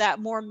move to that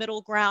more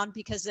middle ground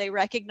because they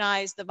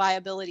recognize the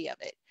viability of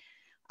it.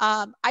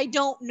 I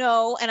don't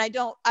know, and I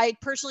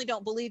personally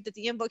don't believe that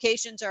the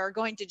invocations are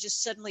going to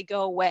just suddenly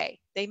go away.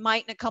 They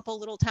might in a couple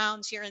little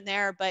towns here and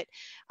there, but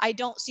I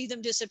don't see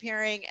them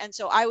disappearing. And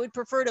so I would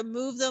prefer to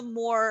move them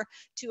more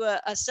to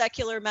a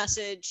secular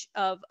message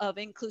of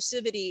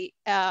inclusivity,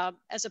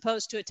 as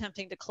opposed to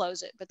attempting to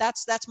close it. But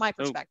that's my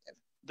perspective.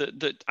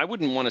 I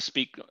wouldn't want to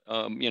speak,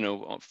 on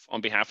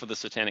behalf of the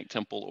Satanic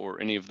Temple or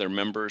any of their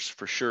members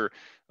for sure.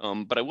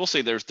 But I will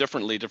say there's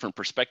different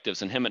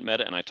perspectives. And Hemant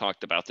Mehta and I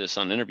talked about this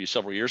on an interview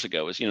several years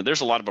ago, is, there's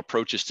a lot of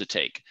approaches to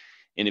take.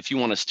 And if you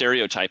want to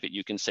stereotype it,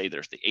 you can say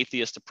there's the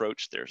atheist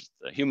approach, there's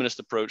the humanist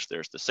approach,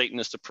 there's the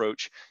Satanist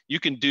approach. You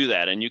can do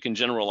that, and you can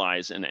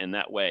generalize in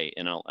that way.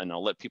 And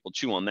I'll let people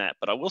chew on that.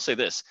 But I will say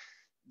this,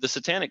 the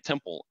Satanic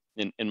Temple,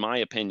 in my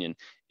opinion,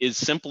 is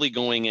simply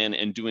going in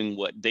and doing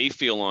what they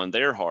feel on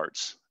their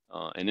hearts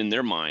and in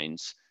their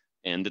minds,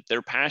 and that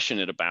they're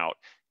passionate about.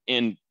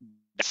 And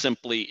that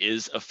simply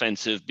is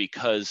offensive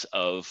because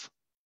of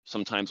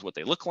sometimes what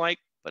they look like,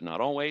 but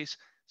not always.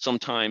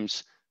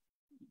 sometimes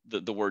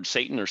the word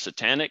Satan or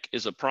satanic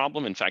is a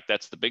problem. In fact,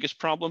 that's the biggest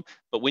problem.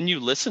 But when you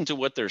listen to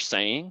what they're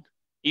saying,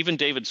 even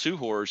David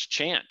Suhor's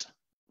chant,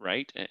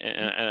 right?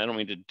 And I don't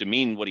mean to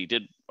demean what he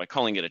did by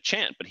calling it a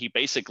chant, but he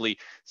basically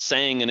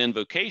sang an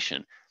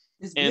invocation.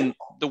 And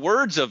the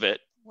words of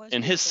it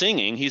and his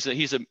singing, he's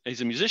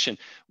a musician,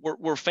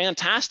 were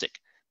fantastic.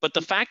 But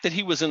the fact that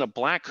he was in a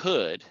black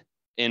hood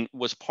and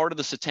was part of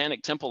the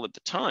Satanic Temple at the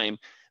time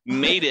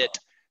made it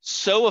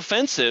so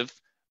offensive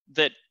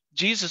that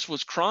Jesus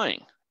was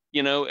crying.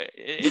 You know,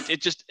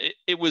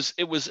 it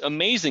was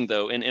amazing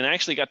though, and I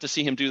actually got to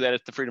see him do that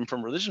at the Freedom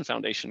from Religion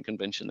Foundation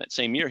convention that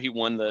same year. He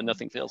won the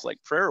Nothing Fails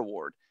Like Prayer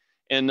Award,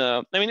 and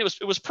I mean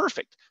it was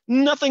perfect.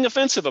 Nothing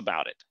offensive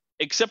about it,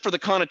 except for the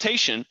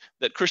connotation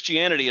that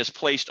Christianity has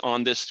placed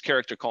on this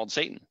character called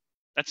Satan.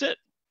 That's it.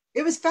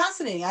 It was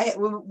fascinating.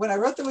 When I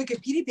wrote the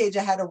Wikipedia page,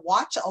 I had to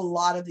watch a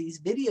lot of these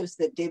videos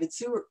that David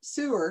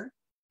Sewer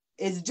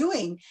is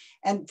doing.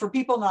 And for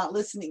people not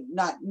listening,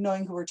 not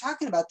knowing who we're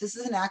talking about, this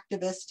is an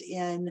activist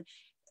in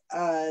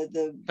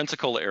the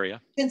Pensacola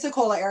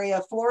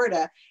area,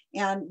 Florida.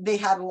 And they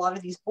had a lot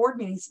of these board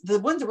meetings. The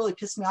ones that really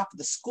pissed me off were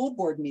the school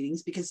board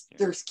meetings, because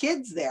there's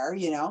kids there,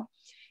 you know.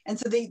 And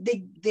so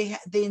they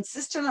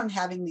insisted on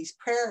having these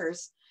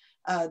prayers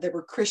that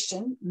were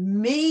Christian.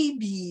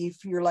 Maybe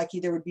if you're lucky,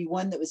 there would be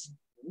one that was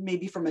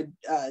maybe from a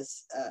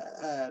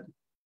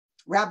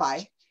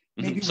rabbi.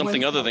 Maybe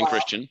something other than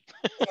Christian.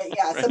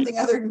 Yeah, right. Something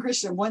other than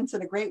Christian once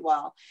in a great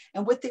while.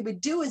 And what they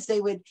would do is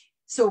they would,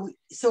 so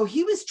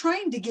he was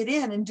trying to get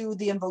in and do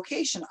the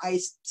invocation.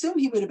 I assume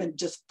he would have been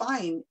just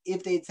fine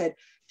if they'd said,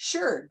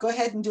 sure, go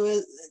ahead and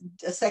do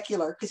a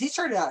secular, because he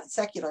started out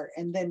secular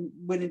and then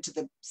went into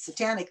the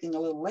satanic thing a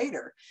little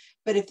later.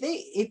 But if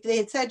they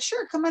had said,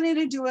 sure, come on in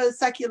and do a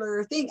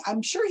secular thing,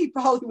 I'm sure he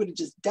probably would have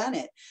just done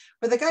it.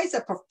 But the guy's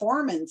a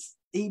performance,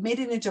 he made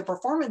it into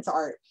performance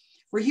art,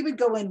 where he would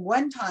go in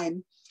one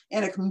time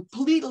in a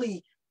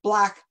completely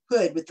black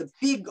hood with the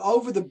big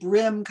over the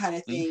brim kind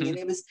of thing. And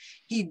it was,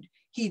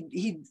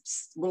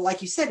 well,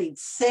 like you said, he'd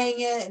sang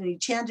it and he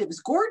chanted, it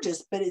was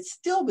gorgeous, but it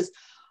still was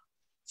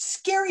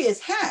scary as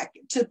heck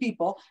to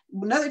people.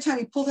 Another time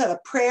he pulled out a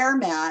prayer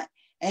mat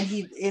and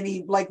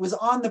he like was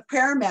on the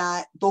prayer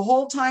mat the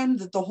whole time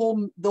that the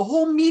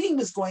whole meeting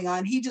was going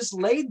on. He just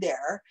laid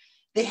there.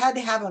 They had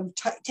to have him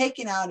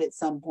taken out at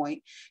some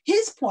point.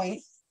 His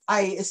point,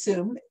 I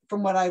assume,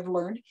 from what I've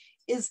learned,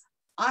 is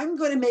I'm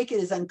going to make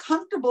it as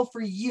uncomfortable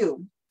for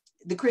you,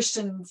 the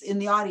Christians in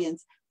the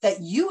audience,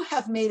 that you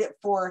have made it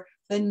for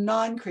the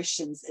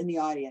non-Christians in the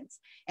audience.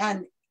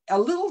 And a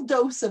little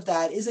dose of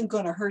that isn't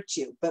going to hurt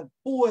you. But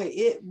boy,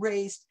 it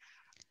raised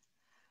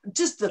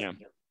just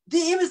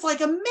it was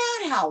like a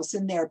madhouse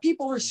in there.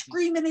 People were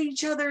screaming at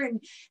each other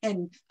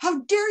and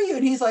how dare you?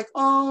 And he's like,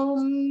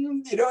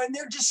 you know, and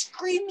they're just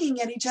screaming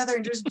at each other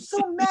and just so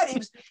mad. It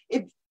was,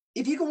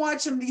 if you can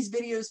watch some of these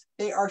videos,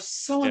 they are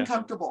so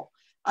uncomfortable.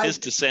 His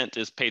dissent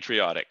is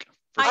patriotic.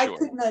 I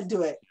could not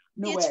do it.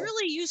 No it's way.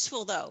 Really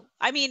useful though.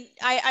 I mean,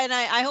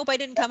 I hope I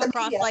didn't come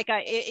across like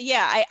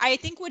I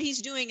think what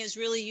he's doing is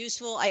really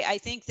useful. I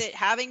think that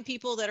having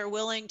people that are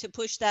willing to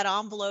push that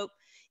envelope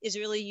is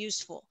really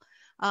useful,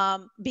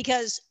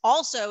 because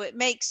also it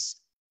makes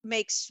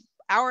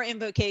our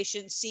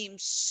invocation seem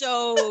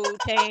so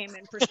tame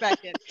in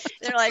perspective.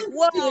 They're like,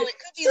 whoa, it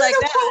could be like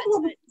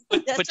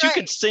that. But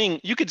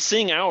you could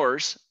sing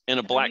ours in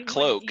a black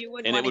cloak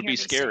and it would be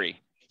scary.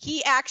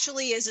 He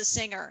actually is a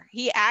singer.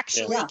 He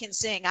actually can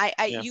sing.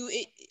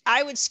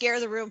 I would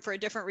scare the room for a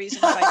different reason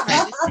if I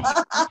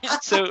tried to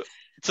sing.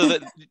 So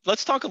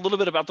let's talk a little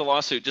bit about the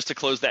lawsuit just to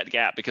close that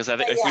gap, because I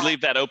think if we leave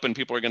that open,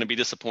 people are going to be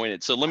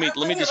disappointed. So let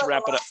me just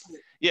wrap it up.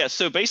 Yeah.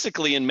 So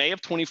basically, in May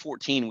of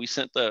 2014, we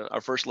sent our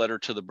first letter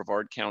to the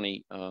Brevard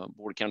County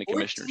Board of County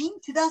Commissioners.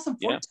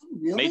 2014,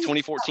 really? May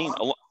 2014.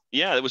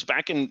 Yeah, it was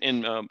back in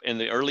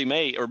the early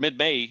May or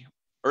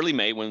early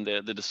May when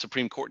the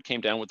Supreme Court came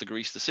down with the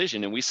Grease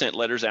decision, and we sent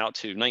letters out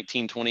to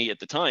 1920 at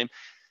the time.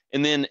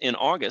 And then in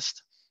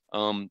August,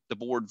 the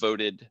board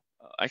voted.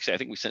 Actually, I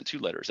think we sent 2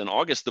 letters. In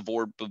August, the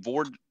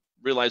board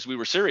realized we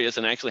were serious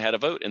and actually had a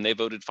vote, and they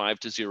voted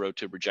 5-0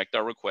 to reject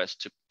our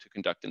request to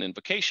conduct an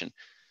invocation.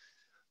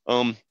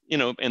 You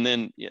know, and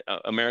then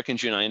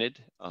Americans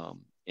United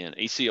and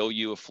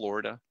ACLU of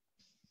Florida,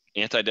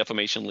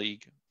 Anti-Defamation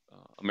League,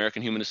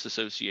 American Humanist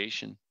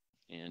Association,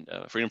 and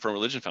Freedom from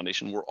Religion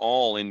Foundation were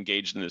all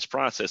engaged in this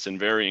process in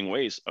varying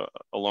ways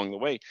along the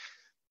way.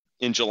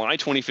 In July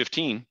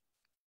 2015,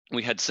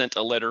 we had sent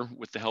a letter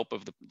with the help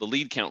of the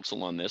lead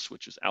counsel on this,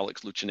 which is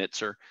Alex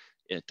Luchenitzer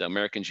at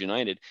Americans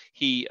United.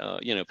 He,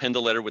 penned a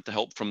letter with the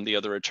help from the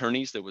other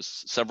attorneys. There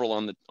was several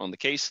on the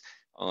case.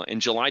 In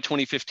July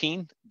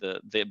 2015,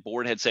 the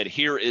board had said,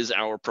 here is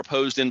our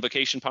proposed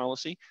invocation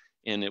policy.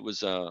 And it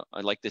was,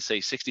 I'd like to say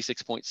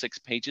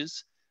 66.6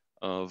 pages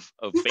of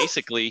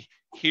basically,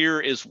 here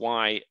is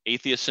why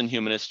atheists and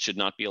humanists should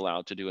not be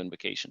allowed to do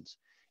invocations.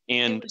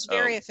 And it was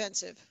very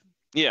offensive.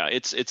 Yeah,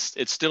 it's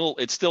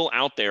still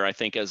out there, I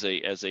think, as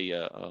a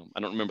I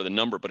don't remember the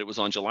number, but it was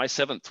on July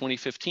 7th,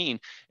 2015.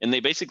 And they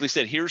basically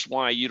said, here's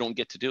why you don't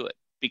get to do it,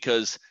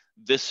 because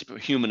this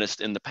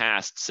humanist in the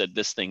past said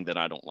this thing that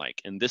I don't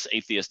like, and this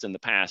atheist in the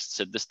past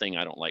said this thing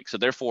I don't like. So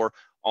therefore,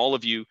 all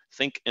of you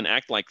think and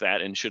act like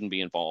that and shouldn't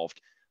be involved.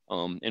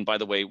 And by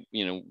the way,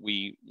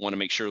 we want to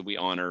make sure we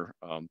honor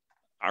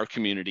our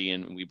community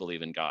and we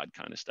believe in God,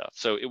 kind of stuff.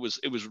 So it was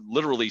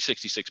literally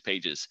 66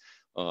 pages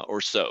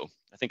or so.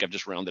 I think I've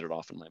just rounded it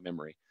off in my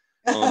memory.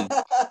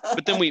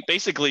 But then we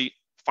basically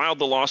filed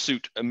the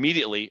lawsuit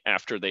immediately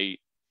after they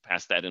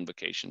passed that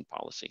invocation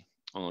policy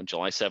on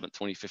July 7th,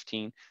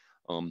 2015.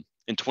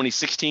 In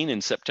 2016,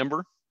 in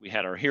September, we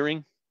had our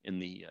hearing in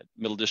the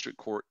Middle District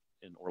Court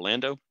in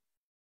Orlando.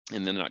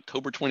 And then in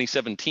October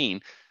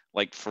 2017,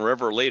 like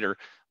forever later,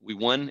 we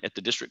won at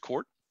the district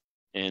court.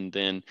 And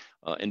then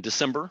in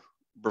December,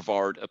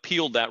 Brevard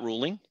appealed that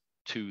ruling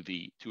to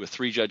a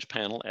 3-judge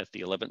panel at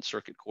the 11th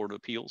Circuit Court of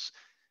Appeals.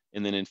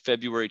 And then in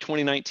February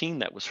 2019,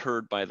 that was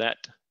heard by that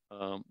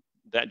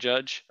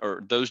judge,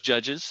 or those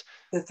judges.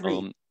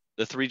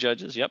 The three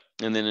judges, yep.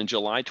 And then in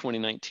July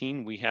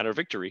 2019, we had our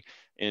victory.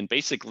 And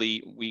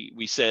basically,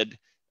 we said,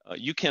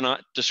 you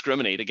cannot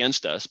discriminate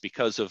against us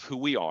because of who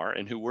we are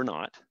and who we're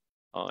not.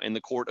 And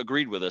the court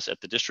agreed with us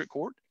at the district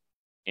court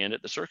and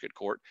at the circuit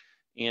court.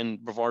 And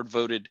Brevard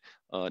voted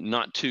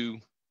not to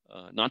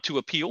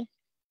appeal.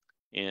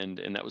 And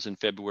that was in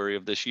February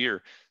of this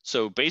year.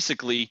 So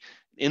basically,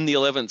 in the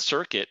 11th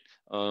Circuit,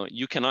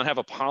 you cannot have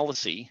a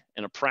policy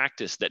and a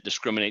practice that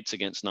discriminates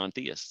against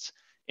non-theists.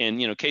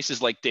 And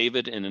cases like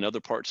David and in other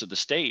parts of the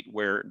state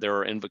where there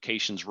are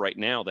invocations right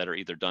now that are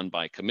either done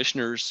by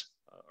commissioners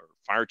or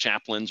fire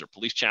chaplains or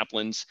police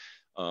chaplains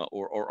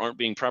or aren't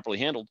being properly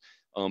handled,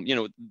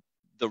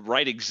 the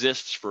right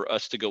exists for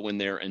us to go in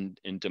there and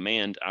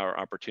demand our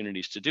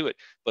opportunities to do it.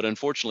 But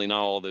unfortunately,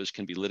 not all of those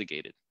can be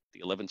litigated.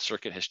 The 11th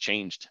Circuit has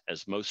changed,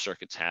 as most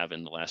circuits have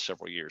in the last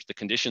several years. The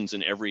conditions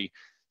in every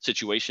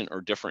situation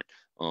are different.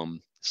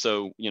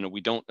 So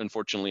we don't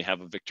unfortunately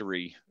have a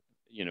victory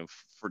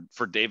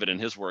for David and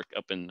his work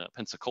up in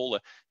Pensacola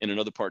and in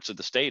other parts of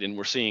the state. And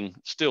we're seeing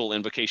still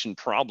invocation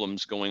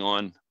problems going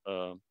on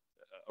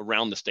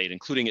around the state,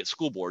 including at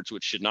school boards,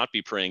 which should not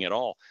be praying at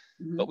all.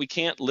 Mm-hmm. But we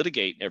can't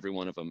litigate every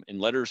one of them, and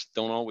letters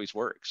don't always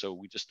work. So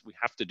we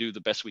have to do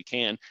the best we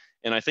can.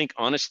 And I think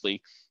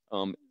honestly,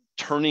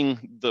 turning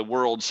the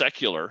world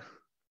secular,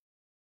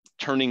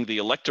 turning the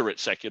electorate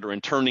secular,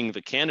 and turning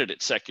the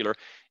candidate secular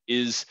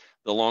is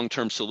the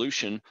long-term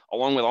solution,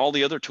 along with all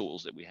the other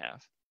tools that we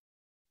have.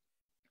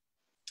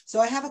 So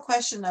I have a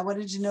question. I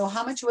wanted to know,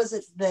 how much was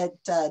it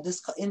that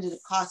this ended up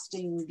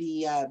costing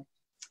the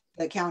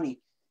county?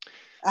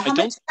 How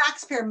much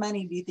taxpayer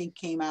money do you think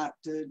came out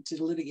to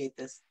litigate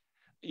this?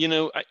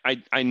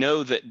 I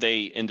know that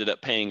they ended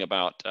up paying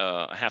about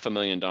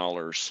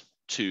 $500,000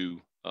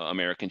 to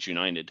Americans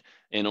United,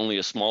 and only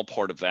a small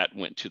part of that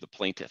went to the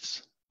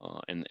plaintiffs.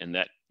 And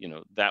that,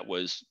 that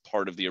was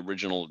part of the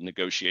original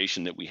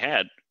negotiation that we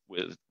had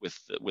with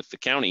the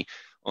county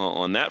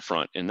on that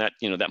front. And that,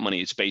 that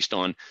money is based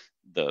on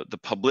the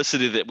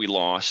publicity that we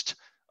lost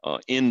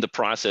in the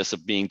process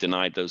of being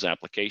denied those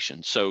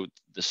applications. So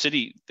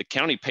the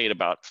county paid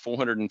about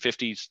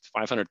 $450,000,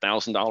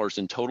 $500,000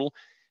 in total.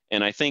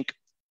 And I think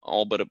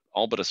all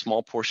but a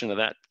small portion of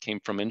that came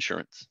from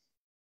insurance.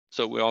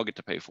 So we all get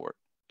to pay for it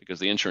because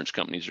the insurance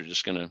companies are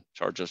just going to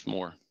charge us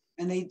more.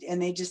 And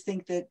they just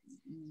think that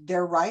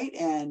they're right,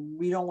 and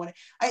we don't want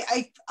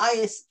to.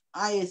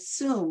 I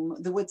assume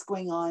that what's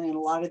going on in a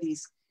lot of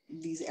these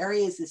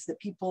areas is that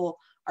people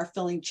are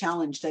feeling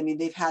challenged. I mean,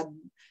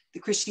 the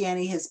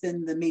Christianity has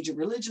been the major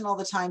religion all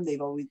the time.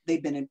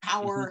 They've been in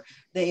power. Mm-hmm.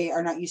 They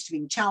are not used to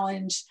being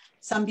challenged.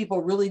 Some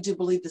people really do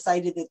believe this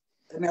idea that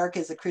America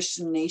is a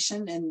Christian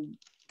nation, and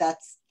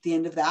that's the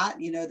end of that,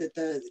 that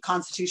the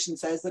Constitution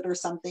says it or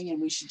something,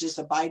 and we should just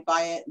abide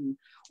by it,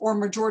 or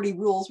majority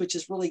rules, which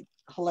is really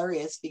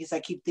hilarious because I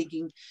keep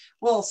thinking,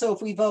 well, so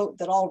if we vote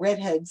that all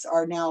redheads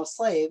are now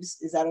slaves,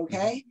 is that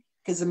okay?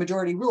 Because the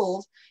majority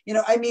ruled,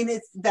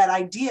 it's that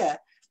idea.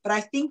 But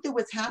I think that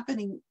what's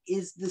happening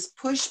is this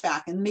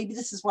pushback, and maybe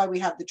this is why we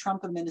have the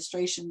Trump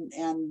administration,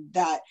 and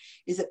that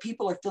is that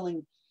people are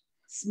feeling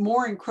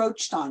more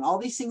encroached on. All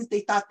these things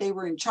they thought they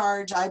were in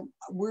charge.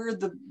 We're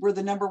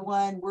the number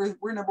one.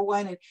 We're number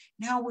one, and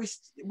now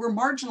we're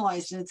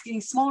marginalized, and it's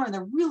getting smaller, and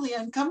they're really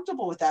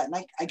uncomfortable with that.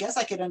 And I guess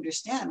I could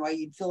understand why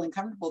you'd feel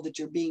uncomfortable that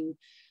you're being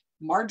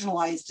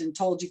marginalized and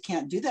told you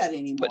can't do that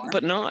anymore.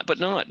 But not.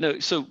 No.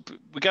 So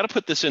we got to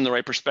put this in the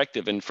right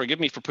perspective. And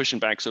forgive me for pushing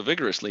back so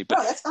vigorously,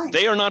 but that's fine.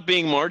 They are not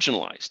being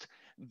marginalized.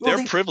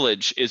 Their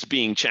privilege is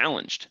being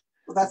challenged.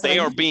 Well, they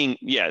are being,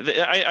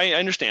 I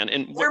understand.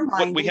 And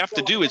what we have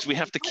to do is we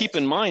have to keep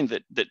in mind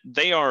that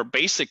they are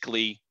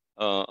basically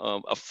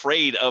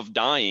afraid of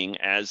dying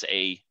as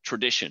a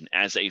tradition,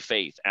 as a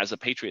faith, as a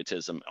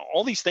patriotism,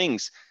 all these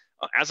things,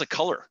 as a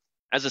color,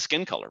 as a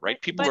skin color,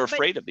 right? People are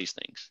afraid of these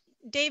things.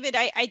 David,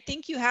 I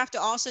think you have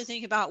to also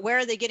think about where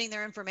are they getting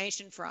their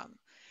information from.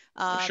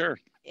 Sure.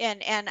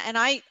 And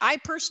I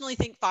personally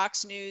think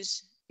Fox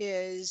News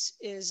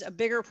is a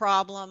bigger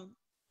problem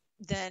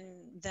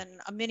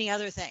many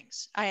other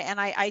things.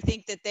 I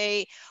think that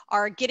they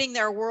are getting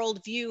their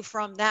worldview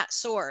from that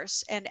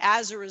source, and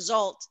as a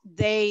result,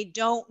 they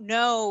don't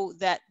know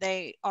that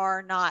they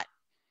are not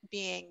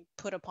being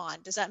put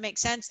upon. Does that make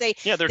sense? They're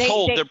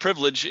told their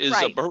privilege is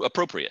right.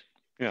 Appropriate.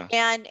 Yeah.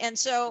 And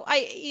so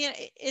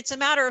it's a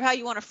matter of how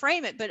you want to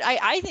frame it, but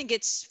I think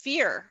it's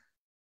fear.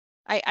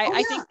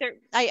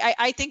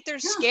 I think they're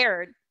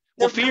scared.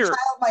 Well, fear.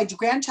 My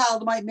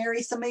grandchild might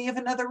marry somebody of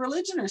another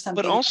religion or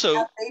something. But also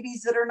have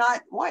babies that are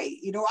not white.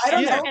 I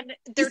don't know. And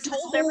they're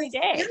told every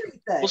day.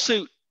 Well,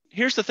 so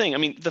here's the thing. I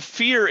mean, the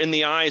fear in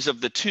the eyes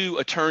of the two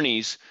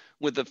attorneys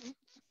with the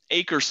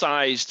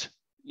acre-sized,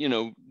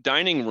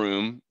 dining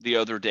room the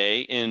other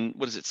day in,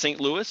 St.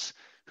 Louis,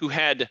 who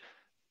had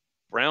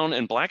brown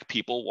and black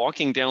people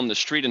walking down the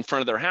street in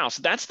front of their house.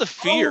 That's the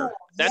fear.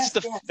 That's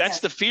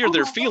the fear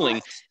they're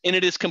feeling, and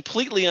it is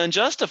completely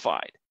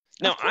unjustified.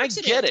 Now, I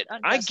get it.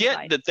 I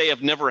get that they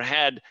have never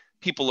had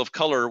people of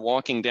color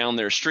walking down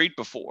their street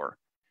before,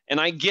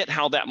 and I get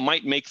how that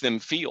might make them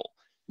feel.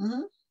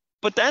 Mm-hmm.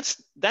 But that's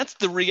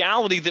the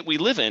reality that we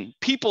live in.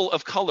 People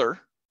of color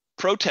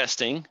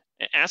protesting,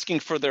 asking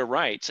for their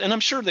rights. And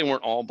I'm sure they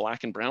weren't all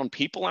black and brown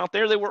people out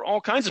there. There were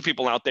all kinds of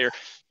people out there,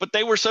 but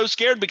they were so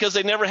scared because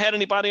they never had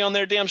anybody on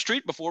their damn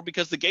street before,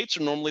 because the gates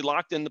are normally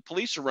locked and the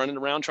police are running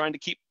around trying to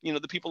keep,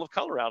 the people of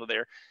color out of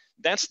there.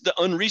 That's the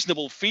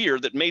unreasonable fear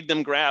that made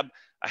them grab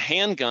a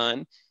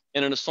handgun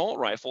and an assault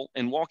rifle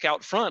and walk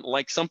out front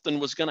like something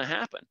was going to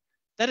happen.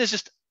 That is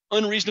just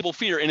unreasonable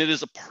fear. And it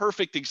is a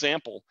perfect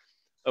example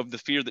of the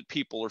fear that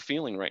people are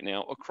feeling right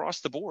now across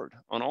the board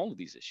on all of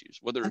these issues,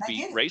 whether it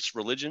be race,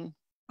 religion.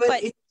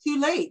 But it's too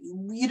late.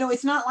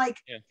 It's not like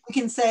we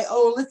can say,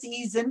 oh, let's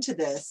ease into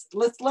this.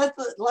 Let's let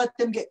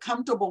them get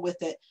comfortable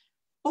with it.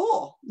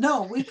 Oh,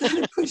 no, we've got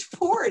to push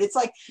forward. It's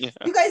like,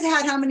 you guys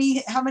had how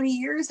many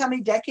years, how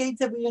many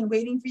decades have we been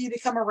waiting for you to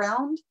come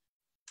around?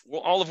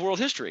 Well, all of world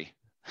history.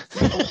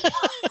 Well,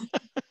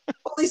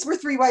 at least we're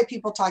three white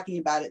people talking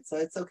about it, so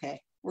it's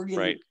okay. We're getting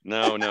right.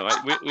 No.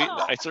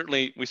 I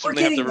certainly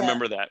have to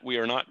remember that we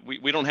are not.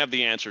 We don't have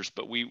the answers,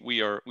 but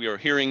we are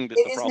hearing that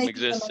the problem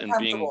exists and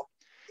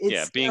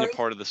being a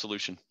part of the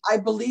solution. I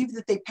believe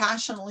that they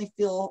passionately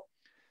feel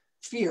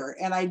fear,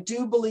 and I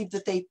do believe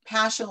that they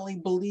passionately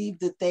believe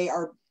that they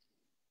are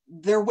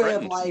their way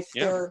of life.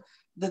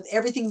 That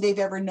everything they've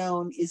ever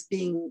known is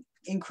being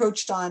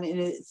encroached on, and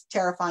it's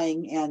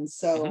terrifying. And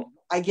so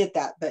I get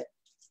that, but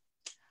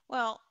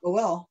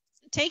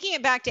taking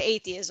it back to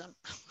atheism,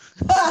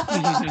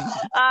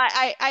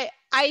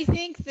 I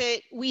think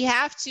that we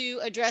have to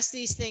address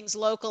these things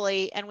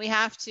locally, and we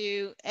have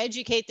to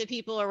educate the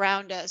people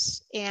around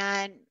us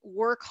and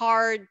work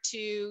hard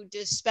to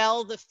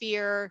dispel the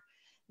fear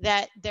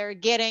that they're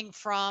getting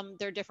from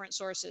their different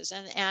sources.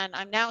 And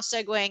I'm now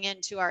segueing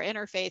into our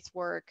interfaith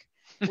work.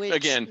 Which,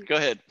 again, go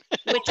ahead.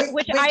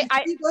 Which I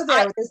go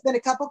there. There's been a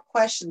couple of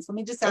questions. Let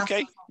me just ask.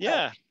 Okay.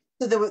 Yeah.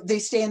 So that they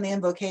stay in the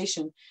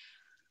invocation.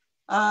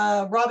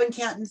 Robin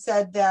Canton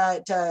said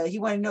that he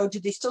wanted to know, do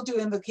they still do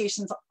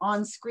invocations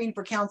on screen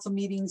for council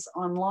meetings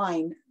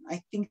online?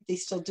 I think they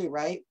still do,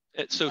 right?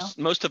 So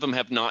most of them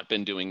have not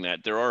been doing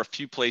that. There are a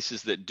few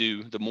places that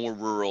do. The more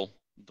rural,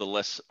 the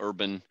less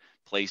urban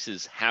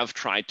places have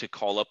tried to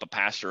call up a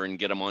pastor and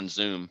get them on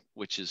Zoom,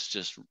 which is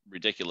just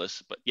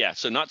ridiculous. But yeah,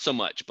 so not so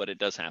much, but it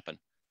does happen.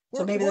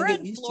 So maybe we're they'll get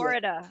in used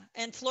Florida.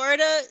 To it. In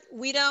Florida,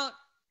 we don't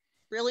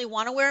really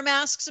want to wear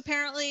masks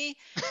apparently,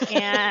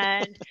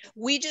 and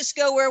we just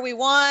go where we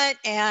want.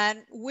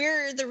 And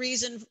we're the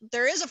reason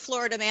there is a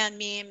Florida man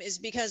meme is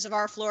because of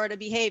our Florida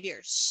behavior.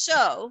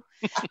 So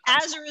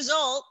as a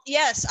result,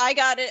 yes, I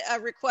got a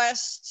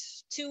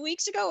request a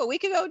week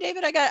ago,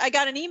 David. I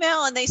got an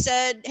email, and they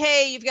said,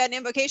 hey, you've got an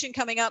invocation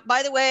coming up.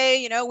 By the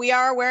way, we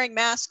are wearing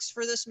masks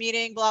for this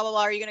meeting, blah, blah,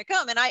 blah. Are you going to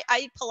come? And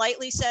I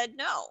politely said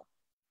no,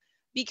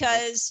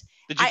 because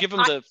did you give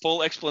them the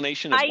full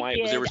explanation of why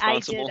it was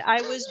irresponsible?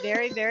 I was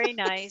very, very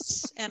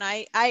nice. And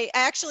I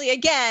actually,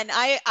 again,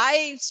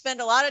 I spend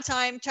a lot of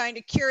time trying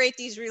to curate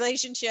these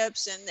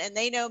relationships, and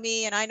they know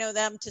me and I know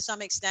them to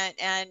some extent.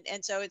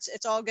 And so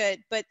it's all good.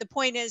 But the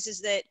point is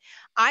that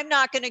I'm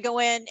not going to go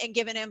in and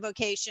give an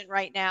invocation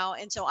right now.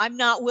 And so I'm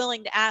not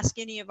willing to ask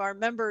any of our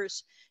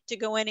members to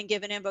go in and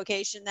give an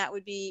invocation. That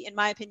would be, in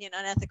my opinion,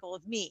 unethical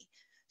of me.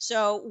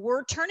 So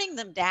we're turning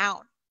them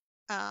down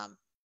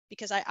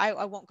because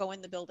I won't go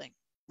in the building.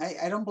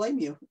 I don't blame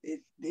you.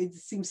 It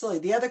seems silly.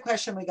 The other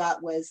question we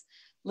got was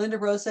Linda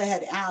Rosa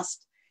had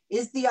asked,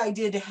 is the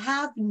idea to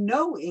have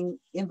no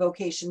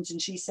invocations?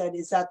 And she said,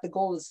 is that the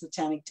goal of the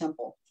Satanic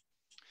Temple?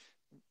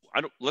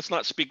 Let's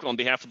not speak on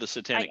behalf of the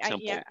Satanic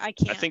Temple. Yeah, I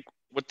can't. I think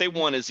what they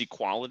want is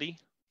equality.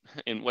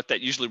 And what that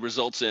usually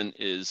results in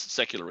is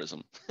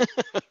secularism.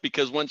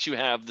 Because once you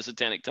have the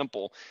Satanic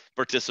Temple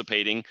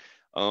participating,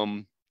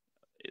 then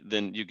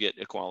you get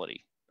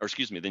equality. Or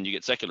excuse me, then you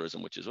get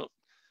secularism, which is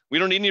we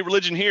don't need any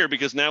religion here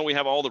because now we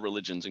have all the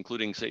religions,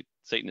 including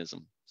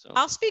Satanism. So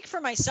I'll speak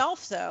for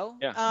myself, though,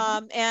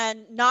 yeah.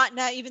 and not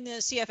even the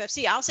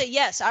CFFC. I'll say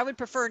yes. I would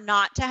prefer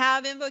not to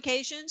have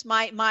invocations.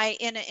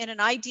 In an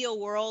ideal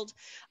world,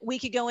 we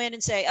could go in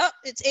and say, "Oh,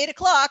 it's 8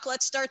 o'clock.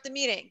 Let's start the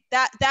meeting."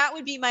 That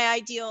would be my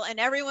ideal, and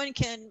everyone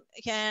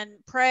can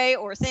pray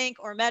or think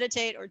or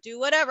meditate or do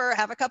whatever,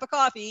 have a cup of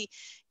coffee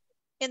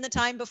in the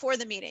time before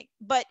the meeting.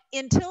 But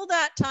until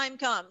that time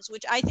comes,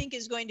 which I think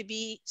is going to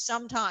be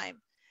some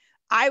time,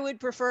 I would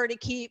prefer to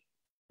keep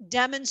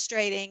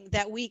demonstrating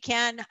that we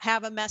can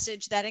have a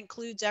message that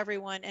includes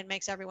everyone and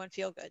makes everyone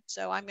feel good.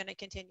 So I'm going to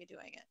continue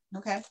doing it.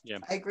 Okay. Yeah.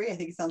 I agree. I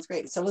think it sounds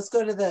great. So let's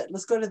go to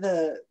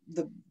the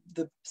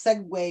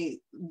segue.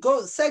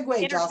 Go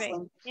segue,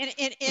 Jocelyn. In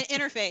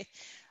Interfaith.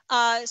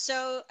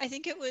 So I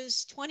think it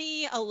was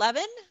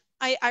 2011.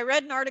 I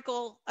read an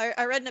article.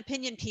 I read an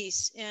opinion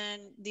piece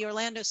in the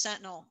Orlando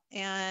Sentinel,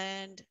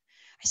 and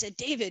I said,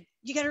 David,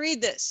 you got to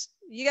read this.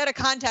 You got to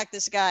contact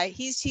this guy.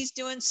 He's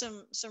doing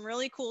some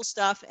really cool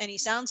stuff, and he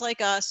sounds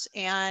like us,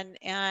 and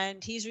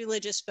he's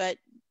religious, but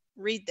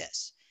read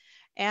this.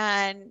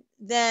 And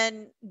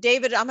then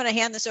David, I'm going to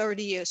hand this over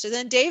to you. So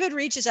then David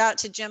reaches out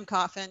to Jim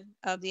Coffin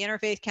of the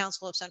Interfaith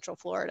Council of Central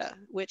Florida,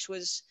 which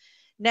was,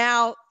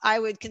 now I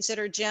would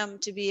consider Jim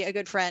to be a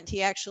good friend.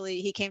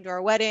 He came to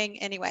our wedding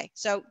anyway.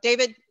 So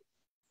David,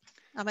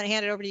 I'm going to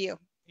hand it over to you.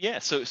 Yeah.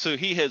 So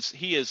he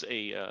is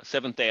a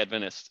Seventh-day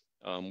Adventist.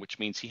 Which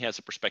means he has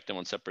a perspective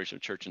on separation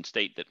of church and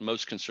state that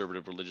most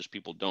conservative religious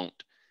people don't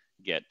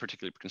get,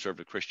 particularly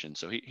conservative Christians.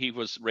 So he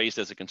was raised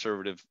as a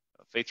conservative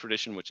faith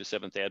tradition, which is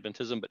Seventh-day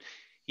Adventism, but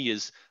he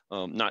is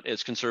not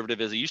as conservative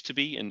as he used to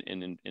be,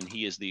 and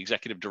he is the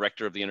executive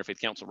director of the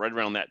Interfaith Council. Right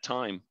around that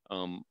time,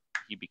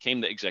 he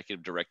became the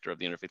executive director of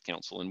the Interfaith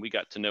Council, and we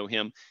got to know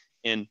him.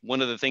 And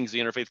one of the things the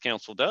Interfaith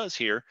Council does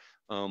here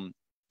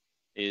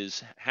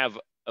is have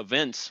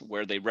events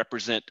where they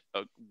represent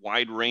a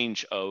wide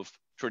range of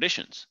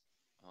traditions.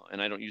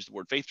 And I don't use the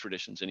word faith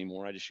traditions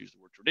anymore. I just use the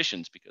word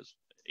traditions because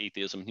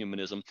atheism,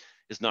 humanism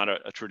is not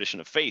a tradition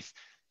of faith.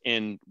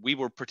 And we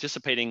were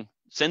participating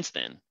since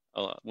then.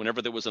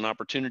 Whenever there was an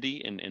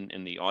opportunity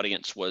and the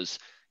audience was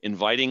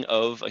inviting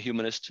of a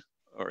humanist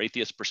or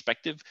atheist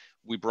perspective,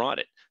 we brought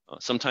it.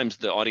 Sometimes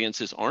the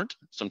audiences aren't,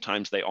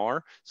 sometimes they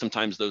are,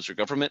 sometimes those are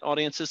government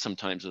audiences,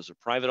 sometimes those are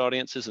private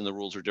audiences, and the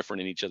rules are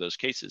different in each of those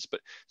cases.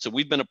 But so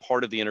we've been a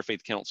part of the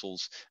Interfaith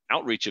Council's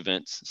outreach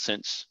events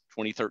since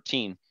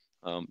 2013.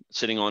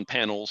 Sitting on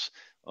panels,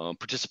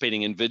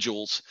 participating in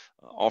vigils,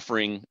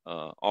 offering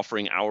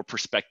our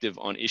perspective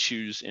on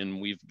issues. And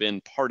we've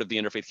been part of the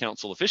Interfaith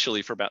Council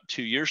officially for about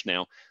 2 years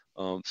now,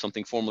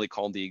 something formerly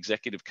called the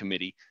Executive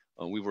Committee.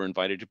 We were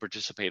invited to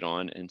participate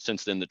on, and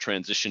since then the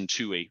transition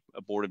to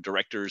a board of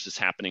directors is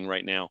happening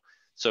right now.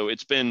 So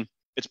it's been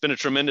a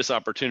tremendous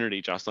opportunity,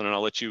 Jocelyn, and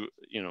I'll let you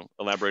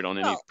elaborate on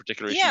any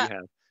particular issue you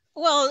have.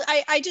 Well,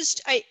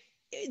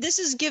 this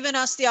has given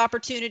us the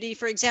opportunity.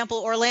 For example,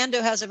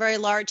 Orlando has a very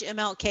large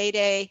MLK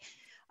Day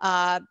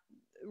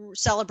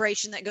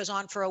celebration that goes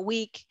on for a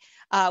week.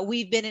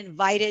 We've been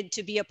invited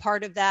to be a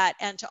part of that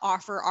and to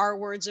offer our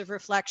words of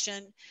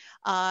reflection.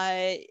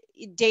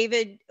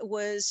 David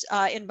was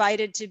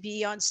invited to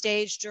be on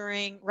stage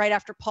right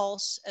after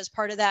Pulse as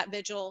part of that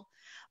vigil.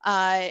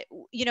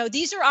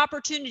 These are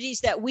opportunities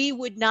that we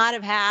would not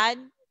have had.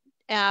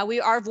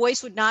 Our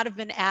voice would not have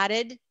been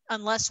added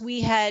unless we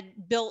had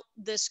built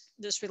this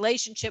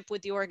relationship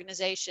with the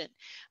organization.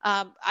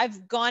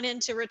 I've gone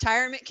into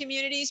retirement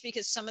communities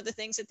because some of the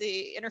things that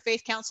the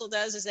Interfaith Council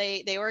does is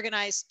they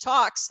organize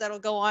talks that'll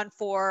go on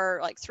for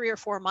like 3 or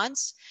 4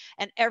 months,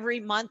 and every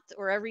month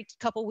or every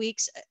couple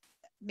weeks,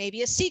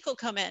 maybe a Sikh will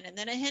come in, and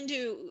then a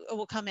Hindu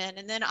will come in,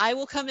 and then I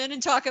will come in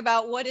and talk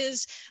about what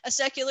is a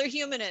secular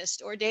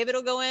humanist, or David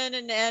will go in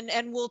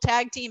and we'll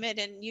tag team it,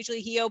 and usually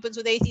he opens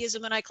with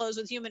atheism and I close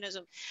with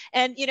humanism.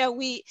 And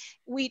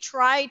we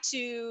try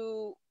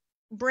to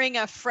bring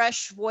a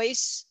fresh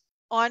voice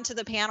onto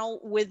the panel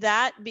with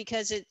that,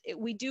 because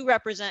we do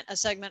represent a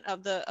segment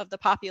of the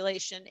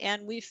population.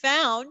 And we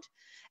found,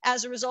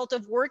 as a result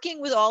of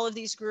working with all of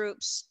these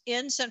groups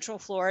in Central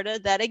Florida,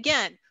 that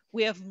again,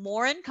 we have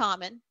more in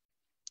common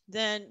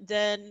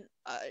than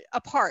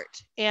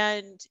apart.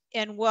 And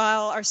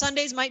while our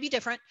Sundays might be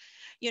different,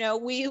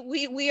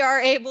 we are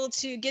able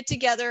to get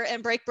together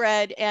and break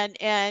bread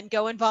and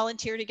go and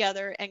volunteer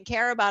together and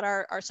care about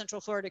our Central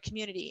Florida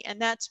community.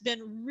 And that's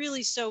been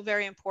really so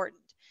very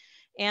important.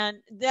 And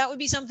that would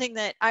be something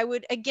that I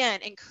would,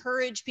 again,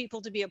 encourage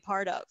people to be a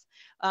part of.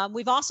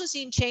 We've also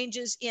seen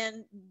changes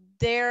in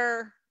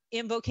their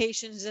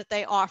invocations that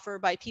they offer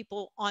by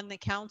people on the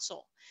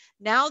council.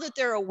 Now that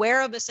they're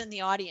aware of us in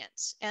the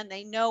audience and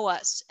they know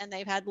us and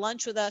they've had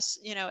lunch with us,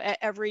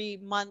 every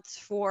month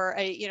for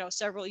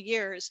several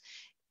years,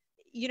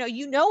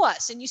 you know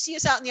us and you see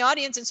us out in the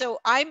audience. And so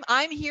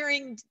I'm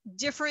hearing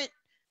different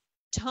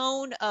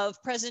tone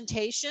of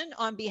presentation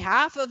on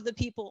behalf of the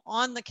people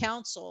on the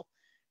council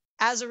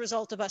as a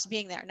result of us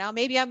being there. Now,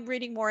 maybe I'm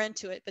reading more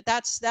into it, but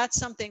that's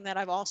something that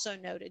I've also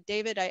noted.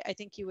 David, I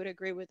think you would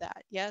agree with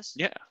that. Yes?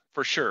 Yeah,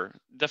 for sure.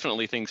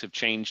 Definitely things have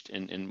changed,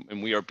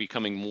 and we are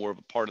becoming more of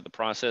a part of the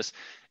process.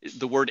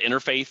 The word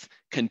interfaith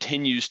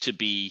continues to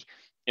be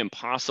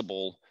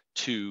impossible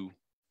to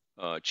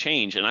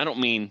change, and I don't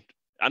mean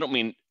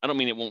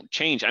it won't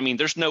change. I mean,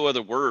 there's no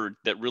other word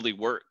that really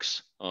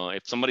works.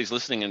 If somebody's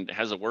listening and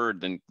has a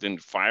word, then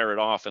fire it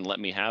off and let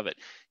me have it.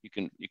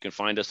 You can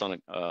find us on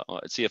at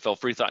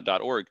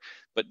cflfreethought.org.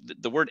 But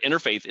the word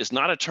interfaith is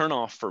not a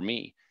turnoff for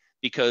me,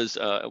 because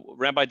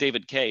Rabbi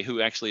David Kay,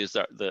 who actually is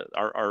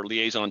our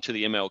liaison to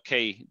the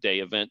MLK Day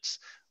events,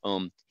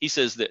 he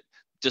says that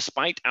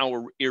despite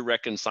our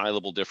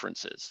irreconcilable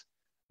differences,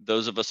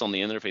 those of us on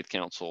the Interfaith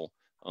Council,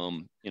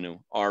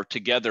 are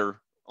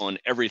together on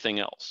everything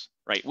else.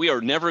 Right? We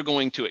are never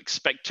going to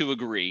expect to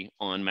agree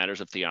on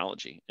matters of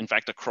theology. In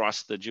fact,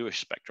 across the Jewish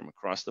spectrum,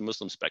 across the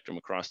Muslim spectrum,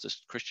 across the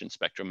Christian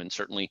spectrum, and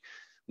certainly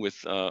with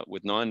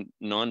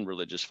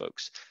non-religious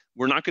folks,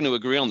 we're not going to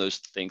agree on those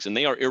things, and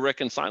they are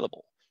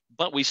irreconcilable.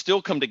 But we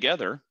still come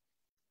together,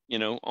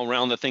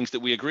 around the things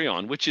that we agree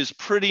on, which is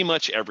pretty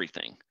much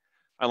everything.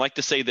 I like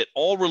to say that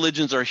all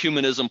religions are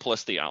humanism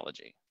plus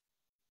theology.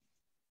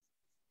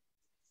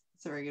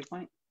 That's a very good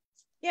point.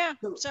 Yeah.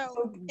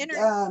 So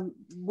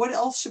what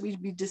else should we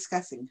be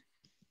discussing?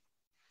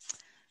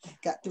 I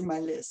got through my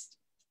list.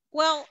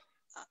 Well,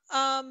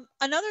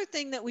 another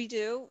thing that we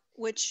do,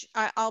 which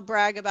I'll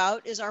brag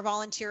about, is our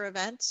volunteer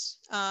events.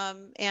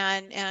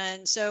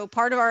 And so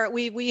part of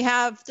we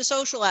have the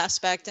social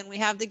aspect, and we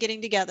have the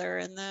getting together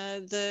and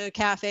the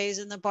cafes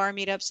and the bar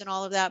meetups and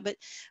all of that. But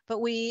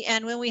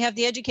when we have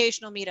the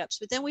educational meetups,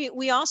 but then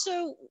we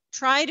also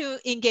try to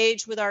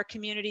engage with our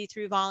community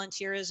through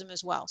volunteerism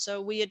as well.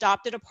 So we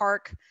adopted a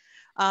park.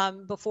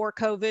 Before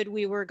COVID,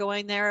 we were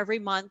going there every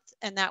month,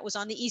 and that was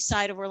on the east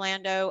side of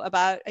Orlando.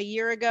 About a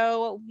year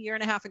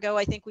and a half ago,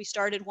 I think we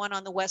started one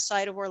on the west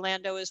side of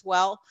Orlando as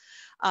well,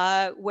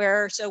 so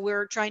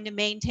we're trying to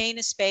maintain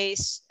a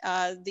space.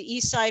 The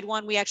east side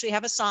one, we actually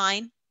have a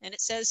sign, and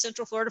it says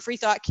Central Florida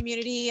Freethought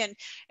Community,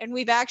 and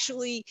we've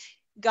actually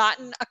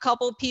gotten a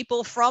couple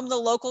people from the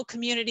local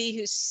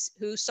community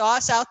who saw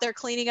us out there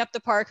cleaning up the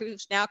park,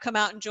 who's now come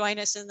out and join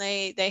us, and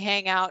they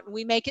hang out.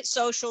 We make it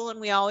social, and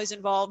we always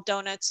involve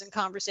donuts and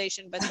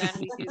conversation, but then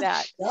we do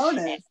that.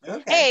 Donuts,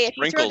 okay. Hey, if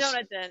you Wrinkles. throw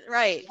donuts in,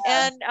 right.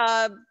 Yeah.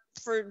 And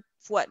for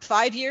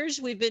 5 years,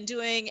 we've been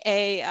doing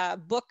a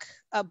book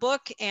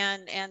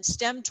and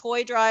STEM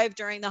toy drive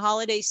during the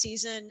holiday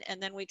season, and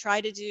then we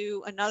try to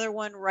do another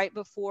one right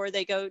before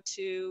they go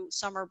to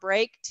summer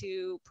break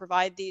to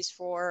provide these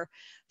for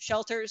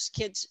shelters,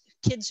 kids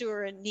who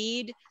are in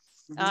need.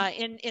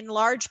 Mm-hmm. In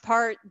large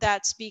part,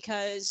 that's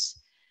because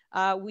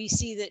we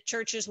see that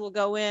churches will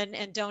go in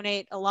and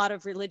donate a lot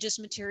of religious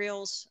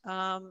materials,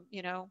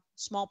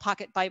 small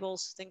pocket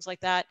Bibles, things like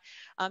that.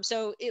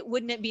 So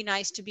wouldn't it be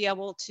nice to be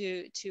able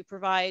to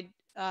provide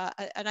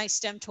a nice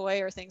STEM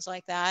toy or things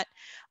like that?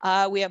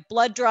 We have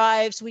blood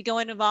drives. We go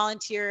in and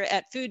volunteer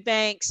at food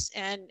banks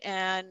and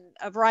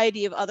a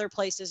variety of other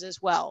places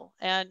as well.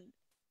 And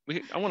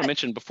I want to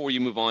mention before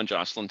you move on,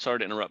 Jocelyn, sorry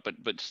to interrupt,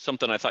 but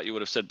something I thought you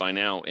would have said by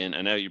now, and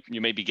I know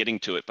you may be getting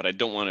to it, but I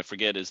don't want to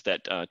forget, is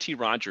that T.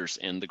 Rogers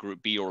and the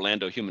Group B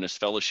Orlando Humanist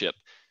Fellowship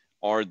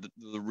are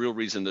the real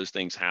reason those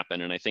things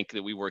happen. And I think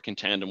that we work in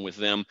tandem with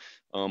them.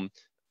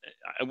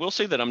 I will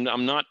say that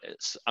I'm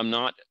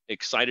not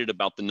excited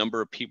about the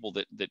number of people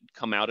that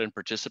come out and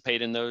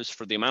participate in those.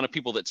 For the amount of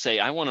people that say,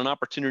 I want an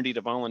opportunity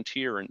to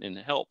volunteer and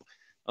help.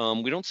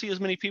 We don't see as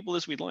many people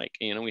as we'd like.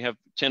 We have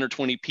 10 or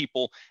 20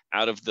 people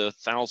out of the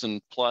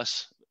 1,000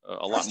 plus,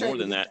 a lot more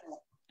than that.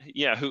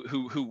 Yeah,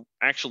 who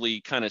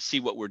actually kind of see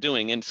what we're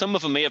doing. And some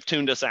of them may have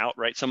tuned us out,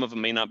 right? Some of them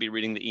may not be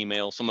reading the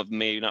email. Some of them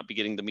may not be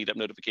getting the meetup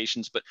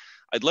notifications, but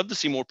I'd love to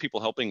see more people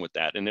helping with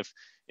that. And if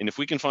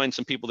we can find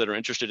some people that are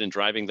interested in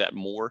driving that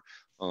more,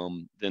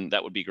 then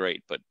that would be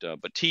great. But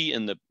T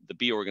and the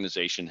B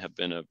organization have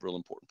been a real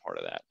important part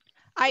of that.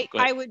 Yes,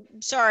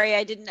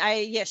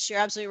 you're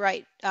absolutely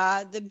right.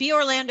 The B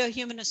Orlando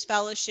Humanist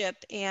Fellowship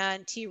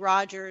and T.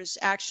 Rogers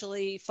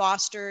actually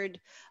fostered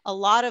a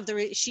lot of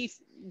she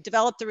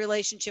developed the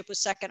relationship with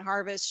Second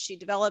Harvest. She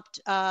developed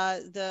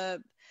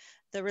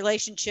the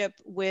relationship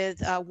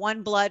with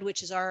One Blood,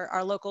 which is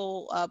our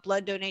local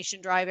blood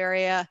donation drive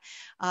area.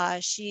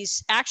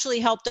 She's actually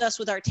helped us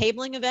with our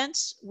tabling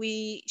events.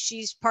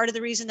 She's part of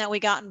the reason that we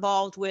got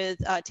involved with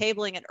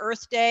tabling at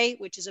Earth Day,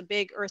 which is a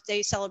big Earth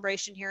Day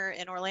celebration here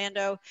in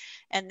Orlando,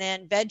 and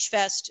then Veg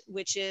Fest,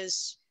 which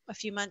is a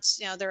few months,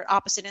 they're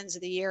opposite ends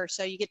of the year.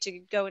 So you get to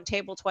go and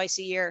table twice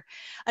a year.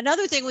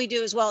 Another thing we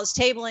do as well as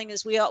tabling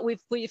is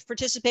we've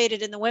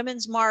participated in the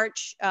Women's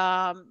March,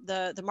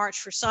 the March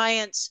for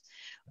Science,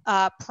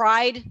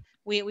 Pride.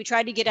 We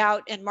tried to get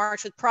out and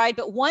march with Pride.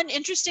 But one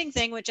interesting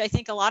thing, which I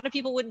think a lot of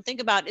people wouldn't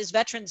think about, is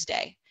Veterans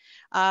Day.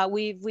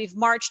 We've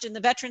marched in the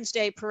Veterans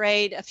Day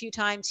parade a few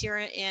times here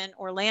in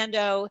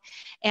Orlando,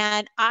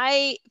 and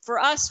for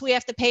us, we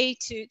have to pay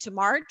to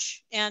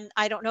march, and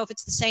I don't know if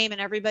it's the same in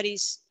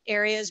everybody's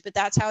areas, but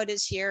that's how it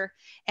is here.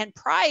 And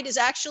Pride is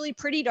actually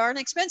pretty darn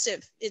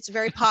expensive. It's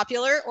very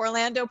popular.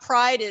 Orlando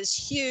Pride is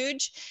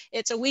huge.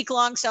 It's a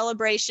week-long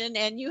celebration,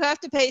 and you have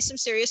to pay some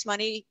serious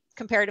money,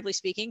 comparatively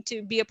speaking,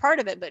 to be a part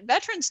of it. But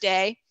Veterans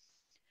Day,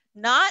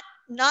 not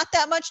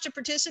that much to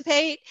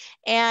participate,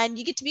 and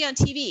you get to be on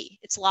TV.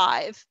 It's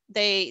live.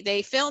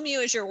 They film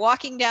you as you're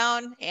walking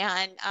down,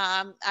 and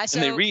and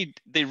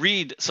they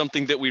read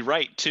something that we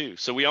write too.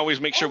 So we always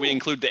make sure we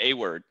include the A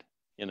word,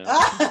 you know.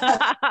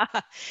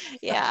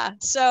 Yeah.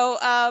 So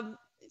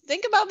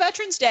think about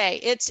Veterans Day.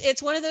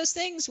 It's one of those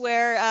things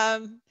where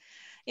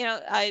you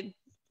know,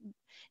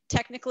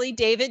 technically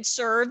David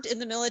served in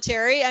the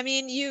military. I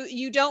mean,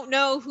 you don't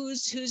know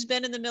who's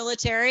been in the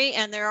military,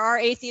 and there are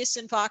atheists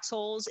in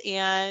foxholes,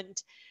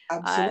 and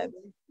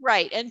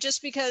right. And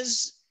just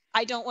because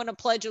I don't want to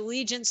pledge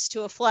allegiance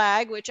to a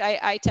flag, which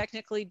I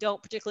technically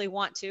don't particularly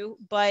want to,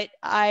 but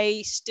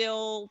I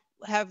still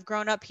have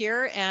grown up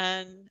here,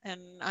 and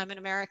I'm an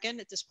American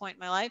at this point in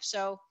my life.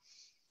 So,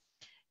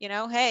 you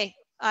know, hey,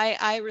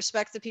 I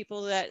respect the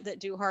people that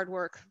do hard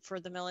work for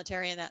the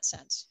military in that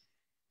sense.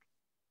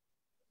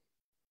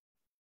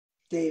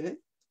 David,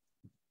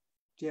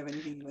 do you have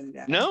anything you wanted to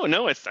add?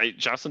 No,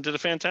 Jocelyn did a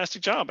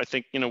fantastic job. I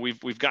think, you know,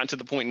 we've gotten to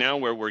the point now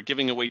where we're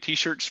giving away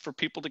T-shirts for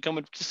people to come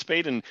and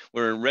participate, and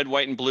we're in red,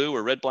 white, and blue,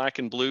 or red, black,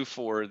 and blue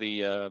for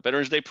the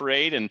Veterans Day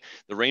Parade, and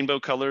the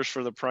rainbow colors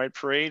for the Pride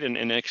Parade,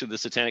 and actually the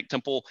Satanic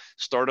Temple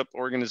startup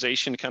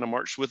organization kind of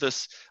marched with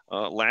us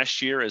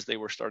last year as they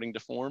were starting to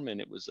form,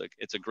 and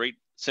it's a great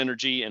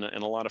synergy and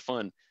a lot of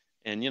fun.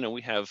 And you know,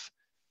 we have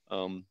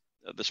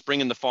the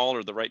spring and the fall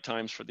are the right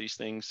times for these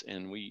things,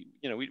 and we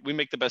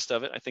make the best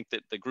of it. I think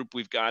that the group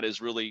we've got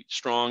is really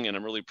strong, and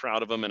I'm really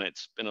proud of them. And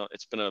it's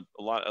been a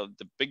lot of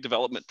the big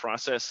development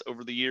process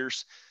over the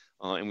years,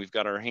 and we've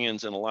got our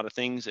hands in a lot of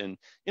things. And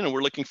you know,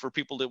 we're looking for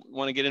people that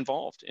want to get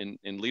involved in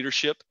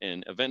leadership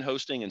and event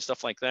hosting and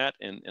stuff like that.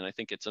 And I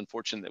think it's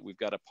unfortunate that we've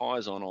got to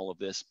pause on all of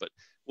this, but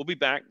we'll be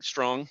back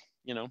strong,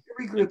 you know,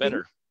 and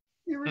better.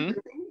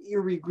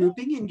 You're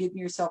regrouping and getting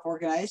yourself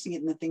organized and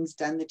getting the things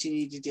done that you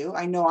need to do.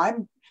 I know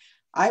I'm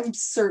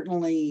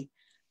certainly,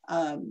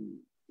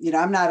 you know,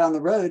 I'm not on the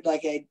road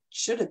like I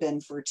should have been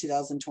for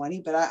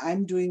 2020, but I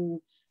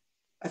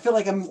feel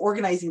like I'm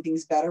organizing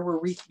things better. We're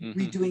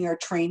redoing our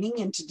training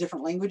into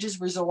different languages.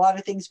 There's a lot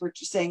of things we're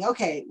just saying,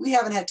 okay, we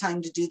haven't had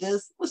time to do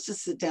this. Let's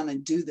just sit down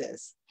and do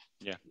this.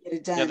 Yeah. Get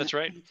it done. Yeah, that's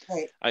right.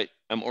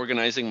 I'm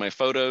organizing my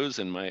photos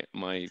and my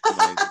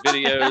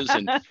videos,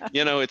 and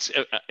you know, it's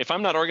if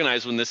I'm not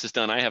organized when this is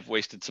done, I have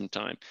wasted some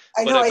time.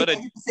 I know, I get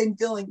the same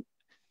feeling.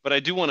 But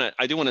I do want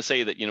to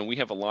say that, you know, we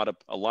have a lot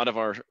of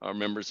our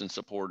members and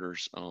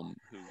supporters who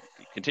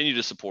continue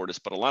to support us,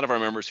 but a lot of our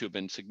members who have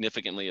been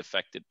significantly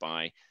affected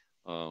by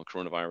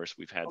coronavirus.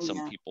 We've had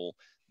some people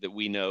that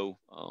we know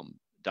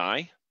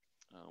die.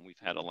 We've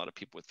had a lot of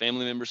people with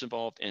family members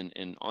involved,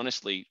 and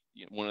honestly,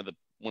 you know,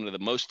 one of the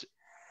most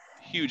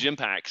huge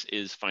impacts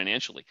is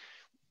financially.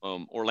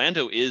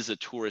 Orlando is a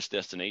tourist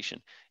destination,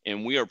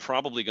 and we are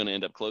probably going to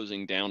end up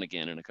closing down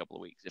again in a couple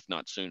of weeks, if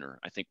not sooner.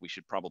 I think we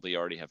should probably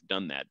already have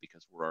done that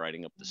because we're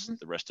writing up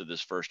the rest of this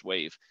first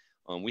wave.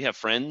 We have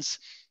friends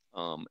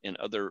and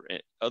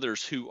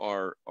others who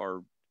are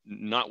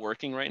not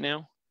working right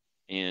now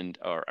and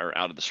are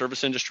out of the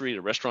service industry,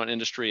 the restaurant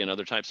industry, and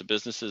other types of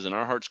businesses, and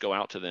our hearts go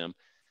out to them.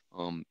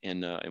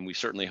 And we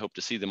certainly hope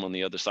to see them on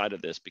the other side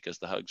of this, because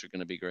the hugs are going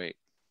to be great.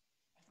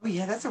 Oh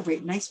yeah, that's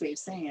a nice way of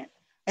saying it.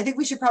 I think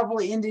we should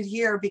probably end it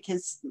here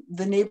because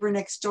the neighbor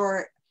next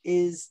door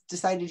is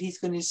decided he's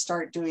going to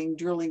start doing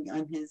drilling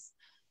on his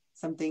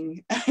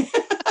something. I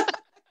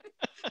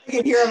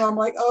can hear him. I'm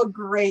like, oh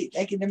great.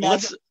 I can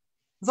imagine.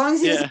 As long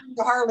as he doesn't bring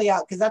the Harley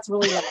out, because that's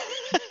really loud.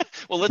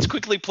 Well, let's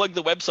quickly plug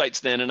the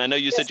websites then. And I know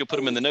you said you'll put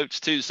them in the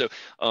notes too. So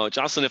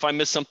Jocelyn, if I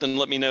missed something,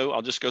 let me know.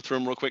 I'll just go through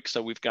them real quick. So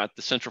we've got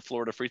the Central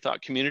Florida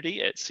Freethought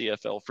Community at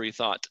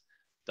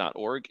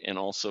cflfreethought.org, and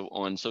also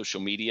on social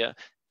media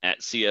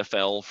at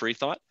CFL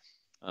Freethought.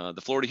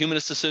 The Florida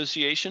Humanist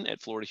Association at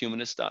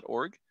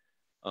floridahumanist.org,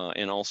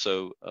 and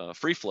also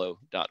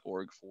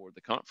freeflo.org for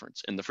the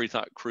conference. And the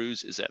Freethought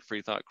Cruise is at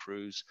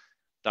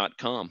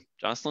freethoughtcruise.com.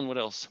 Jocelyn, what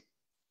else?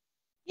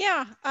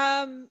 Yeah,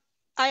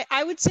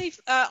 I would say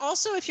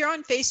also, if you're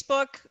on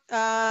Facebook,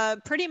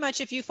 pretty much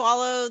if you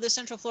follow the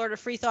Central Florida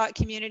Freethought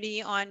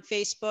Community on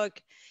Facebook,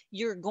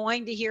 you're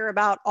going to hear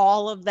about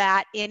all of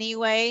that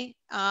anyway.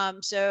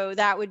 So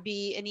that would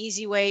be an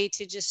easy way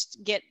to just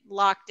get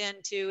locked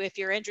into, if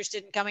you're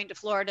interested in coming to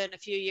Florida in a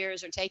few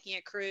years, or taking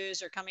a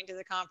cruise, or coming to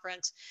the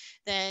conference,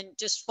 then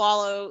just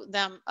follow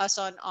us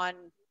on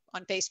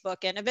Facebook,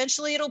 and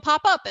eventually it'll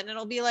pop up and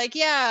it'll be like,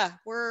 yeah,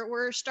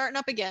 we're starting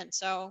up again.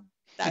 So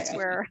that's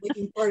where I'm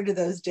looking forward to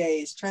those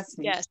days. Trust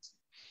me. Yes.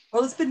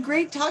 Well, it's been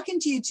great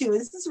talking to you too.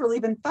 This has really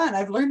been fun.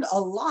 I've learned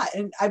a lot,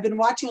 and I've been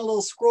watching a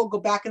little scroll go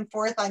back and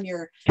forth on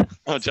your.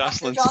 Oh,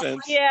 Jocelyn.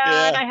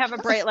 Yeah, and I have a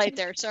bright light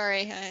there.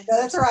 Sorry. No,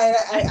 that's all right.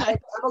 I'm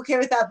okay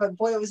with that. But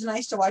boy, it was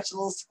nice to watch a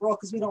little scroll,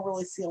 because we don't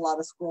really see a lot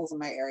of squirrels in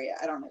my area.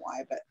 I don't know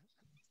why, but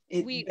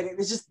But it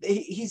was just,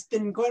 he's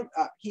been going,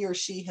 he or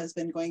she has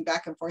been going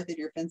back and forth at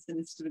your fence, and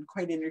it's been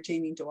quite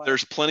entertaining to watch.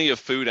 There's plenty of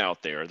food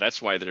out there.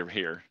 That's why they're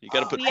here. You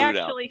got to put food out. We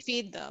actually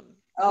feed them.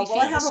 Oh, well,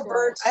 I have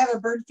a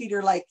bird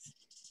feeder like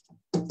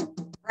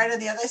right on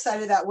the other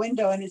side of that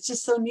window, and it's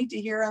just so neat to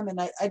hear them. And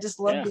I just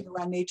love being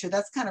around nature.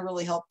 That's kind of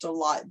really helped a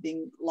lot,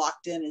 being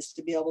locked in, is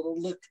to be able to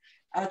look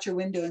out your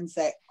window and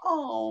say,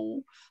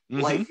 oh,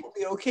 life will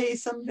be okay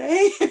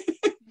someday.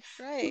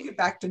 Right. We'll get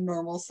back to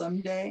normal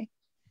someday.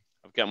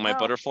 I've got my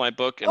butterfly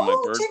book and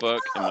my bird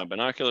book and my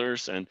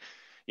binoculars. And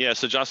yeah,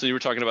 so Jocelyn, you were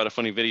talking about a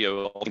funny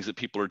video, all things that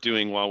people are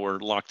doing while we're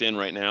locked in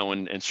right now.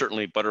 And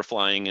certainly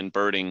butterflying and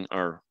birding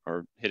are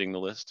hitting the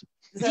list.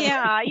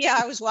 Yeah,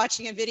 I was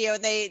watching a video,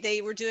 and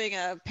they were doing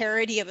a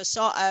parody of a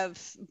song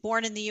of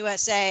Born in the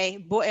USA.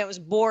 It was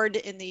Bored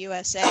in the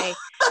USA.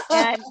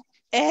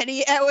 And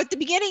he, at the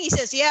beginning, he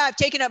says, yeah, I've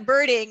taken up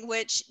birding,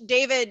 which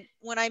David,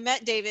 when I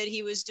met David,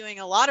 he was doing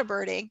a lot of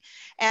birding.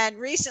 And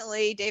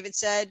recently David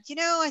said,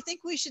 I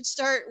think we should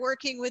start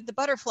working with the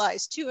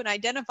butterflies too and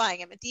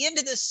identifying them. At the end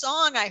of this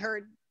song I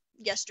heard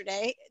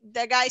yesterday,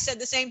 the guy said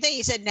the same thing.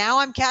 He said, now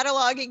I'm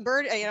cataloging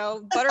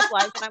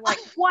butterflies. And I'm like,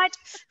 what?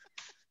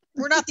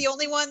 We're not the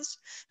only ones.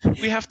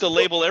 We have to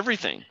label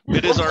everything.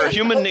 It is our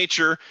human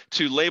nature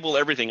to label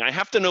everything. I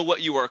have to know what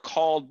you are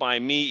called by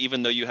me,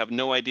 even though you have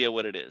no idea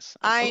what it is.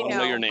 I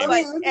know your name.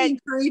 Let me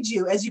encourage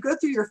you, as you go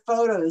through your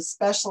photos,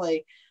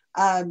 especially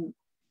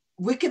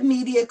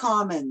Wikimedia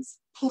Commons,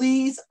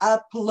 please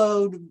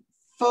upload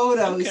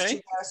photos to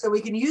there so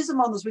we can use them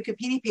on those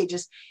Wikipedia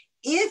pages.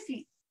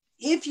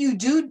 If you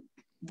do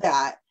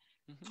that,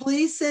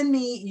 please send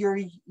me your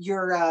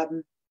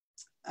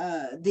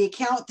the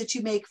account that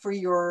you make for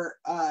your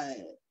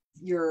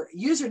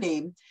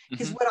username,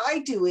 because what I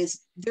do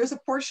is, there's a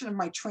portion of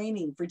my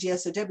training for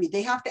GSOW,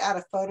 they have to add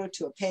a photo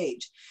to a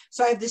page.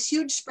 So I have this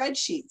huge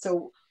spreadsheet.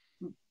 So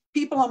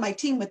people on my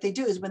team, what they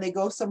do is when they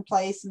go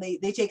someplace and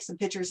they take some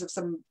pictures of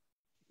some,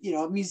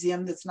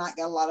 museum that's not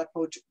got a lot of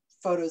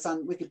photos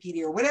on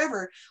Wikipedia or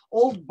whatever,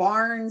 old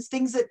barns,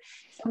 things that,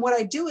 and what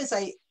I do is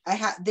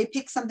they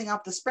pick something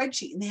off the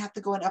spreadsheet and they have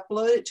to go and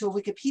upload it to a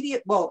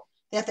Wikipedia. Well,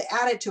 they have to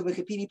add it to a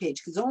Wikipedia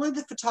page, because only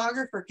the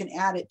photographer can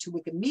add it to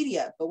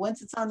Wikimedia. But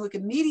once it's on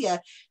Wikimedia,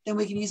 then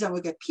we can use it on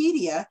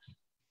Wikipedia.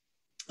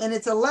 And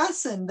it's a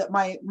lesson that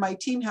my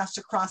team has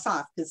to cross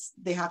off, because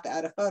they have to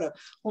add a photo.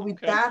 What we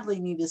badly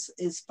need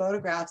is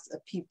photographs of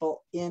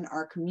people in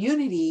our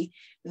community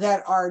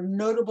that are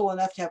notable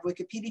enough to have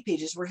Wikipedia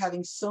pages. We're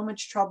having so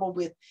much trouble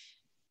with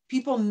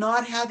people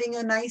not having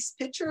a nice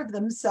picture of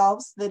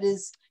themselves that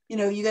is, you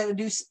got to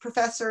do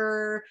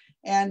professor,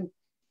 and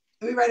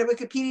we write a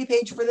Wikipedia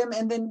page for them,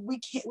 and then we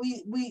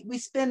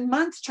spend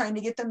months trying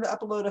to get them to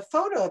upload a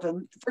photo of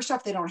them. First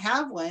off, they don't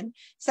have one.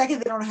 Second,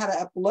 they don't know how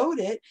to upload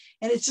it,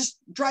 and it just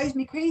drives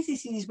me crazy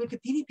seeing these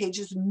Wikipedia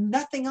pages with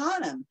nothing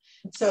on them.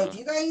 So if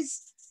you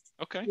guys,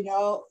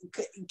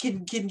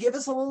 can give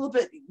us a little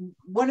bit.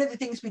 One of the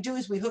things we do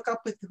is we hook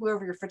up with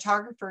whoever your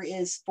photographer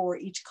is for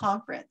each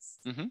conference,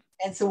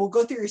 and so we'll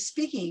go through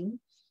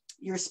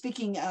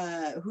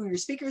who your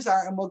speakers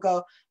are, and we'll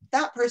go,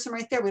 that person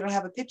right there, we don't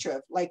have a picture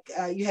of. Like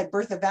you had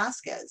Bertha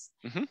Vasquez.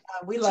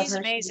 We love her.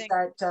 Amazing.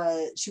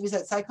 She was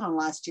at SciCon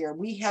last year.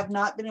 We have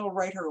not been able to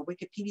write her a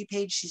Wikipedia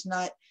page. She's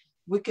not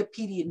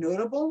Wikipedia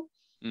notable.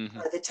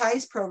 The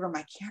TIES program,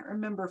 I can't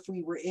remember if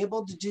we were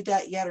able to do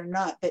that yet or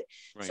not. But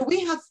so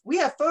we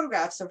have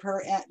photographs of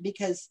her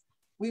because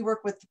we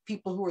work with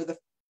people who are the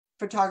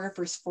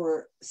photographers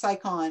for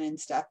SciCon and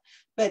stuff.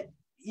 But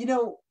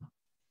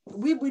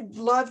we would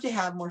love to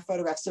have more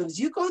photographs. So as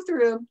you go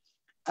through,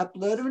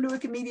 upload them to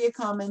Wikimedia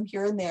Commons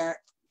here and there,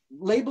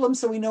 label them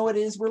so we know what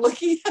it is we're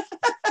looking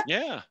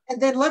at.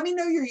 And then let me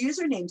know your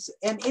usernames.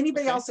 And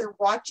anybody else there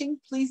watching,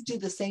 please do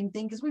the same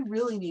thing, because we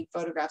really need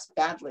photographs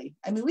badly.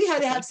 I mean, we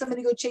had to have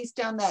somebody go chase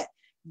down that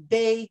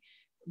Bay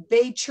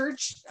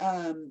Church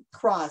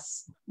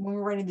cross when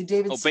we were running the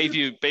David.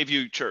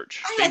 Bayview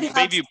Church.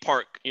 Bayview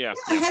Park. Yeah.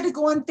 I had to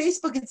go on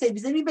Facebook and say,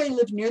 does anybody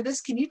live near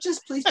this? Can you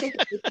just please take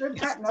a picture of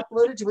that and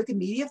upload it to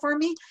Wikimedia for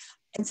me?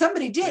 And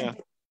somebody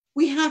did.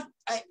 We have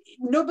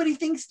nobody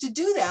thinks to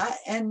do that,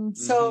 and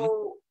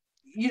so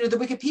the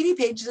Wikipedia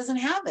page doesn't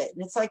have it,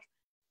 and it's like,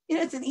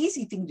 it's an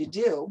easy thing to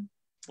do.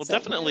 Well,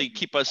 definitely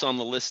keep us on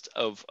the list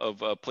of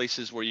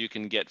places where you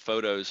can get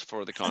photos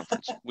for the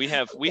conference. We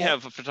have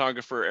a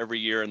photographer every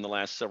year in the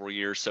last several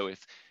years. So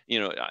if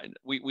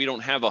we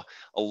don't have a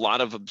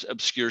lot of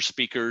obscure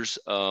speakers,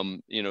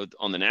 on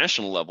the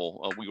national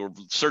level. We were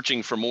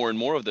searching for more and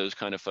more of those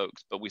kind of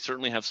folks, but we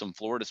certainly have some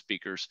Florida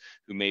speakers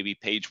who may be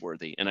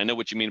page-worthy. And I know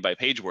what you mean by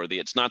page-worthy.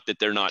 It's not that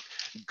they're not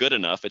good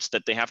enough; it's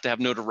that they have to have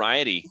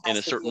notoriety in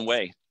a certain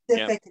way.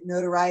 Specific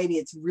notoriety.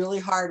 It's really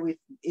hard.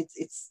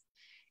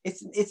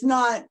 It's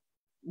not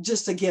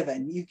just a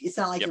given. It's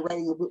not like you're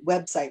writing a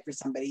website for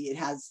somebody. It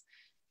has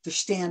their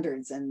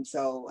standards. And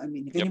so, I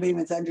mean, if anybody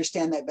wants to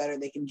understand that better,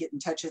 they can get in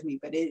touch with me,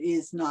 but it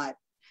is not,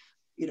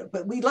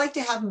 but we'd like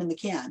to have them in the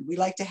can. We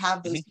like to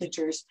have those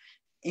pictures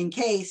in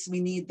case we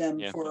need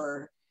them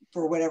for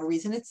for whatever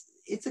reason,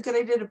 it's a good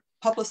idea to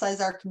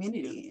publicize our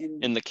community.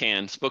 And in the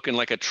can, spoken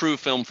like a true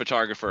film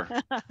photographer.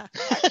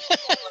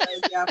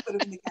 Yeah, put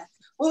it in the can.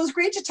 Well, it was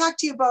great to talk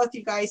to you both,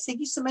 you guys. Thank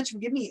you so much for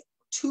giving me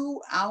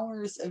 2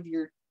 hours of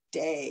your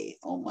day.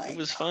 Oh my God. It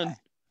was fun.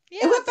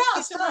 Yeah, it went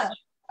fast, huh?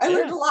 I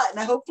learned a lot, and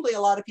hopefully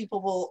a lot of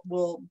people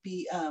will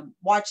be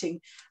watching.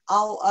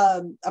 I'll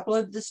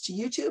upload this to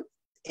YouTube,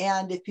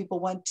 and if people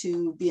want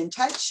to be in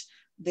touch,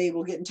 they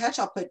will get in touch.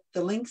 I'll put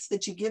the links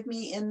that you give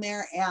me in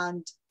there,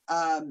 and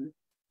I'll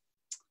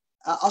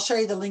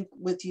share the link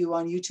with you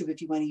on YouTube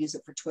if you want to use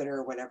it for Twitter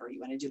or whatever you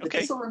want to do. But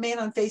this will remain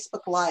on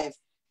Facebook Live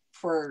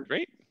for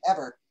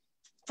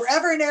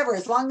forever and ever,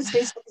 as long as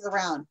Facebook is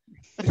around.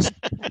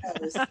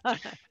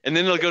 And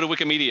then it'll go to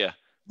Wikimedia.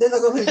 Then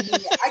they'll go to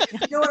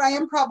Wikimedia. You know what?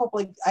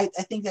 I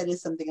think that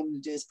is something I'm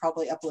going to do, is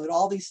probably upload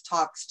all these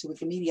talks to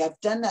Wikimedia.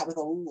 I've done that with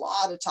a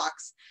lot of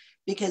talks,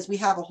 because we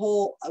have a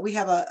whole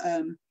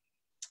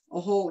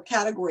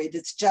category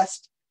that's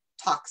just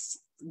talks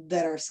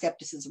that are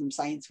skepticism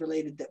science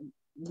related, that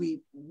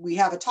we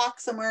have a talk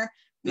somewhere,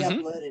 we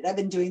upload it. I've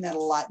been doing that a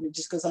lot, and it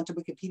just goes onto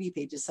Wikipedia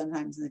pages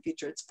sometimes in the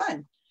future. It's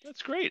fun.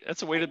 That's great.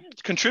 That's a way to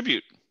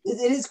contribute.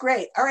 It is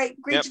great. All right.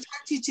 Great to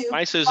talk to you too.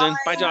 Bye, Susan.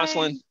 Bye,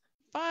 Jocelyn.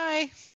 Bye.